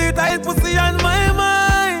girl with the tight pussy on my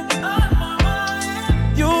mind.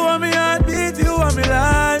 You want me heartbeat, you want me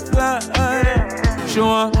lifeline. She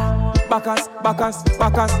want backers.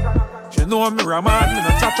 She know me raman, me no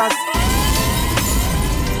chatters.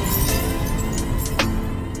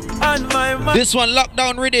 On my mind. This one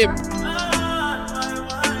lockdown Riddim.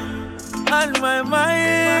 On my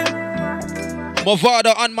mind.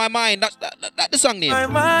 Movado on my mind. That's the song name. My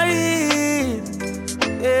mind.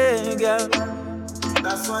 Yeah, girl.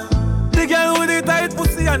 That's why. The girl with the tight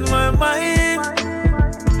pussy on my mind.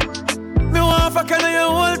 Me want fuck her you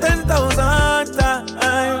hold 10,000 times.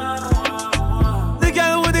 The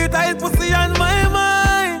girl with the tight pussy on my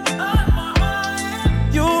mind.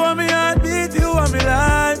 You want me heartbeat, you want me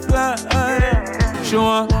lifeline. She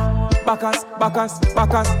want backers.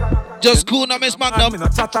 Just cool now, Miss Magnum.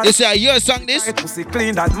 You say your song this? Pussy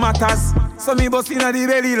clean that matters. So me bust inna the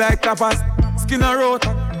belly like tapas. Skin a rot.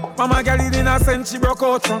 Mama girl it in a sense she broke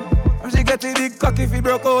out from. And she get a big cock if he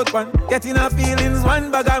broke out one. Getting her feelings, one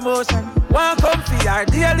bag of motion. One come for her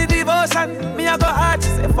daily devotion. Me a go hard, she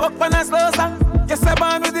say fuck when I slow song. Yes I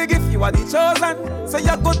born with the gift, you are the chosen. So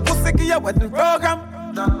you good pussy, you wedding program.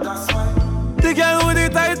 That's why. The girl with the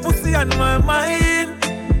tight pussy on my mind.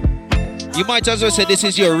 You might as well say this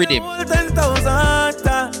is your rhythm.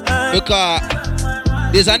 Because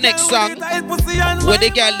there's a next song where the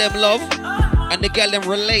girl them love and the girl them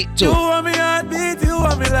relate to. Hear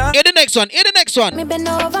the next one. Me bend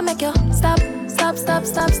over, make you stop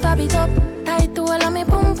it up. Tight to all of me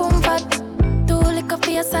boom fat. Too lick up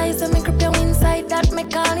for your size and me grip you inside. That me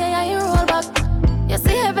call you roll back. You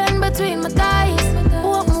see heaven between my thighs.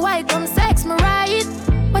 Open wide, come sex me right.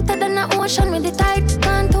 Wetter than the ocean with the tide.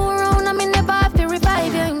 Can't turn around and me never have to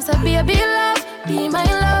revive you. Him say baby love, be my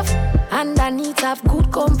love. And I need to have good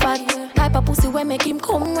comfort. Type of pussy where make him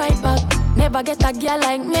come right back. Never get a girl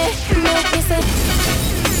like me. Make me say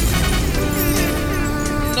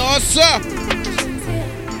no sir.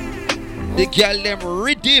 The girl them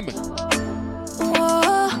Riddim.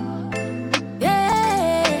 Whoa.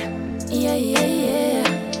 Yeah.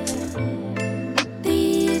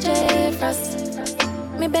 DJ Frost.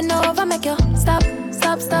 Me bend over, make you stop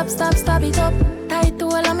it up. Tight to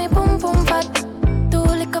all of me boom fat. Too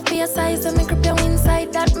lick up for your size and me grip you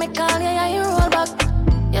inside. That me call you roll back.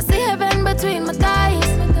 You see heaven between my thighs.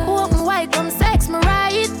 Open wide, come sex me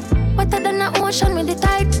right. Wetter than the ocean with the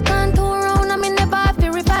tide. Can't turn around and me never have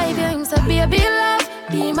to revive you. Him say baby love,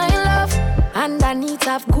 be my love. And I need to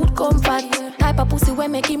have good comfort. Type of pussy where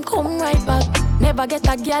make him come right back. Never get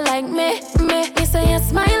a girl like me. Me say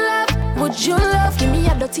yes my love. Would you love? Give me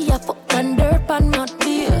a dirty a fuck and dirt pan not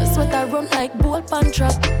beer. Sweater run like bull pan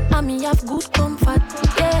trap. And me have good comfort.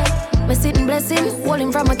 Yeah. Me sitting blessing, hold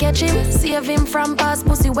him from a catch him. Save him from past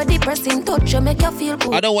pussy where depressing. Touch you make you feel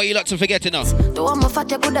good. I don't want you lot to forget enough. Do I'm a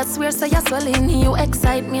fat you could have swear so you're swelling. You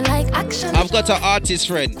excite me like action. I've got an artist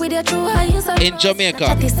friend with your true eyes in Jamaica.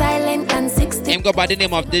 That is silent and 60. Him go by the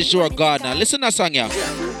name of Dancehall Gardener. Listen to that song, yeah.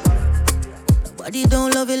 Nobody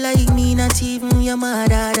don't love it like me, not even your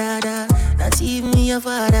mother, da, da. Not even your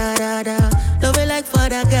father, da, da. Love it like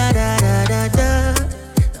Father God, da, da, da, da.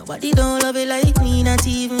 Nobody don't love it like me, not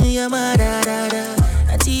even your mother, da, da.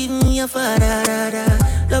 Not even your father, da, da.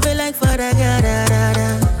 Love it like Father God, da, da,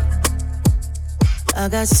 da. I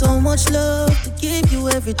got so much love to give you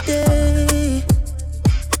every day.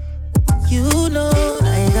 You know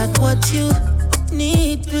I got what you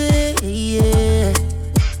need, babe, yeah.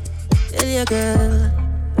 Tell your girl,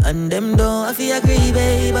 and them don't have to agree,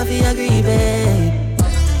 babe, babe.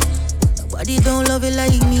 Nobody don't love it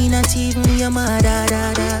like me, not even your mother,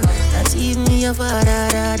 da, da. Not even your father,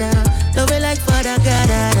 da, da. Love it like Father God,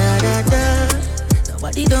 da, da, da, da.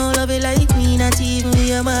 Nobody don't love it like me, not even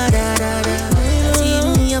your mother, da, da. Not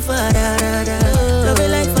even your father, da, da. Love it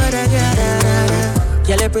like Father God, da, da, da.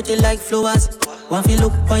 Girl, you pretty like flowers. One feel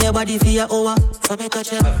look on your body for your hour. So me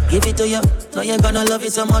touch you, give it to you. Know you're gonna love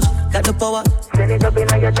it so much. Got the power. Send it up in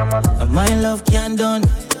your chumma. My love can't done.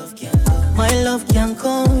 My love can't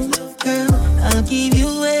come. Girl, I'll give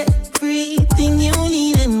you everything you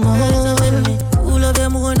need and more. Who love you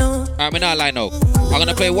more now? I'm in our line now. I'm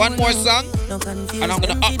gonna play one more song, and I'm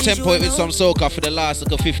gonna up tempo it with some soca for the last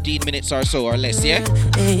like 15 minutes or so or less, yeah?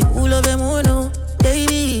 Hey, who love them more now,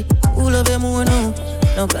 baby? Who love them more now?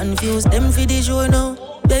 Don't confuse them for the show now,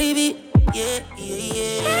 baby. Yeah, yeah,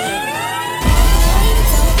 yeah.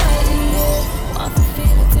 Want to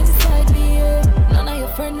feel it inside me, yeah. None of your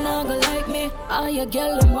friends now go like me. All your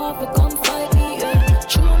girl them off to come fight me, yeah.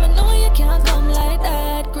 True, I know you can't come like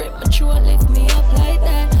that. Grip my throat, lift me up like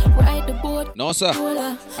that. Ride the boat. No, sir.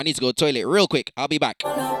 I need to go to the toilet real quick. I'll be back.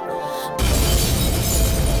 Oh,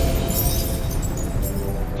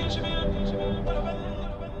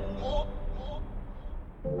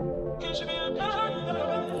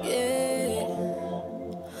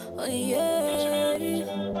 yeah.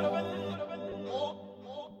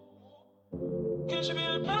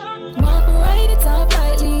 Want to ride it up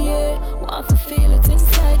lightly, yeah. Want to feel it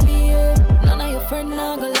inside me, yeah. None of your friends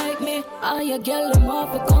now go like me. All your girl them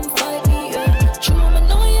off to come fight me, yeah. True, I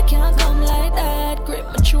know you can't come like that. Grip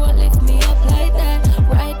my throat, lift me up like that.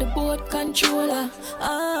 Ride the boat, controller.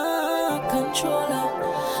 Controller.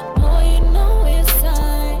 Boy, you know it's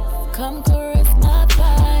time. Come caress my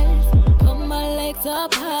thighs. Put my legs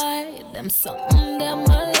up high. Them something them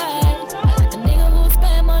I like. I like a nigga who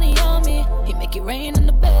spend money on me. He make it rain in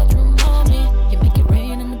the bedroom on me. He make it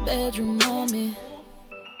rain in the bedroom on me.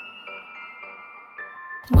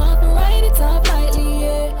 Want to ride it up lightly,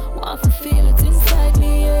 yeah. Want to feel it inside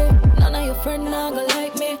me, yeah. None of your friends now go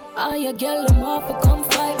like me. All your girl them off to come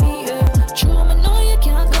fight me, yeah. True, I know you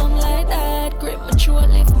can't come like that. Grip my throat,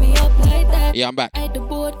 lift me up like that. Yeah, I'm back. Ride the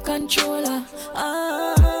boat, controller.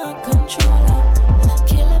 Controller.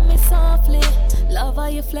 Killing me softly. Love how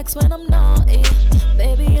you flex when I'm naughty.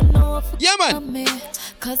 Baby, you know if yeah, man. Me,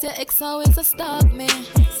 cause your ex always a stalk me.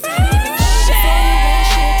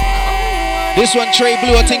 This one, Trey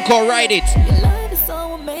Blue, I think I'll ride it. Your love is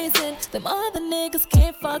so amazing. Them other niggas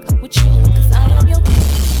can't fuck with you, cause I am your.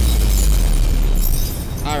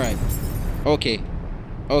 Alright.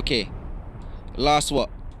 Okay. Last what?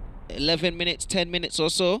 11 minutes, 10 minutes or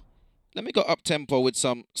so. Let me go up tempo with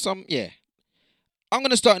some, yeah. I'm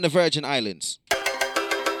gonna start in the Virgin Islands.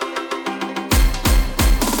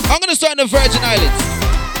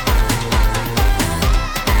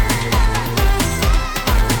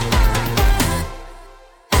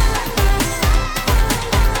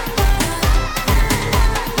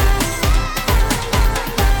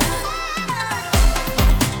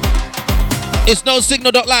 It's no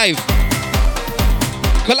signal.live.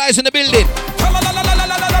 Collides in the building.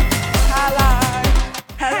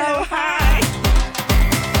 Hello, hi.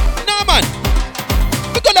 No, man.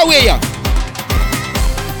 We're gonna wear ya.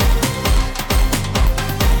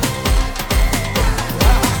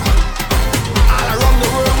 All around the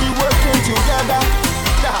world, we working together.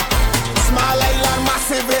 Small island,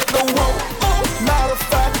 massive hit the wall. Matter of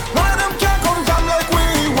fact, none of them can come jam like we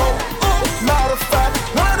won't. Matter of fact,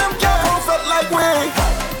 none of them can come felt like we.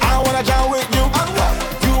 I wanna jam with you.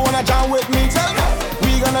 You wanna jam with me.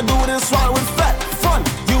 We gonna do this one with fat fun,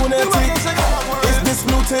 unity. Is this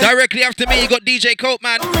new thing? Directly after me, you got DJ Cope,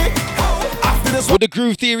 man. With the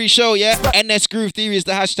Groove Theory show, yeah? NS Groove Theory is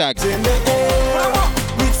the hashtag. In the air,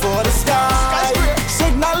 reach for the sky.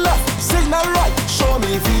 Signal left, signal right. Show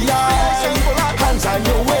me VI. Hands on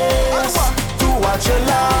your waist. Do what you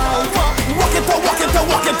like. Walk it up, walk it up,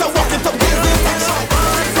 walk it up, walk it up.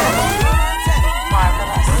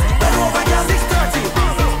 Marvelous. Bend over, girl, 630.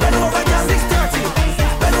 Bend over, girl, 630.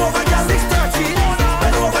 Bend over, girl, 630.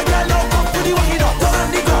 Bend over, girl, now up to the walk it up. Down on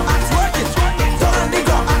the go, and twerk it. Down on the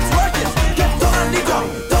go, and twerk it. Get down on the go,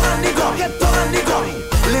 down on the go, get down on the go.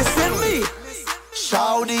 Listen me.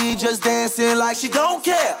 Shawty just dancing like she don't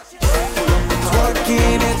care.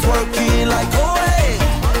 Twerking and twerking like go ahead.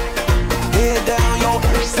 Head down, your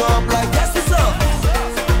hips up like that's what's up.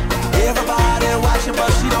 Everybody watching,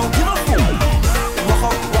 but she don't give a fuck. Walk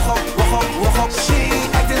up, walk up, walk up, walk up. She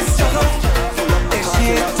ain't acting stuck up, and she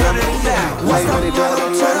ain't turning down. What's up,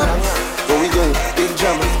 turn up? Where we going? Big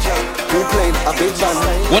jam. We playing a big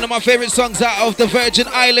band. One of my favorite songs out of the Virgin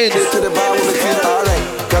Islands. To the bar with the team,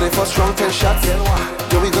 alright. Got it for strong 10 shots.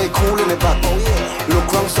 Yo, we going cool in the back.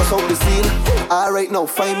 Look round, suss out the scene. Alright, now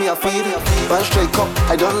find me a feed. Band straight up,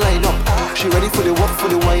 I don't line up. She ready for the walk, for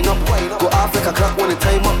the wind up. Go off like a clock when the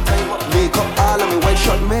time up. Make up all of me white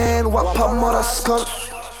shot, man. What pop mother skull?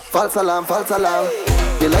 False alarm, false alarm.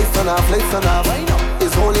 The lights turn off, lights turn off.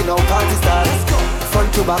 It's holy now, party start.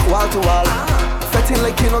 Front to back, wall to wall. Fetting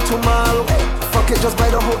like you know tomorrow. Fuck it, just buy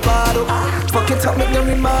the whole bottle. Fuck it up, make them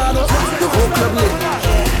remodel. The whole club lit.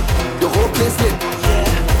 The whole place lit.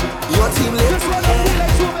 Your team lit.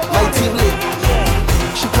 My team lit.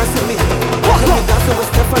 She pressing me. Walking me dancing with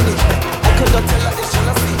Stephanie. I could not tell her this.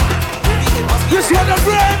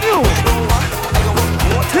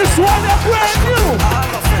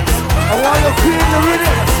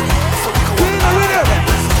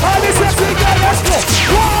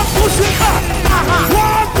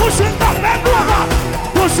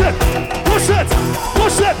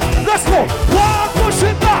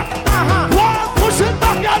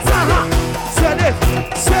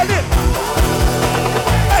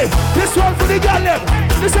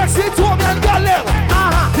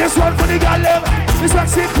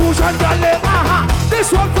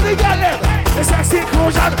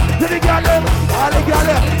 the girl them, all the girl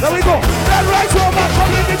them. There we go. Then right over,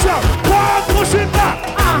 come in the jump. One push it back.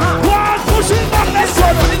 One push it back. Let's go.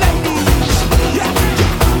 Yeah.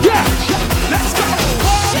 Let's go.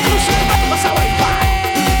 One push it back. What's our way back?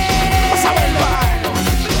 What's our way back?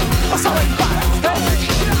 What's our way back?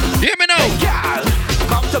 Hear me now. Girl,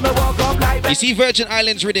 come to me, walk up like You see Virgin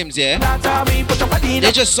Islands rhythms, yeah?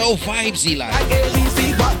 They're just so vibesy, like.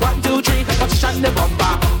 ABC, 1, 2, 3, position the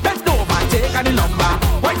bumper. Bend over, take on the number.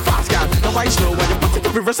 Wine fast, girl, no wine slow. When you put it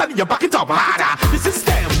in reverse and you back it up harder. This is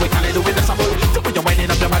them, we call it the invincible. So when you're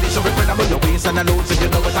winding up your body, so incredible. Your waist and the load, so you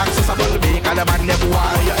know it's accessible. Make all the man live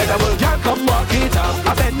while you're edible. Girl, come walk it up.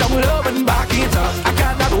 I bend down low and back it up. I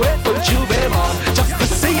cannot wait for you, baby, just to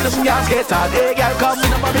see them girls get on. Hey, girl, come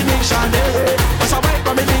in up on me dictionary. What's a right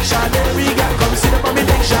for me dictionary? Girl, come sit up on me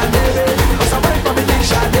dictionary. What's a right for me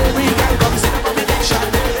dictionary? Girl, come sit up on me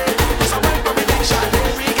dictionary. What's a right for me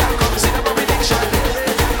dictionary? Girl, come sit up on me dictionary.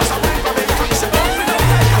 What's a right for me dictionary?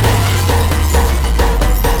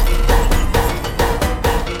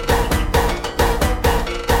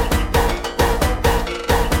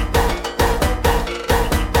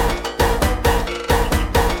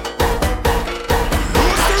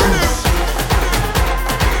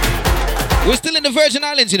 We're still in the Virgin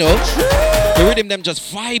Islands, you know. The rhythm them just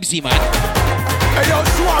vibesy, man. Hey, yo,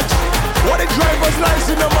 Swag, what the driver's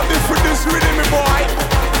license number is for this rhythm, me boy?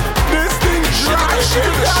 This thing dry, she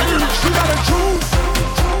got a juice.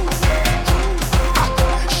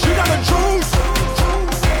 She got a juice.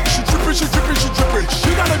 She dripping, she dripping, she dripping.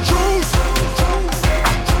 She got a juice.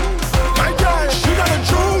 My girl, she got a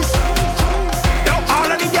juice. Now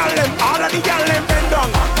all of the gal them bend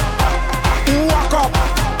down. Walk up.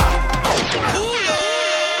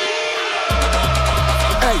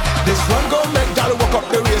 Hey, this one gon' make gal walk up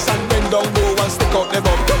the race and bend down low and stick out the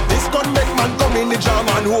bum. This gon' make man come in the jam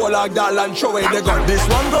and hold a gal and throw away the gun. This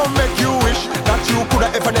one gon' make you wish that you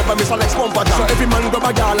coulda ever never miss a next bumper jam. So every man grab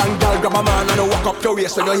a gal and gal grab a man and walk up your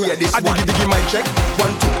waist when you hear this. I diggy diggy my check, 1,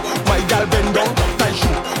 2. My gal bend down, tight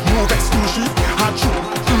shoe, move exclusive, hard shoe.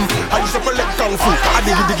 I used to collect kung fu. I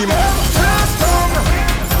diggy diggy my. Twist down,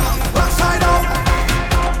 backside out.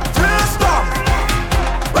 Twist down,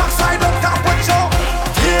 backside up, can't put your.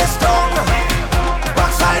 Twist down,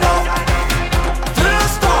 backside out.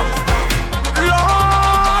 Twist down,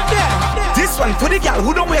 Lord. This one for the girl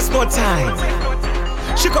who don't waste no time.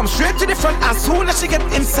 She comes straight to the front as soon as she get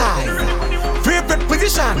inside. Favorite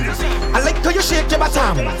position, I like how you shake your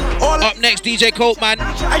bottom. Up next, DJ Colt, man.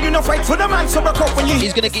 And you know fight for the man, so back up when you.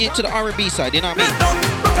 He's gonna get you to the R&B side, you know what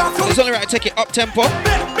I mean? It's only right to take it up tempo,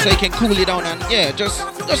 so you can cool it down and yeah, just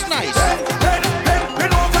nice.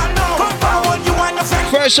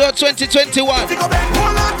 First show 2021.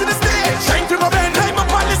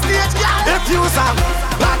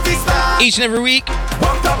 Each and every week,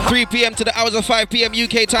 3 p.m. to the hours of 5 p.m.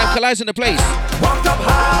 UK time, Kali's in the place.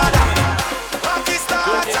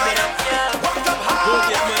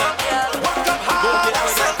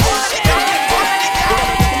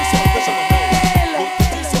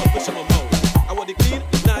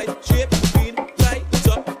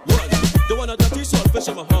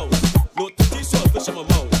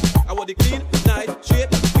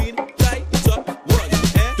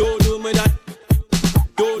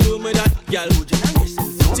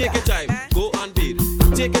 Take your time, go and beat.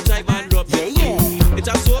 Take your time and rub it. It's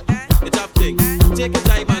a soap, it's a thing. Take your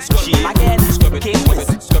time and scrub it. Scrub it, scrub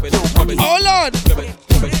it, scrub it, scrub it. Hold on. Scrub it,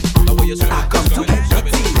 scrub it. How you scrub it, scrub it, scrub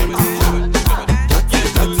it,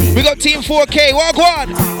 scrub it. We got Team 4K, walk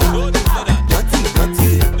on.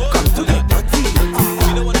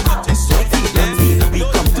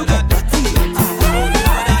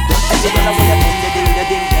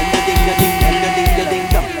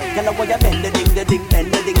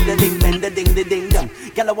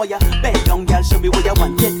 Girl, why you bend down, girl? Show me what you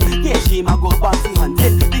want it. Yeah, she ma go bouncy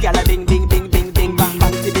hunted. The girl a bing, bing, bing, bing, bing, bang,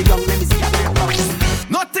 bang. To the young, let me see how they bounce.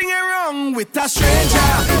 Nothing wrong with a stranger.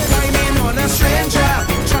 Climbing on a stranger.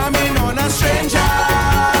 Charming on a stranger.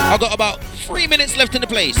 I got about 3 minutes left in the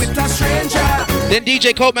place. With a stranger. Then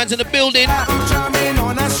DJ Copeman's in the building. Charming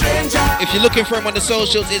on a stranger. If you're looking for him on the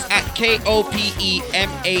socials, it's at KOPEMAND.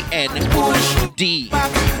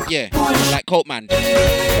 Yeah, like Copeman.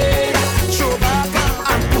 Show back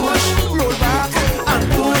and push, roll back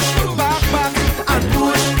and push, back and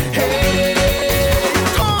push. Hey,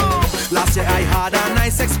 last year I had a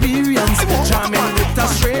nice experience, jamming with a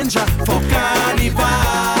stranger for carnival.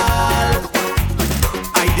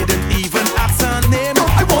 I didn't even ask her name.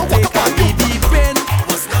 I won't take a BB pen.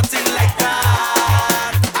 Was nothing like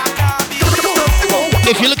that.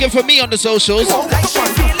 If you're looking for me on the socials,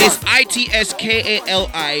 it's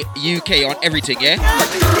ITSKALI UK on everything, yeah?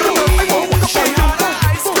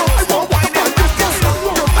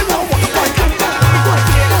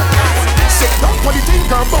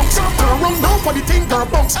 For the thing, girl,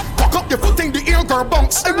 bounce. Cock up your foot in the air, girl,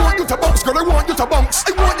 bounce. I want you to bounce, girl, I want you to bounce.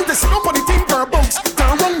 I want you to sit up for the thing, girl, bounce. Turn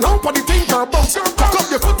around now for the thing, girl, bounce. Cock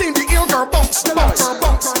up your foot in the air, girl, bounce. Bounce,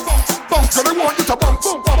 bounce, bounce, girl, I want you to bounce.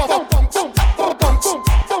 Girl, I want you to bounce.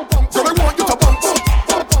 Girl, I want you to bounce.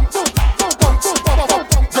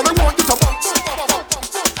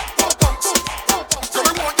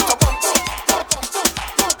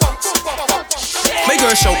 My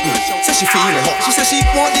girl shout me, say she feeling hot. She says she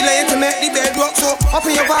want the lane to make the bed rock. So up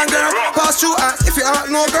in your van, girl, pass through us. If you aren't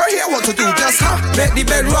no girl here, what to do? Just make the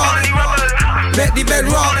bed rock. Make the bed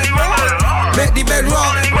rock. Make the bed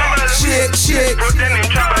rock. Shake, shake.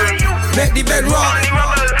 Make the bed rock.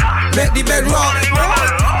 Make the bed rock.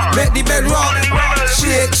 Make the bed rock.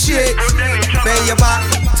 Shake, shake. Bend your back,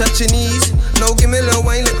 touch your knees. Now give me a little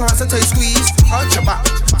wine, let pass until you squeeze. Arch your back,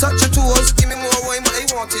 touch your toes. Give me more wine, but I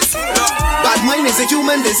want it sooner. Bad mind is a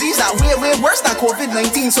human disease that way worse than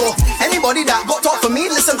COVID-19. So anybody that got talk for me,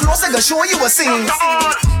 listen close, I can show you a scene.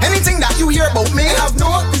 Anything that you hear about me, have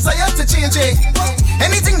no desire to change it.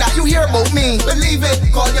 Anything that you hear about me, believe it,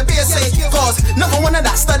 call your basic. Cause number one of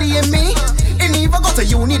that studying me, ain't even got a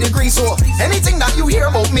uni degree. So anything that you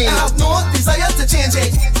hear about me, have no desire to change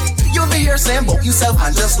it. You'll be here saying about yourself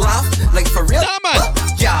and just laugh, like for real. Nah, man.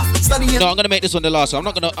 Yeah, studying. No, I'm gonna make this one the last one. I'm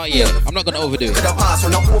not gonna, I'm not gonna overdo it. What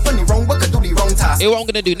I'm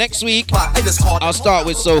gonna do next week, I'll start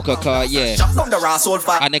with Soca, cause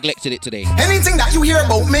I neglected it today. Anything that you hear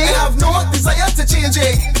about me, have no desire to change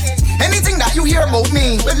it. Anything that you hear about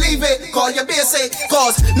me, believe it, call your basic.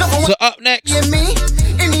 Cause number one. So up next,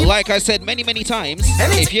 like I said many times,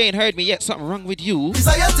 if you ain't heard me yet, something wrong with you.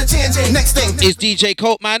 Desire to change it. Next thing is DJ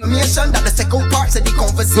Copeman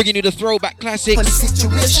bringing you the throwback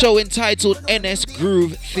classics show entitled NS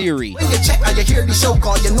Groove Theory. When you check how you hear the show,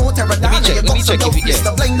 call you know Terra Let me check if you get.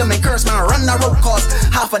 The blame them and curse man, run the road cause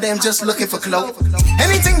half of them just looking for clout.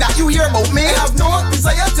 Anything that you hear about me, have no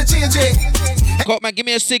desire to change it. Copeman, give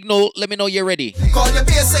me a signal, let me know you're ready. Call your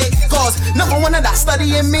basic, cause number one of that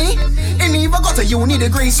studying me, ain't even got a uni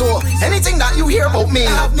degree. So anything that you hear about me,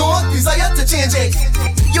 have no desire to change it.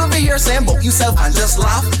 You'll be here saying about yourself and just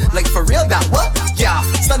laugh, like for real that what? Yeah,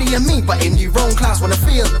 studying me but in the wrong class when I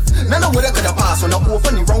feel. None of what I could have passed when I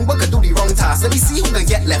open the wrong book and do the wrong task. Let me see who can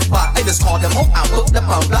get left back. I just call them up and put them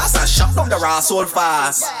on blast and shut down the ass all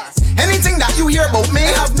fast. Anything that you hear about me,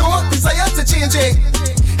 have no desire to change it.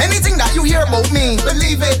 Anything that you hear about me,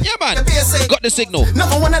 believe it. Yeah, man. Got the signal.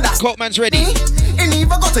 Number one of that. Copeman's ready. Ain't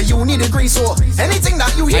even got a uni degree, so anything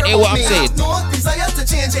that you hear and about me, have no desire to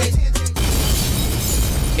change it.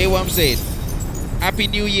 Hear what I'm saying? Happy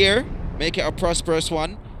New Year. Make it a prosperous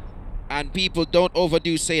one. And people, don't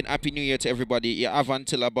overdo saying Happy New Year to everybody. You have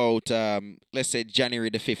until about, let's say, January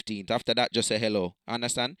the 15th. After that, just say hello.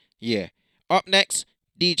 Understand? Yeah. Up next,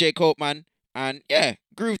 DJ Copeman. And yeah,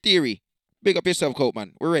 Groove Theory. Big up yourself,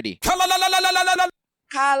 Copeman. We're ready. Hello.